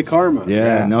land of karma.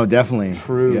 Yeah, Yeah. no, definitely.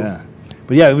 True. Yeah.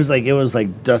 But yeah, it was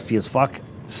like dusty as fuck,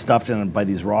 stuffed in by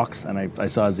these rocks, and I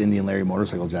saw his Indian Larry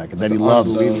motorcycle jacket that he loves.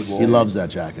 unbelievable. He loves that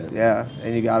jacket. Yeah,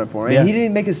 and you got it for him. Yeah. And he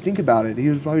didn't make us think about it. He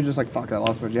was probably just like, fuck, I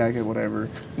lost my jacket, whatever.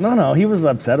 No, he was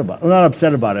upset about it. Well, not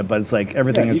upset about it, but it's like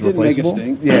everything Yeah, is he didn't make a replaceable.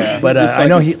 stink. Yeah. But Just I like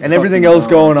know a he And everything fucking else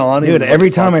going on. he Dude, was every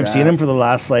like, time fuck I've seen that. him for the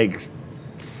last like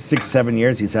 6-7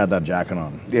 years, he's had that jacket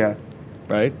on, Yeah.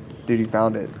 right? Dude, he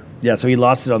found it. Yeah, so he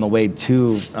lost it on the way to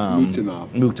Muktanov.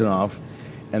 Muktanov.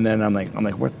 And then I'm like,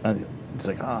 where? It's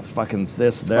like, oh, it's fucking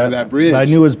this, there. by that bridge. But I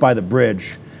knew it was by the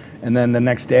bridge. And then the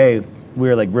next day, we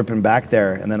were like ripping back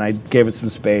there. And then I gave it some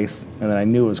space. And then I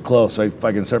knew it was close. So I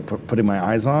fucking started putting my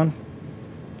eyes on.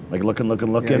 Like looking.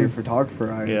 Yeah, your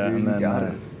photographer eyes, Yeah, dude. and You then got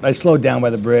it. I slowed down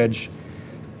by the bridge.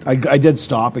 I did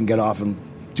stop and get off and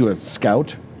do a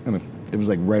scout. And it was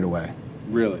like right away.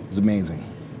 Really. It was amazing.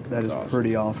 That is awesome.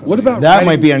 pretty awesome. What about That riding-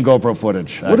 might be on GoPro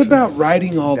footage. What actually. about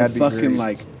riding all That'd the be fucking great.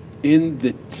 like in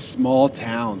the small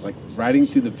towns, like riding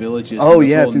through the villages? Oh, and those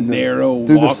yeah, little through the- narrow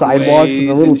through the sidewalks and the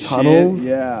walkways little shit. tunnels?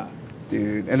 Yeah,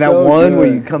 Dude. And So that one where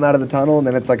good. you come out of the tunnel and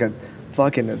then it's like a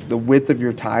fucking the width of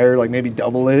your tire, like maybe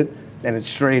double it, and it's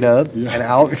straight up and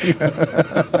out.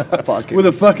 Fucking with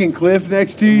a fucking cliff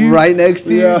next to you, right next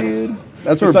to Yeah. you, dude.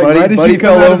 That's where It's like right as Buddy you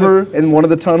come fell out of the- over in one of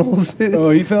the tunnels. Dude. Oh,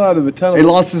 he fell out of the tunnel. He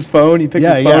lost his phone. He picked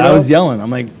Yeah, his phone yeah. I up. was yelling. I'm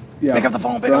like, Yeah, pick up the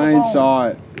phone. Pick Brian up the phone. saw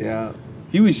it. Yeah.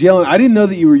 He was yelling. I didn't know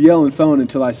that you were yelling phone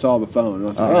until I saw the phone. And I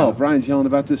was like, Oh. oh, Brian's yelling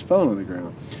about this phone on the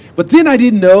ground. But then I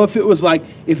didn't know if it was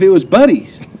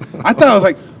buddies. I thought I was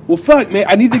like, well, fuck, man,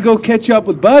 I need to go catch up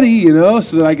with Buddy, you know,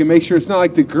 so that I can make sure it's not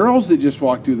like the girls that just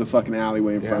walked through the fucking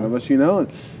alleyway in front of us, you know.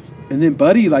 And then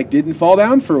Buddy like didn't fall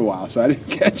down for a while, so I didn't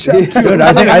catch up to Dude, him.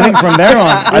 I think from there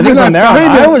on, And then I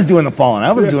find I him. was doing the falling.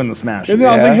 I was doing the smash. And then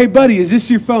I was Yeah. like, hey, Buddy, is this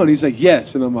your phone? He's like,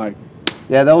 yes. And I'm like,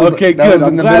 Yeah, that was okay, that good. Was in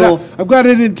I'm the glad, middle. I'm glad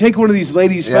I didn't take one of these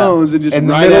ladies' Yeah. phones and just in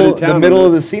the ride middle, out of town. the middle with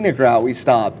of it. the scenic route, we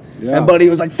stopped, Yeah. and Buddy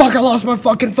was like, "Fuck, I lost my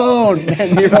fucking phone,"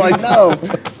 and you're like, "No,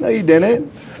 no, you didn't."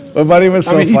 But Buddy was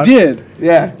so I mean, fun. he did.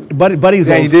 Yeah, Buddy's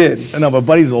Yeah, old. he did. No, but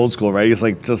Buddy's old school, right? He's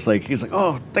like, he's like,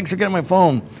 oh, thanks for getting my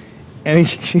phone, and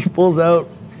he pulls out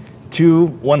two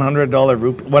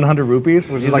 $100 100 rupees.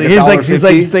 Which is He's like like,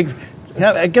 $1.50. he's like,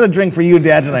 yeah, I get a drink for you,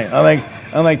 Dad, tonight.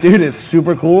 I'm like, dude, it's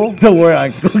super cool. Don't worry, I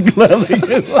gladly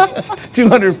give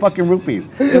 200 fucking rupees.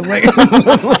 It's like,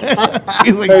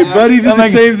 he's like, Hey, Buddy did I'm the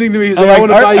like- same thing to me. He's I'm like, I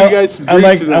want to our- buy you guys some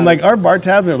drinks tonight. I'm like, our bar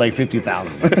tabs are like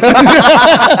 50,000.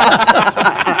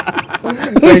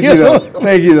 thank you though.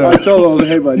 Thank you though. I told him,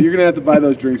 hey, buddy, you're going to have to buy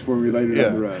those drinks for me later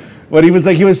down the road. But he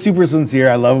was super sincere.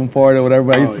 I love him for it or whatever.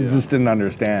 But I yeah. just didn't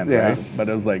understand. Yeah. Right? But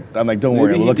it was like, I'm like, don't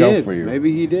worry, Maybe we'll he look did. out for you.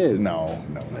 Maybe he did. No.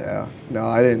 Yeah, no,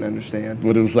 I didn't understand.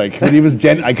 But it was like, but he was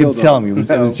genuine. I could Still tell don't. him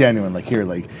it was genuine. Like here,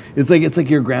 like it's like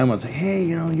your grandma's like, hey,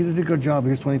 you know, you did a good job.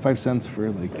 Here's 25 cents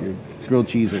for like your grilled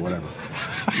cheese or whatever.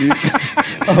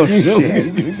 Oh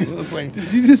shit,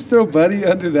 Did you just throw Buddy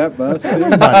under that bus?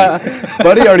 dude?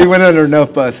 Buddy already went under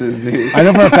enough buses, dude. I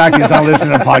know for a fact he's not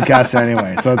listening to podcasts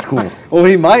anyway, so it's cool. Well,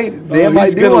 he might. They Oh, might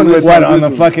he's do gonna one with listen. What this on the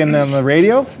one. fucking on the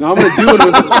radio? No, I'm going to do it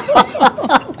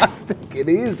with Take it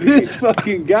easy. this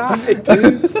fucking guy,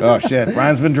 dude. Oh shit,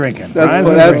 Brian's been drinking. That's Brian's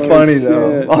been that's drinking. funny shit.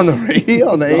 though. On the radio,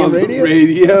 on the AM On the radio,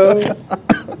 radio.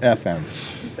 FM.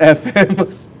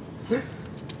 FM.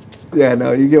 Yeah,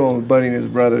 no, you get one with Buddy and his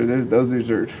brother. Those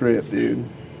dudes are a trip, dude.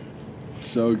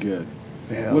 So good.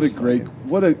 Yeah, that What a was great, funny.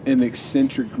 what an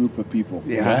eccentric group of people.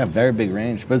 Yeah, very big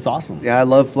range, but it's awesome. Yeah, I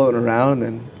love floating around and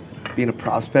then being a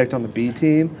prospect on the B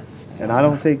team. And I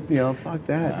don't take, fuck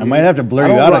that. I dude. might have to blur I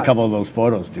you don't out rock- a couple of those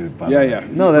photos, dude. by the Yeah, way. yeah.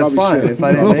 No, that's Probably fine should. if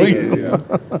I didn't make it.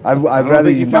 Yeah. I'd rather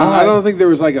you I not. don't think there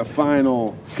was like a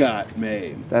final cut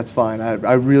made. That's fine.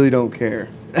 I really don't care.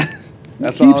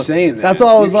 That's keep all, saying that. That's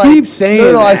all I was You like. keep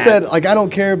saying no, I that. said like I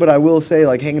don't care, but I will say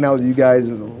like hanging out with you guys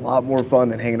is a lot more fun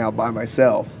than hanging out by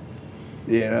myself.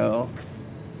 You know.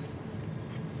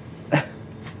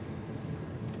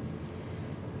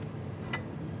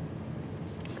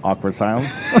 Awkward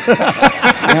silence.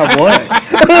 Yeah,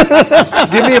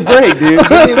 what? Give me a break, dude.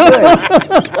 Give me a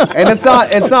break. And it's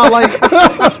not like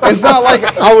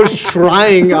I was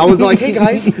trying. I was like, hey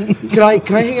guys, can I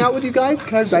hang out with you guys?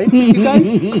 Can I write with you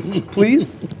guys?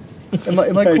 Please? Am I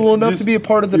Hey, cool enough just- to be a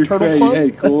part of the You're Turtle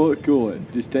crazy. Club? Hey, cool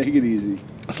it. Just take it easy.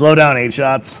 Slow down, 8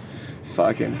 shots.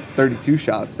 Fucking 32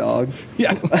 shots, dog.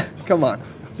 Yeah. Come on.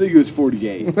 I think it was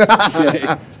 48.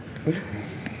 Okay.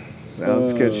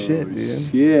 That's good shit, dude.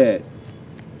 Shit.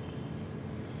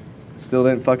 Still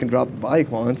didn't fucking drop the bike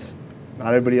once. Not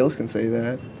everybody else can say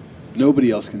that.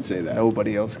 Nobody else can say that.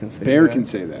 Nobody else can say Bear that. can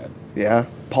say that. Yeah.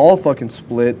 Paul fucking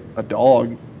split a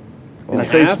dog. And I In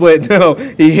say half? split, no.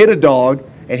 He hit a dog,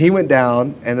 and he went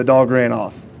down, and the dog ran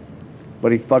off.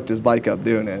 But he fucked his bike up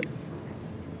doing it.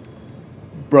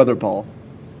 Brother Paul.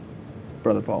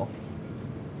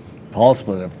 Paul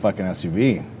split a fucking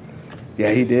SUV.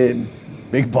 Yeah, he did.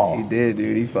 Big Paul. He did,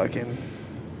 dude.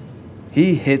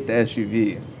 He hit the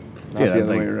SUV. Not Dude, the I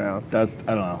other way think around. That's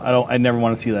I don't know. I never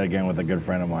want to see that again with a good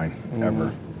friend of mine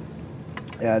ever.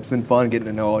 Yeah, it's been fun getting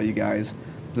to know all you guys.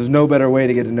 There's no better way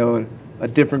to get to know a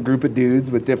different group of dudes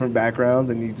with different backgrounds,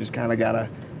 and you just kind of gotta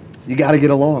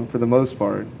get along for the most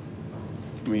part.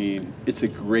 I mean, it's a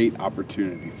great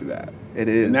opportunity for that. It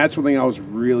is. And that's one thing I was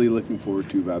really looking forward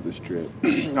to about this trip.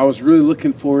 I was really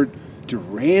looking forward to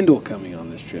Randall coming on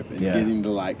this trip and Yeah. getting to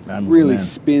like Randall's really man.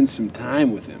 spend some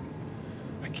time with him.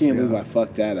 I can't believe Yeah. I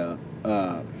fucked that up.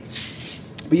 But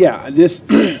yeah, this,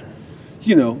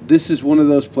 this is one of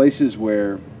those places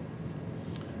where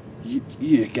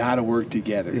you got to work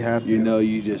together. You have to.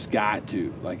 You just got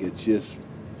to. Like, it's just,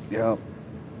 Yep.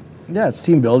 Yeah, it's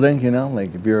team building,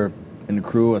 like if you're in a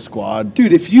crew, a squad.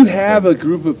 dude, if you have a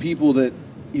group of people that,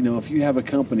 if you have a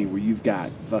company where you've got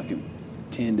fucking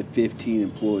 10 to 15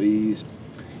 employees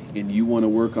and you want to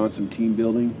work on some team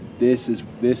building, this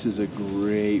is a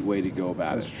great way to go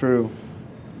about That's it. true.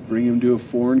 Bring them to a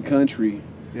foreign country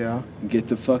Yeah. and get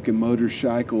the fucking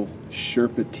motorcycle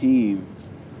Sherpa team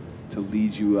to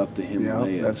lead you up the Yeah.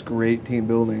 Himalayas. That's great team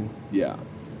building. Yeah,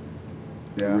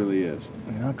 Yeah. it really is.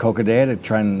 Coca Day to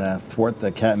try and thwart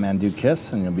the Kathmandu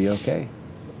kiss, and you'll be okay.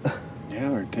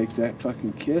 Yeah, or take that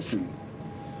fucking kiss and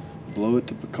blow it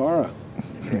to Pokhara.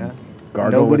 Yeah.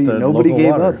 Gargle Nobody with the nobody local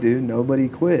gave water. up, dude. Nobody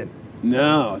quit.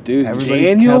 No, dude. Everybody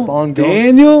Daniel, kept on going.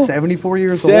 Daniel, 74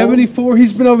 years old. 74.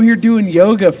 He's been over here doing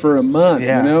yoga for a month.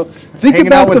 Yeah. Think Hanging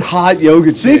about out with the hot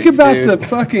yoga chicks. think about dude. the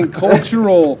fucking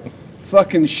cultural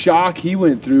fucking shock he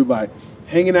went through by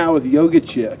hanging out with yoga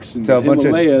chicks in To the a bunch of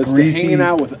Himalayas to greasy- hanging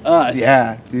out with us.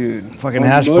 Yeah, dude. Fucking On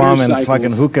hash bomb and motorcycles.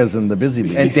 fucking hookahs and the busy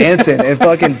bee. And dancing and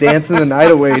fucking dancing the night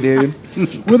away, dude.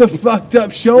 with a fucked up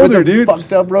With shoulder, a dude.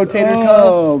 fucked up rotator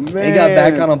Oh, cuff. And he got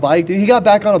back man. on a bike, dude. He got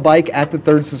back on a bike at the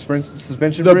third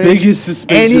suspension The bridge. biggest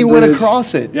suspension And he went bridge.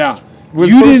 across it. Yeah. With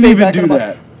You first didn't day even back on do a bike.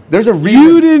 that. There's a reason.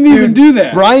 You didn't even do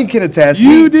that. Brian can attest.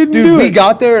 You We- didn't dude, do we it.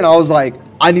 got there and I was like,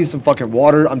 I need some fucking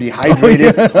water. I'm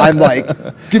dehydrated. I'm like,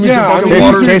 give me Yeah, some I fucking mean,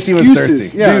 water. these are Casey was excuses.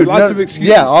 thirsty. Yeah, Dude, lots no- of excuses.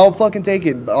 Yeah, I'll fucking take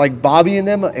it. Like Bobby and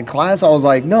them in class, I was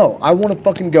like, no, I want to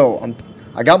fucking go.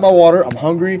 I got my water. I'm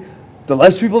hungry. The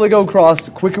less people that go across,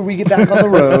 the quicker we get back on the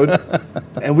road,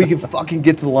 and we can fucking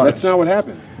get to lunch. That's not what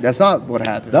happened. That's not what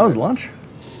happened. That was lunch?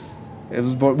 It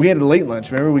was. We had a late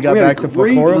lunch. Remember, we got We had back a to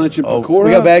great Pecora. lunch in Pecora.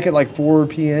 We got back at like 4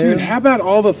 p.m. Dude, how about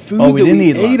all the food Oh, we that didn't we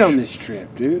eat ate lunch. on this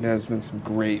trip, dude? There's been some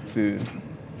great food.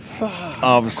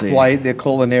 Obviously. Quite the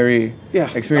culinary Yeah,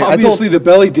 experience. obviously the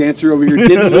belly dancer over here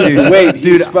didn't lose the weight. Dude,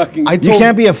 He's fucking. I You told-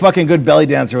 can't be a fucking good belly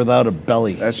dancer without a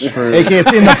belly. That's true. AK,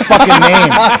 it's in the fucking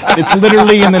name. It's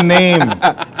literally in the name.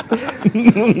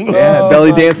 Yeah,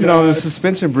 belly dancing on the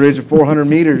suspension bridge at 400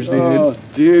 meters, dude. oh,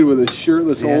 dude, with a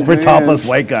shirtless old For man. topless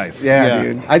white guys. Yeah,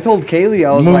 dude. I told Kaylee,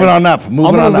 I was Moving like, on up, moving I'm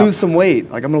on gonna up. lose some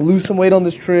weight. Like, I'm gonna lose some weight on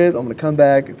this trip. I'm gonna come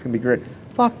back. It's gonna be great.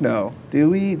 Fuck no,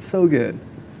 dude. We eat so good.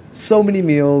 So many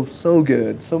meals, so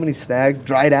good. So many snacks,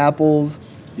 dried apples.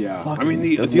 Yeah, Fucking I mean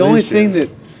the only delicious. thing that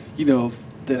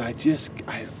that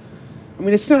I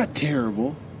mean it's not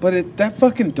terrible, but that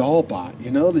fucking doll bot,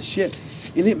 the shit,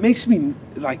 and it makes me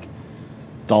like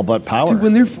It's all but power.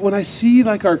 Dude, when I see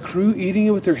like our crew eating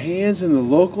it with their hands and the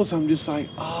locals, I'm just like,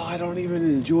 oh, I don't even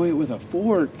enjoy it with a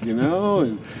fork, you know.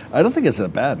 And I don't think it's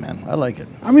that bad, man. I like it.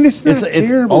 I mean, it's not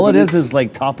terrible. All it but is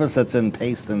like tapas that's in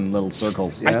paste in little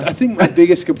circles. I think my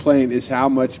biggest complaint is how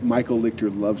much Michael Lichter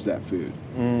loves that food,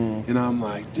 and I'm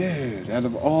like, dude, out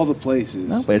of all the places,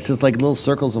 No, but it's just like little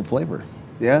circles of flavor.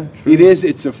 Yeah, true. it is.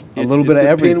 It's a little bit of a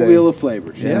everything. pinwheel of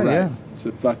flavors. Yeah, right. yeah. It's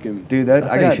a fucking Dude, That's I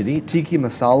how you got should eat. tiki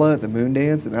masala at the Moon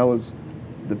Dance, and that was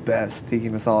the best tiki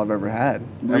masala I've ever had.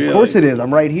 Really? Of course it is.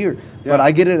 I'm right here. Yeah. But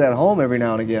I get it at home every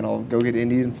now and again. I'll go get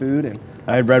Indian food, and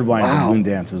I had red wine at Wow. Moon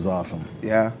Dance. It was awesome.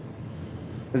 yeah.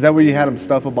 Is that where you had them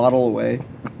stuff a bottle away?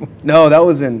 No, that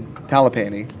was in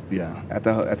Talipani Yeah. at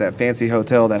that fancy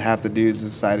hotel that half the dudes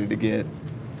decided to get.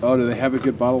 Oh, do they have a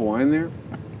good bottle of wine there?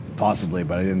 Possibly,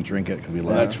 but I didn't drink it because we Oh,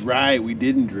 left. that's right. We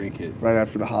didn't drink it. Right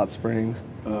after the hot springs.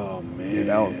 Oh man, Dude,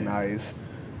 that was nice.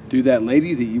 Dude, that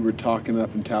lady that you were talking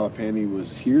up in Talipani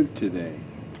was here today.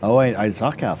 Oh, I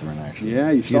saw Catherine, actually. Yeah,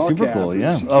 you She's saw super Catherine. cool,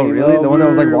 yeah. She Oh, came really? The one that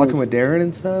was like over, walking with Darren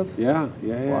and stuff? Yeah,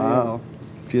 yeah, yeah. Wow.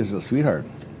 She's a sweetheart.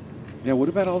 Yeah, what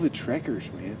about all the trekkers,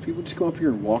 man? People just come up here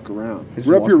and walk around. Just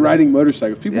We're up walk here around. riding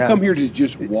motorcycles. People Yeah. come here to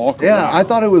just walk Yeah, around. I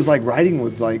thought it was like riding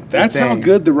was like. the That's how thing.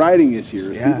 good the riding is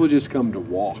here. Yeah. People just come to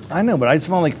walk. I know, but I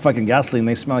smell like fucking gasoline.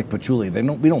 They smell like patchouli.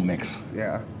 We don't mix.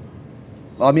 Yeah.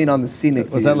 Well, I mean, on the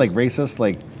scenic. Was that like views. racist?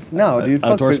 Like No, dude.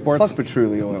 outdoor fuck, sports? Fuck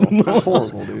patchouli oil. That's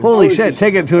horrible, dude. Holy was shit! just-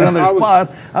 Take it to another I was-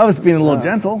 spot. I was being a little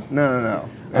gentle. No.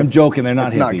 I'm joking. They're not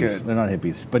it's not hippies. good. They're not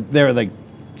hippies. But they're like,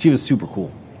 she was super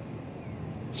cool.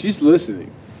 She's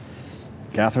listening.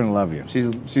 Catherine, I love you.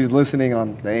 She's listening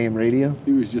on the AM radio.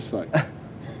 He was just like,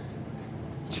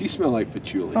 she smelled like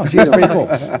patchouli. Oh, she was pretty cool.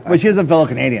 But she's a fellow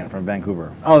Canadian from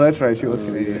Vancouver. Oh, that's right. She was Oh,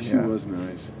 Canadian. yeah, she was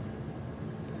nice.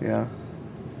 Yeah.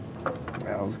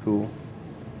 That was cool.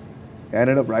 I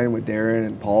ended up riding with Darren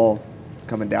and Paul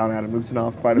coming down out of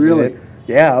Moosinoff quite a Really? bit.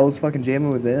 Yeah, I was fucking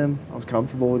jamming with them. I was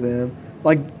comfortable with them.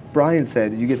 Like Brian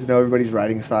said, you get to know everybody's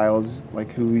riding styles,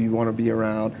 like who you want to be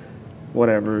around,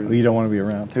 whatever, Who you don't want to be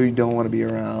around. who you don't want to be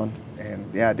around.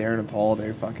 And yeah, Darren and Paul,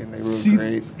 they were See,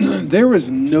 great. there was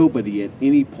nobody at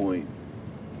any point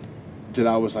that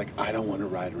I was like, I don't want to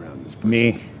ride around this person.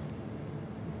 Me.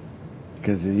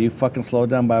 Because if you fucking slow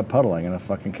down by a puddle, I'm going to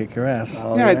fucking kick your ass.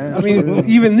 Oh, Yeah, I mean,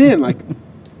 even then, like,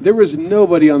 there was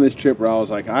nobody on this trip where I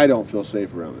was like, I don't feel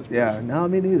safe around this person. Yeah, no,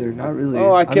 me neither. Not really.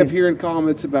 Oh, I kept mean, hearing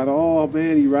comments about, oh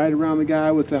man, you ride around the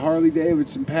guy with the Harley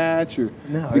Davidson patch, or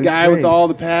No, the it's guy with great. all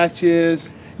the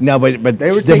patches. No, but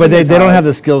They were they taking the don't time. have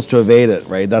the skills to evade it,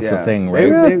 right? That's the Yeah. thing, They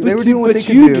right? were- but doing what but they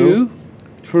could you do.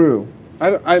 True. I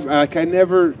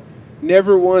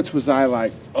never once was I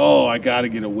like, oh, I got to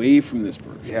get away from this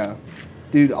person. Yeah.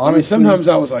 Dude, I honestly, mean, sometimes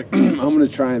I was like, I'm going to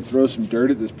try and throw some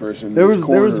dirt at this person. in there this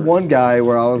was corner. one guy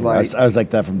where I was like, I was like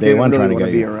that from day didn't one, really trying to wanna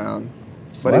get be you. around,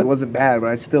 but What? it wasn't bad. But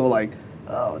I still like,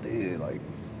 oh, dude, like,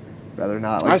 rather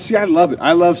not. Like, I love it.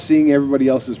 I love seeing everybody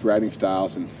else's riding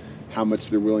styles and how much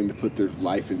they're willing to put their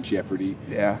life in jeopardy.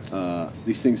 yeah,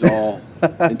 These things all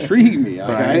intrigue me. Like,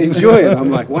 I Right. enjoy it.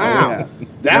 I'm like, wow, Yeah.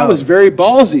 that No. was very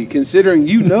ballsy considering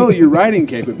your riding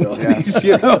capabilities,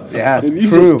 you know? Yeah, And you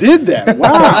true. just did that.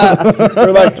 Wow.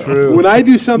 Or like, when I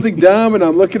do something dumb and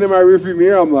I'm looking in my rearview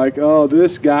mirror, I'm like, oh,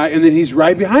 this guy. And then he's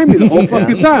right behind me the whole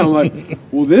fucking time. I'm like,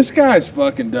 well, this guy's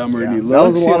fucking dumber than he that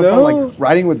looks, was a lot you of know? fun. Like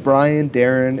riding with Brian,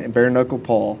 Darren, and Bare Knuckle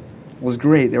Paul was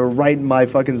great. They were right in my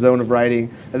fucking zone of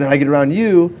riding, and then I get around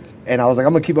you, and I was like,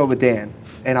 I'm gonna keep up with Dan,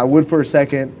 and I would for a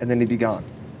second, and then he'd be gone.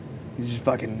 He's just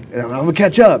fucking, and I'm gonna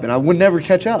catch up, and I would never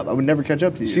catch up. I would never catch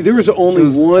up to you. See, there was only It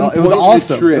was- one it point was in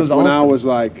awesome. the trip It was when I awesome. was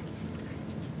like,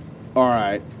 all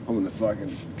right, I'm going to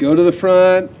fucking go to the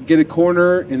front, get a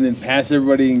corner, and then pass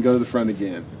everybody and go to the front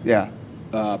again. Yeah.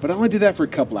 But I only did that for a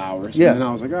couple hours. Yeah. And then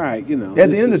I was like, all right, you know. At the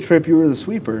this end of is- the trip, you were the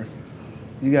sweeper.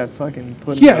 You got fucking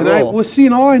put in Yeah, the and I role. was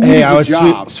seeing all I need Hey, is I a was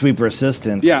job. sweeper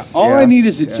assistant. Yeah, all Yeah. I need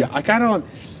is a Yeah. job. Like I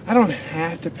don't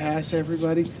have to pass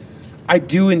everybody. I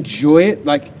do enjoy it,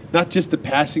 like not just the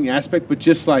passing aspect, but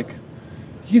just like,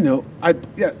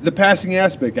 the passing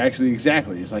aspect actually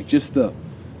exactly. It's like just the,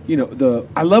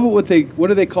 I love it. What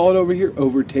do they call it over here?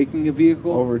 Overtaking a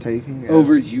vehicle. overtaking. Yeah.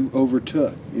 You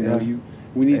overtook. You know, Yeah.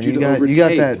 we need And you to got, overtake.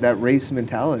 You got that race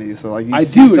mentality. So like you I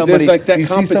see do. somebody, There's like that you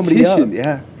see somebody up. competition.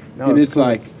 Yeah. No, and it's cool.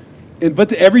 like,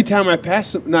 every time I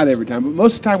pass, not every time, but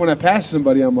most of the time when I pass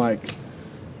somebody, I'm like,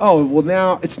 oh, well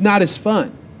now it's not as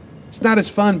fun. It's not as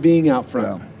fun being out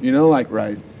front. You know, like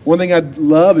Right. one thing I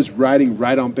love is riding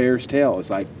right on Bear's tail. It's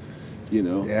like,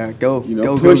 Yeah, go.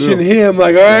 Go, pushing go. him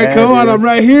like, all right, Yeah, come on, dude. I'm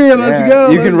right here. Let's Yeah. go.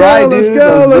 You let's can go, ride, Let's dude.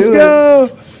 go. Let's Let's do go.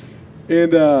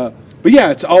 And but yeah,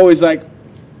 it's always like,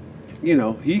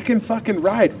 he can fucking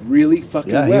ride really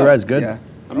fucking Yeah, well. he rides good. Yeah.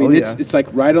 I mean, Oh, it's yeah. it's like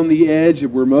right on the edge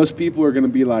of where most people are going to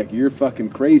be like, "You're fucking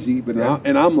crazy," but Yeah.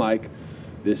 I'm like,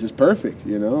 "This is perfect,"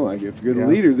 you know. Like if you're the Yeah.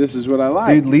 leader, this is what I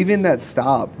like. Dude, leaving that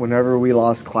stop whenever we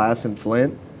lost class in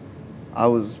Flint, I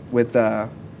was with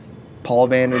Paul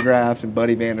Vandergraft and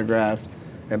Buddy Vandergraft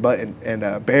and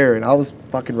Bear, and I was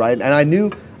fucking riding. And I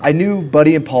knew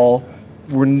Buddy and Paul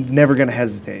were never gonna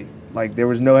hesitate. Like there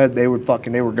was no, they were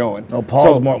going. Oh,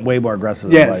 Paul's So- way more aggressive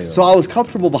than Buddy, Yes, though. so I was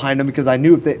comfortable behind them because I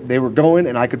knew if they were going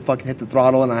and I could fucking hit the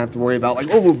throttle and I didn't have to worry about like,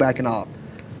 oh, backing off.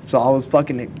 So I was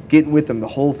fucking getting with them the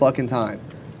whole fucking time.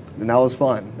 And that was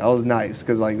fun. That was nice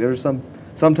because like there's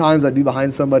sometimes I'd be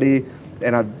behind somebody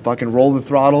and I'd fucking roll the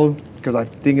throttle because I'm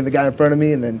thinking the guy in front of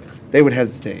me and then they would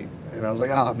hesitate. And I was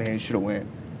like, oh man, you should have went.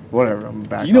 Whatever, I'm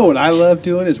back. You know off. what I love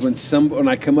doing is when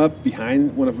I come up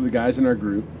behind one of the guys in our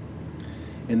group,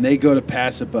 and they go to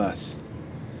pass a bus,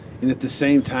 and at the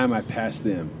same time I pass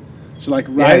them. So like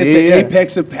right at the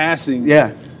apex of passing,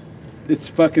 Yeah. it's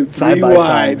fucking Side three by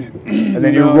wide, side. And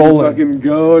then you you're know, rolling. Fucking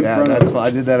go in Yeah, front that's of. why I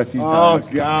did that a few Oh times.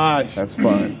 gosh, That's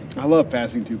fun. I love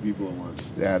passing two people at once,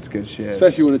 Yeah, it's good shit.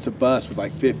 especially when it's a bus with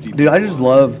like 50. Dude, I people just on it.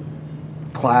 love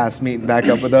class meeting back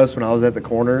up with us when I was at the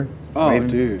corner. Oh,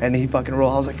 dude. And he fucking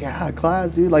rolled. I was like, yeah,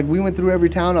 class, dude. Like, we went through every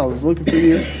town. I was looking for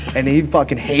you. And he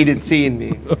fucking hated seeing me.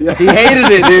 He hated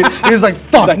it, dude. He was like,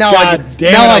 fuck, like, now "God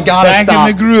damn it, I I'm gotta back in stop.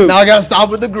 the group." Now I gotta stop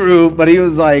with the group. But he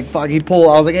was like, fuck, he pulled.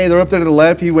 I was like, hey, they're up there to the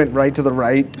left. He went right to the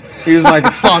right. He was like,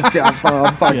 fuck,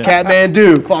 fuck,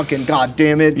 Catmandu. Fucking, god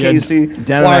damn it, Yeah, Casey.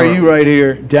 Dan and Why I are were- you right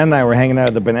here? Dan and I were hanging out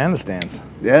at the banana stands.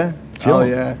 Yeah? Chill. Oh,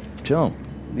 yeah. Chill.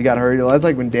 You got hurried. That's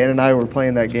like when Dan and I were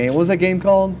playing that game. What was that game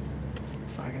called?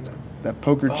 Fucking that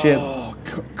poker chip. Oh,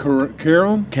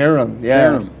 Karam, Karam.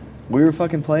 Yeah. Karam. We were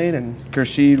fucking playing, and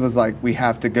Kershid was like, "We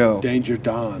have to go. Danger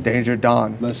Dawn. Danger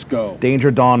Dawn. Let's go. Danger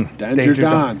Dawn. Danger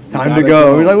Dawn. We Time to gotta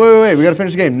go." We're like, "Wait. We gotta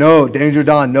finish the game." No, Danger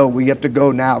Dawn. No, we have to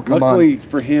go now. Come Luckily on.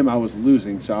 for him, I was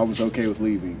losing, so I was okay with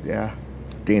leaving. Yeah.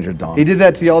 Danger Dawn. He did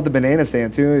that to y'all at the banana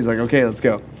stand too. He's like, "Okay, let's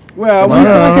go." Well,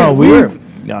 No. we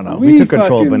We took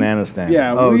control of fucking- banana stand.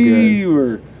 Yeah, Oh, we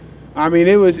were. I mean,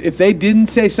 it was if they didn't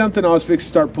say something, I was fixing to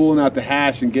start pulling out the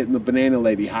hash and getting the banana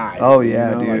lady high. Oh,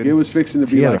 yeah, Like, dude. it was fixing to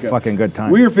be He had like a fucking good time.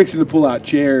 We were fixing to pull out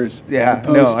chairs. Yeah,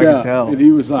 and no, post I could up, tell. And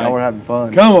he was like, Y'all were having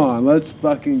fun. Come on, let's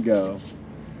fucking go."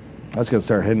 I was gonna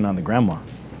start hitting on the grandma.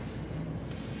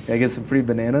 Yeah, get some free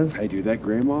bananas. Hey, dude, that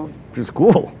grandma, Which is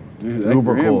cool. dude, It's that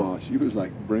uber grandma, cool. she was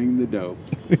like, "Bring the dope."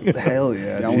 Hell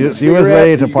yeah. Y'all Dude. want a She was cigarette?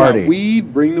 ready to You got party.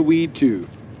 weed, bring the weed too.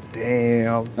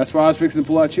 Damn. That's why I was fixing to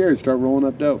pull out chairs, start rolling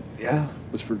up dope. Yeah. It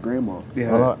was for grandma.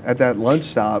 Yeah, Well, at that lunch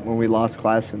stop when we lost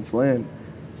class in Flint,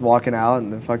 I was walking out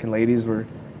and the fucking ladies were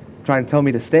trying to tell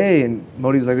me to stay, and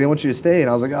Modi was like, "They want you to stay," and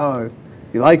I was like, "Oh,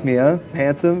 you like me, huh?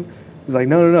 Handsome?" He's like,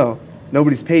 No.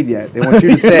 Nobody's paid yet. They want you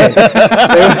to stay."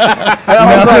 I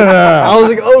was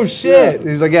like, "Oh shit!"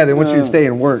 He's like, "Yeah, they want you to stay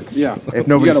and work. Yeah. if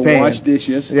nobody's you gotta paying." wash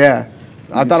dishes. Yeah,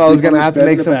 I You thought I was sleep on gonna this have to bed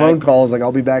make in the some back. phone calls. Like,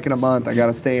 I'll be back in a month. I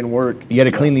gotta stay and work. You got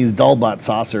to clean these dull butt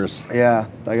saucers. Yeah,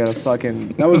 I gotta fucking.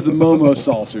 That was the Momo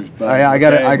saucers. But I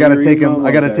gotta we were take eating him. I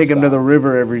Momos gotta that take him to the style.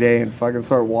 river every day and fucking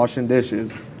start washing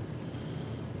dishes.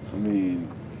 I mean,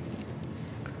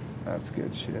 That's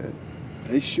good shit.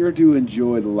 they sure do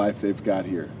enjoy the life they've got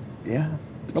here. Yeah.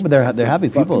 No, but they're happy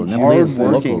people. fucking Nepalese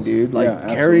Hard working, locals. dude. Like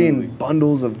Yeah, carrying absolutely.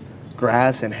 bundles of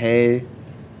grass and hay.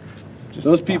 Just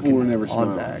Those people fucking were never on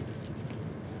smiling. back.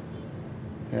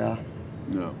 Yeah.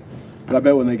 No. But I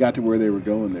bet when they got to where they were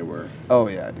going, they were Oh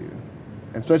yeah, dude.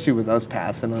 Especially with us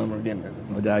passing them or getting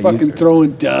it. fucking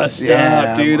throwing dust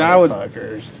up, dude.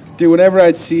 motherfuckers. Dude, whenever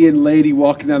I'd see a lady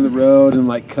walking down the road and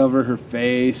like cover her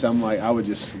face, I'm like, I would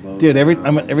just slow. Dude, every down.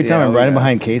 time Yeah, I'm riding yeah.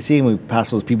 behind Casey and we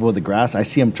pass those people with the grass, I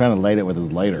see him trying to light it with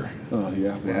his lighter Oh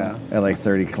yeah, Yeah. at like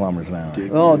 30 kilometers an hour.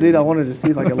 Dude. Oh, dude, I wanted to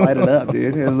see if I could light it up,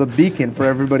 dude. It was a beacon for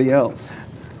everybody else.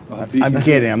 Oh, I'm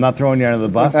kidding. I'm not throwing you under the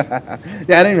bus, Yeah, I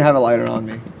didn't even have a lighter on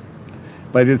me.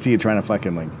 but I did see you trying to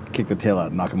fucking like kick the tail out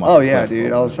and knock him off. Oh the yeah, cliff.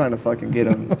 dude. I was trying to fucking get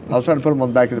him. I was trying to put him on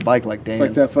the back of the bike like Dan. It's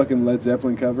like that fucking Led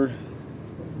Zeppelin cover.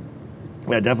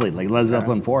 Yeah, definitely. Like Led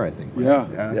Zeppelin 4, I think. Yeah.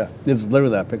 Yeah. Yeah. It's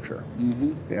literally that picture.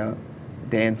 Yeah.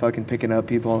 Dan fucking picking up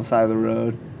people on the side of the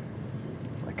road.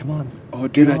 It's like, come on. Oh,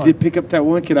 dude, Get I on. did pick up that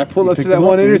one kid. I pulled You up to picked that him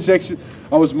one up, dude? intersection.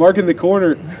 I was marking the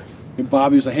corner, and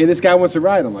Bobby was like, "Hey, this guy wants to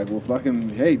ride." I'm like, "Well, fucking,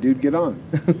 hey, dude, get on."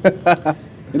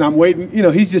 And I'm waiting. You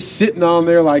know, he's just sitting on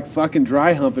there like fucking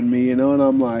dry humping me. You know, and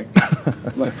I'm like,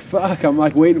 like fuck. I'm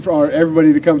like waiting for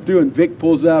everybody to come through, and Vic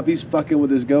pulls up. He's fucking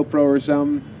with his GoPro or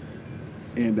something,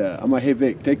 and I'm like, "Hey,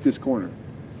 Vic, take this corner."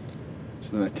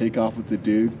 So then I take off with the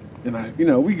dude,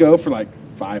 and we go for like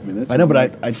 5 minutes. I know, and but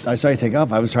I'm like, I saw you take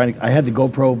off. I had the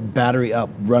GoPro battery up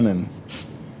running.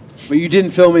 but you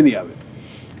didn't film any of it.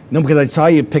 No, because I saw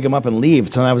you pick him up and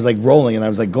leave, so I was like rolling, and I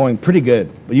was like going pretty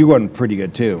good. But you were going pretty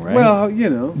good too, right? Well, you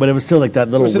know, but it was still like that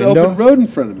little there's an window. open road in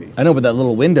front of me. I know, but that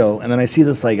little window, and then I see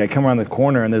this, like, I come around the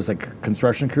corner, and there's, like, a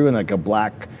construction crew and, like, a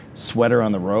black sweater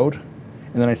on the road.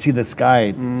 And then I see this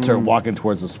guy start walking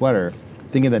towards the sweater,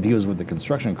 thinking that he was with the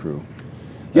construction crew.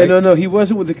 Yeah, Right? no, he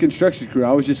wasn't with the construction crew.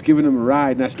 I was just giving him a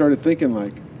ride, and I started thinking,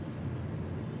 like,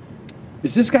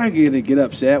 is this guy going to get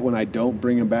upset when I don't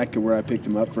bring him back to where I picked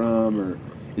him up from, or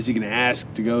is he going to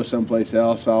ask to go someplace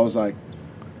else? So I was like,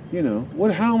 you know,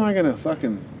 how am I going to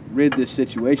fucking rid this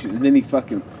situation? And then he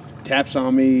fucking taps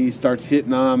on me, starts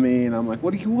hitting on me, and I'm like,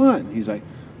 what do you want? And he's like,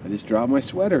 I just dropped my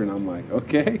sweater, and I'm like,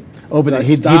 okay. Oh, but So I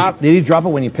did stopped. he drop it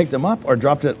when you picked him up, or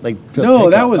dropped it, like, to No,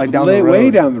 pick that up? was Like down the way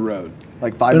road. down the road.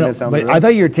 Like 5 No, minutes down but the road. I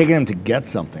thought you were taking him to get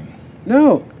something.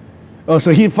 No. Oh,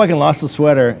 so he fucking lost the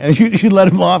sweater, and you let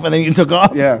him off, and then you took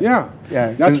off? Yeah. Yeah.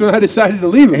 Yeah. That's when I decided to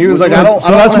leave him. He was like, when- I don't-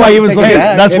 So that's wanna why he have was to take looking. it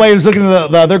back. That's why he was looking at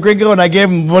the other gringo, and I gave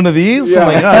him one of these. I'm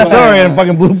like, oh, sorry, and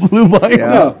fucking blew by him.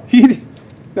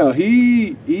 No,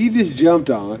 he just jumped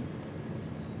on,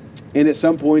 and at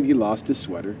some point he lost his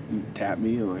sweater and tapped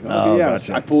me. And I'm like, Oh, okay, yeah.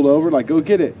 gotcha. I pulled over, like, go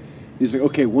get it. He's like,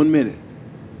 okay, 1 minute.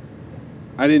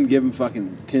 I didn't give him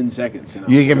fucking 10 seconds. And I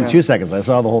You was gave him like, 2 seconds. I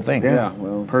saw the whole thing. Yeah,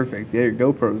 well, Perfect. Yeah, your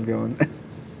GoPro's going.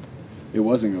 it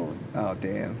wasn't going. Oh,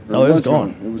 damn. Oh, it was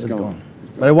going. It was going.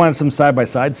 But I wanted some side by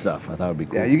side stuff. I thought it'd be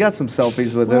cool. Yeah, you got some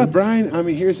selfies with Well, him. Brian, I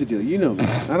mean, here's the deal. You know me.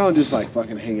 I don't just like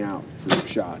fucking hang out for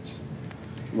shots.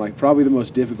 I'm like probably the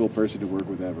most difficult person to work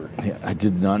with ever. Yeah, I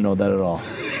did not know that at all.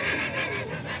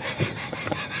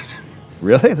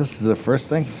 Really? This is the first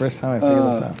time I figured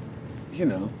this out. You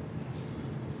know.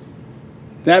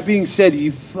 That being said,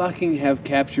 you fucking have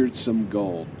captured some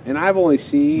gold, and I've only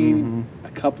seen a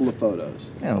couple of photos.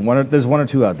 Yeah, there's one or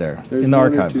two out there There's in the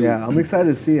one or archives. two. Yeah, I'm excited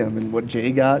to see him and what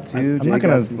Jay got too. I'm Jay not got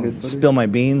gonna some good footage. spill my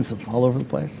beans all over the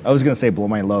place. I was gonna say blow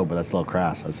my load, but that's a little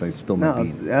crass. I'd say spill my No,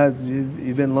 beans.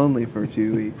 you've been lonely for a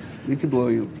few weeks. You could blow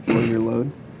your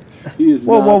load. He is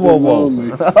Whoa, not whoa, whoa, been whoa.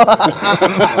 lonely.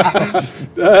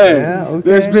 Hey, Yeah, okay.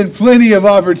 there's been plenty of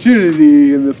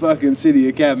opportunity in the fucking city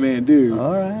of Kathmandu.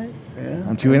 All right. Yeah.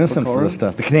 I'm too innocent for this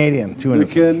stuff. The Canadian, too The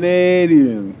innocent.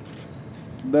 Canadian.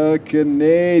 The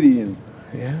Canadian.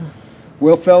 Yeah.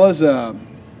 Well, fellas, I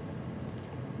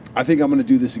think I'm going to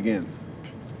do this again.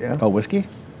 Yeah. Oh, whiskey?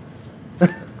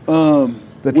 The Well,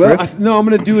 trip. no, I'm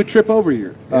going to do a trip over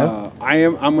here. Yeah.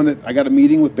 I got a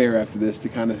meeting with Bear after this to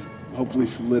kind of hopefully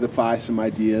solidify some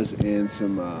ideas and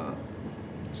some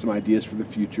ideas for the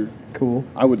future. Cool.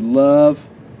 I would love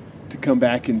to come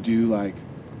back and do like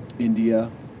India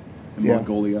and Yeah.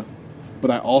 Mongolia, but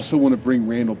I also want to bring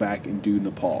Randall back and do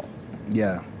Nepal.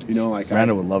 Yeah. You know, like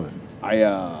Randall would love it.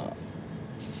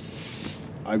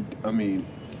 I mean,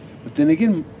 but then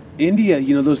again, India.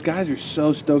 You know, those guys are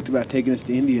so stoked about taking us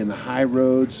to India and the high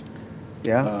roads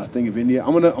Yeah. thing of India.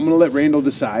 I'm gonna let Randall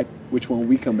decide which one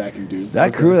we come back and do.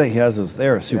 That crew that he has,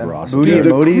 they're super Yeah. awesome. Booty Dude, and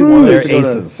the Modi crew wanted They're to go to-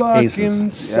 aces. Fucking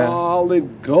Aces. solid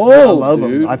gold, I love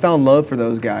dude. them. I found love for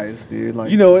those guys, dude.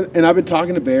 Like, You know, and I've been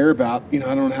talking to Bear about, I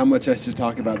don't know how much I should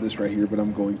talk about this right here, but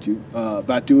I'm going to,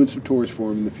 about doing some tours for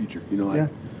him in the future.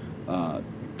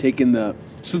 Taking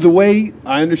so the way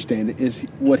I understand it is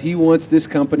what he wants this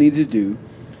company to do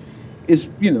is,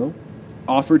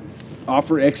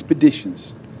 offer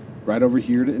expeditions right over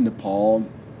here to Nepal,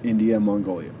 India, and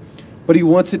Mongolia. But he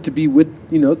wants it to be with,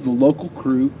 the local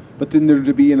crew, but then there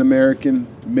to be an American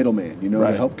middleman, to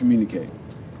Right. help communicate.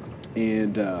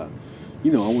 And, I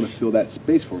want to fill that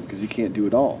space for him because he can't do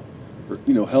it all. Or,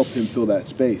 help him fill that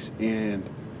space. And,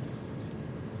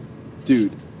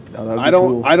 dude, oh, that'd be I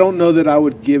don't cool. I don't know that I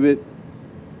would give it.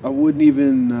 I wouldn't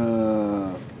even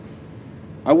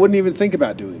think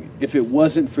about doing it if it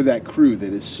wasn't for that crew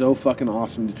that is so fucking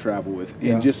awesome to travel with, and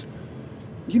Yeah. just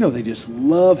they just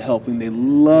love helping. They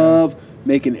love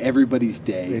making everybody's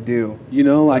day. They do.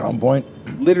 Like They're on point.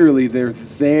 literally they're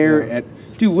there Yeah. at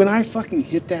dude. When I fucking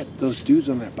hit those dudes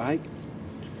on that bike.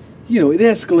 It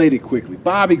escalated quickly.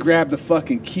 Bobby grabbed the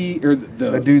fucking key, or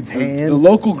the dude's hand. The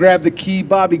local grabbed the key.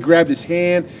 Bobby grabbed his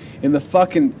hand, and the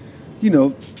fucking,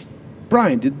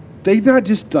 Brian, did they not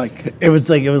just like? It was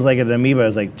like an amoeba. It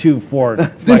was like 2, 4,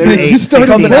 5, They 8, just started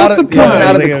 16. multiplying.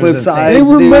 out of It the was cliffside. They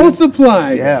were dude.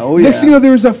 multiplying. Yeah, oh Next yeah. thing you know,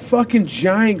 there was a fucking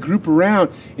giant group around,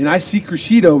 and I see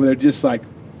Crashida over there just like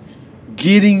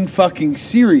getting fucking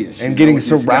serious And you getting know, with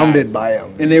these surrounded guys. by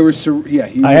 'em. And they were, he I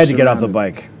was had to get off the surrounded.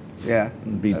 bike Yeah.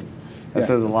 and be That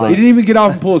says a lot. He didn't even get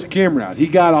off and pull his camera out. He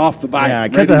got off the bike. Yeah, I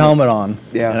ready kept the to- helmet on.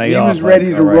 Yeah. and I He got was off, ready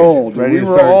like, to all right. roll. dude. Ready We to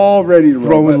were start all ready to roll.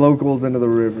 Throwing but, locals into the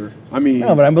river. I mean,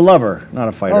 No, but I'm a lover, not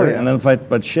a fighter. Oh, yeah. And then fight,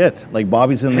 but shit, like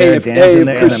Bobby's in hey, there, if, Dan's hey, in if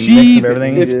there, and a mix of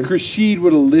everything. If Krasheed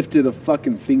would have lifted a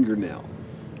fucking fingernail,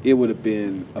 it would have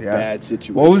been a Yeah. bad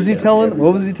situation. What was he for telling? everybody.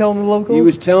 What was he telling the locals? He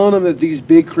was telling them that these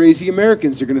big crazy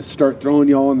Americans are going to start throwing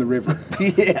y'all in the river.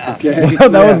 yeah. Okay.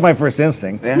 that was my first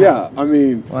instinct. Yeah. Yeah, I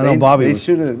mean, Well, I know Bobby They was.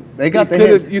 should have. They got the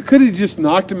hit. you could have just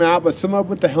knocked him out, but some up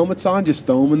with the helmets on, just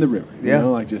throw them in the river. Yeah. You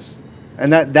know, like just.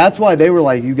 And that's why they were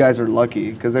like, you guys are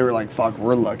lucky. Because they were like, fuck,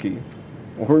 we're lucky.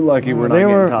 We're lucky we're not They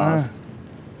getting were, tossed.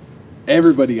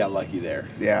 Everybody got lucky there.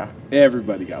 Yeah.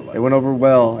 Everybody got lucky. It went over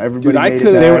well. Everybody Dude, I made it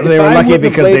could back. They were, they If were I lucky wouldn't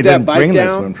have because they laid that didn't bike bring their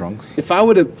down, swim trunks. If I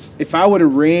would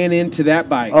have ran into that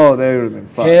bike, Oh, they would have been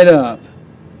fucked. head up,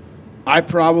 I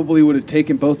probably would have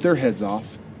taken both their heads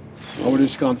off. I would have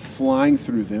just gone flying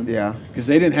through them. Yeah. Because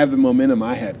they didn't have the momentum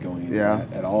I had going into Yeah.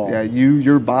 that at all. Yeah,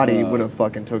 your body would have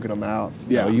fucking taken them out.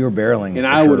 Yeah. Oh, you were barreling. And for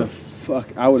I sure. would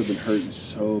have I would have been hurting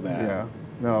so bad. Yeah.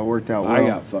 No, it worked out well. I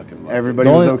got fucking lucky. Everybody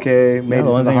The was only- okay. Yeah, Made it the to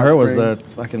only the thing I hot heard was spring. the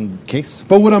fucking case.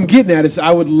 But what I'm getting at is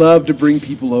I would love to bring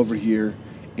people over here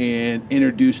and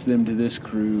introduce them to this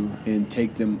crew and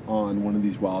take them on one of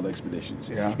these wild expeditions.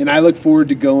 Yeah. And I look forward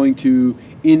to going to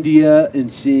India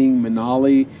and seeing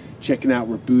Manali, checking out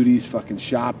where Booty's fucking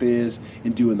shop is,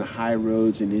 and doing the high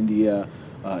roads in India,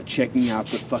 checking out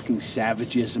the fucking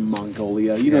savages in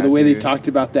Mongolia. You know, Yeah, the way they dude. talked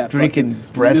about that Drinking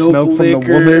fucking breast milk from the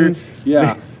liquor. woman.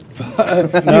 Yeah.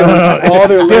 All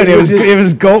their Dude, it was, languages. it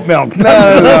was goat milk.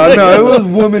 No, it was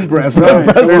woman breast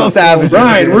milk. They're savages.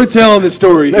 Brian, dude. we're telling the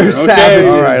story here, They're okay?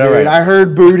 savages. All right, all dude. right. I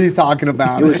heard Booty talking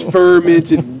about It was it.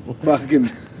 fermented fucking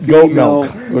Goat female-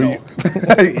 milk.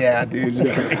 Yeah, dude.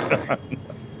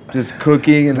 Just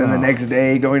cooking, and then the next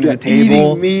day going to Yeah, the table.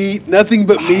 eating meat, nothing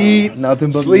but meat,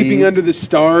 Nothing but sleeping meat. under the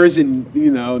stars, and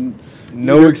No in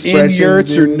expressions,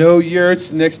 yurts or dude. no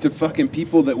yurts next to fucking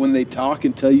people that when they talk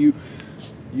and tell you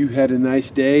you had a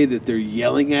nice day, that they're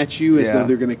yelling at you as Yeah. though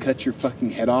they're gonna cut your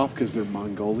fucking head off because they're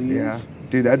Mongolians. Yeah,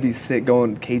 dude, that'd be sick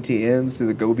going KTMs through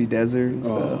the Gobi Desert and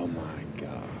stuff. Oh my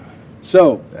god.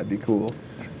 So That'd be cool.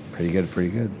 Pretty good, pretty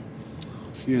good.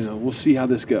 we'll see how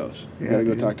this goes. We Yeah, gotta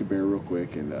go dude. talk to Bear real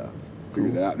quick and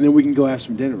figure that out, and then we can go have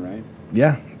some dinner, right?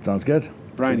 Yeah, sounds good.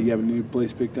 Brian, do you have a new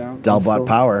place picked out? Delbot still-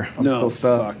 Power. I'm still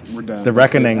stuffed. Fuck, we're done. The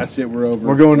Reckoning. That's it. We're over.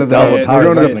 We're going to the Delbot we're Power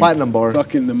going to the Reckoning. Platinum Bar.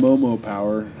 Fucking the Momo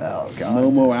Power. Oh god.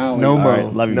 Momo Alley. No All mo.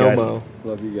 right, love you no guys. mo.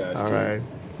 Love you guys. All too. right.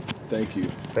 Thank you.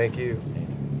 Thank you.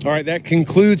 All right, that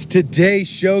concludes today's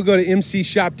show. Go to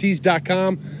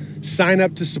mcshoptees.com. Sign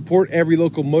up to support every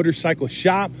local motorcycle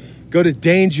shop. Go to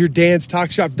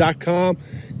dangerdanstalkshop.com.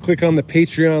 Click on the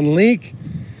Patreon link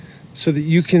so that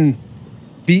you can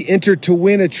be entered to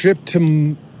win a trip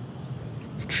to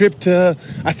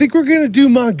I think we're going to do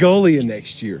Mongolia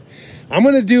next year. I'm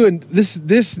going to do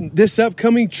this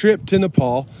upcoming trip to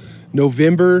Nepal,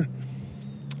 November.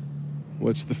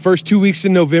 What's the first 2 weeks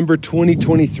in November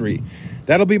 2023?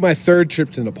 That'll be my third trip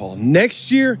to Nepal.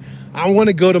 Next year, I want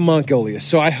to go to Mongolia.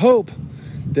 So I hope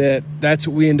that that's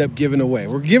what we end up giving away.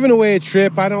 We're giving away a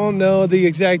trip. I don't know the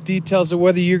exact details of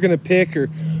whether you're going to pick or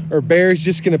Bear's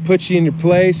just going to put you in your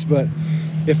place. But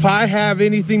if I have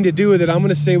anything to do with it, I'm going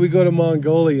to say we go to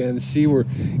Mongolia and see where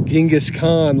Genghis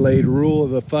Khan laid rule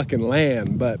of the fucking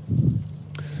land. But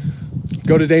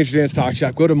go to Danger Dance Talk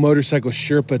Shop. Go to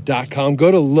motorcyclesherpa.com.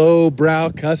 Go to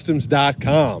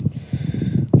lowbrowcustoms.com.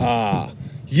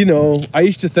 I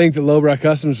used to think that Lowbrow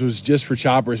Customs was just for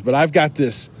choppers, but I've got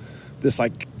this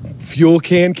like fuel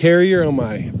can carrier on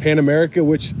my Pan America,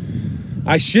 which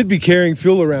I should be carrying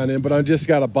fuel around in, but I just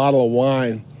got a bottle of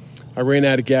wine. I ran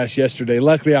out of gas yesterday.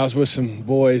 Luckily, I was with some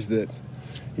boys that,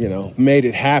 made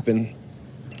it happen,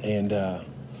 and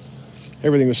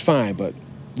everything was fine. But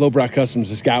Lowbrow Customs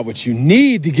has got what you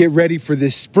need to get ready for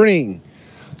this spring.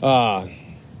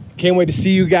 Can't wait to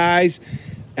see you guys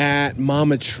at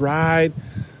Mama Tried.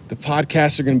 The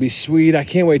podcasts are going to be sweet. I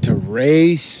can't wait to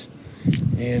race.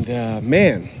 And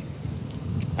man,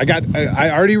 I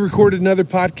already recorded another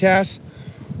podcast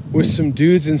with some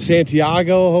dudes in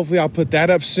Santiago. Hopefully I'll put that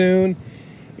up soon.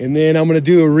 And then I'm going to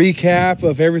do a recap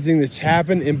of everything that's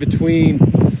happened in between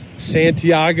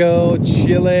Santiago,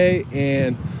 Chile,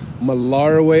 and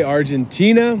Malargüe,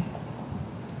 Argentina.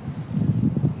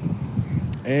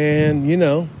 And,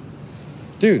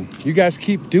 dude, you guys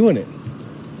keep doing it.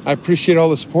 I appreciate all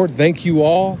the support. Thank you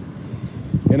all.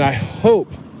 And I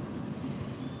hope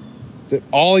that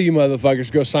all you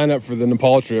motherfuckers go sign up for the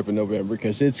Nepal trip in November,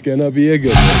 because it's going to be a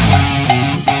good one.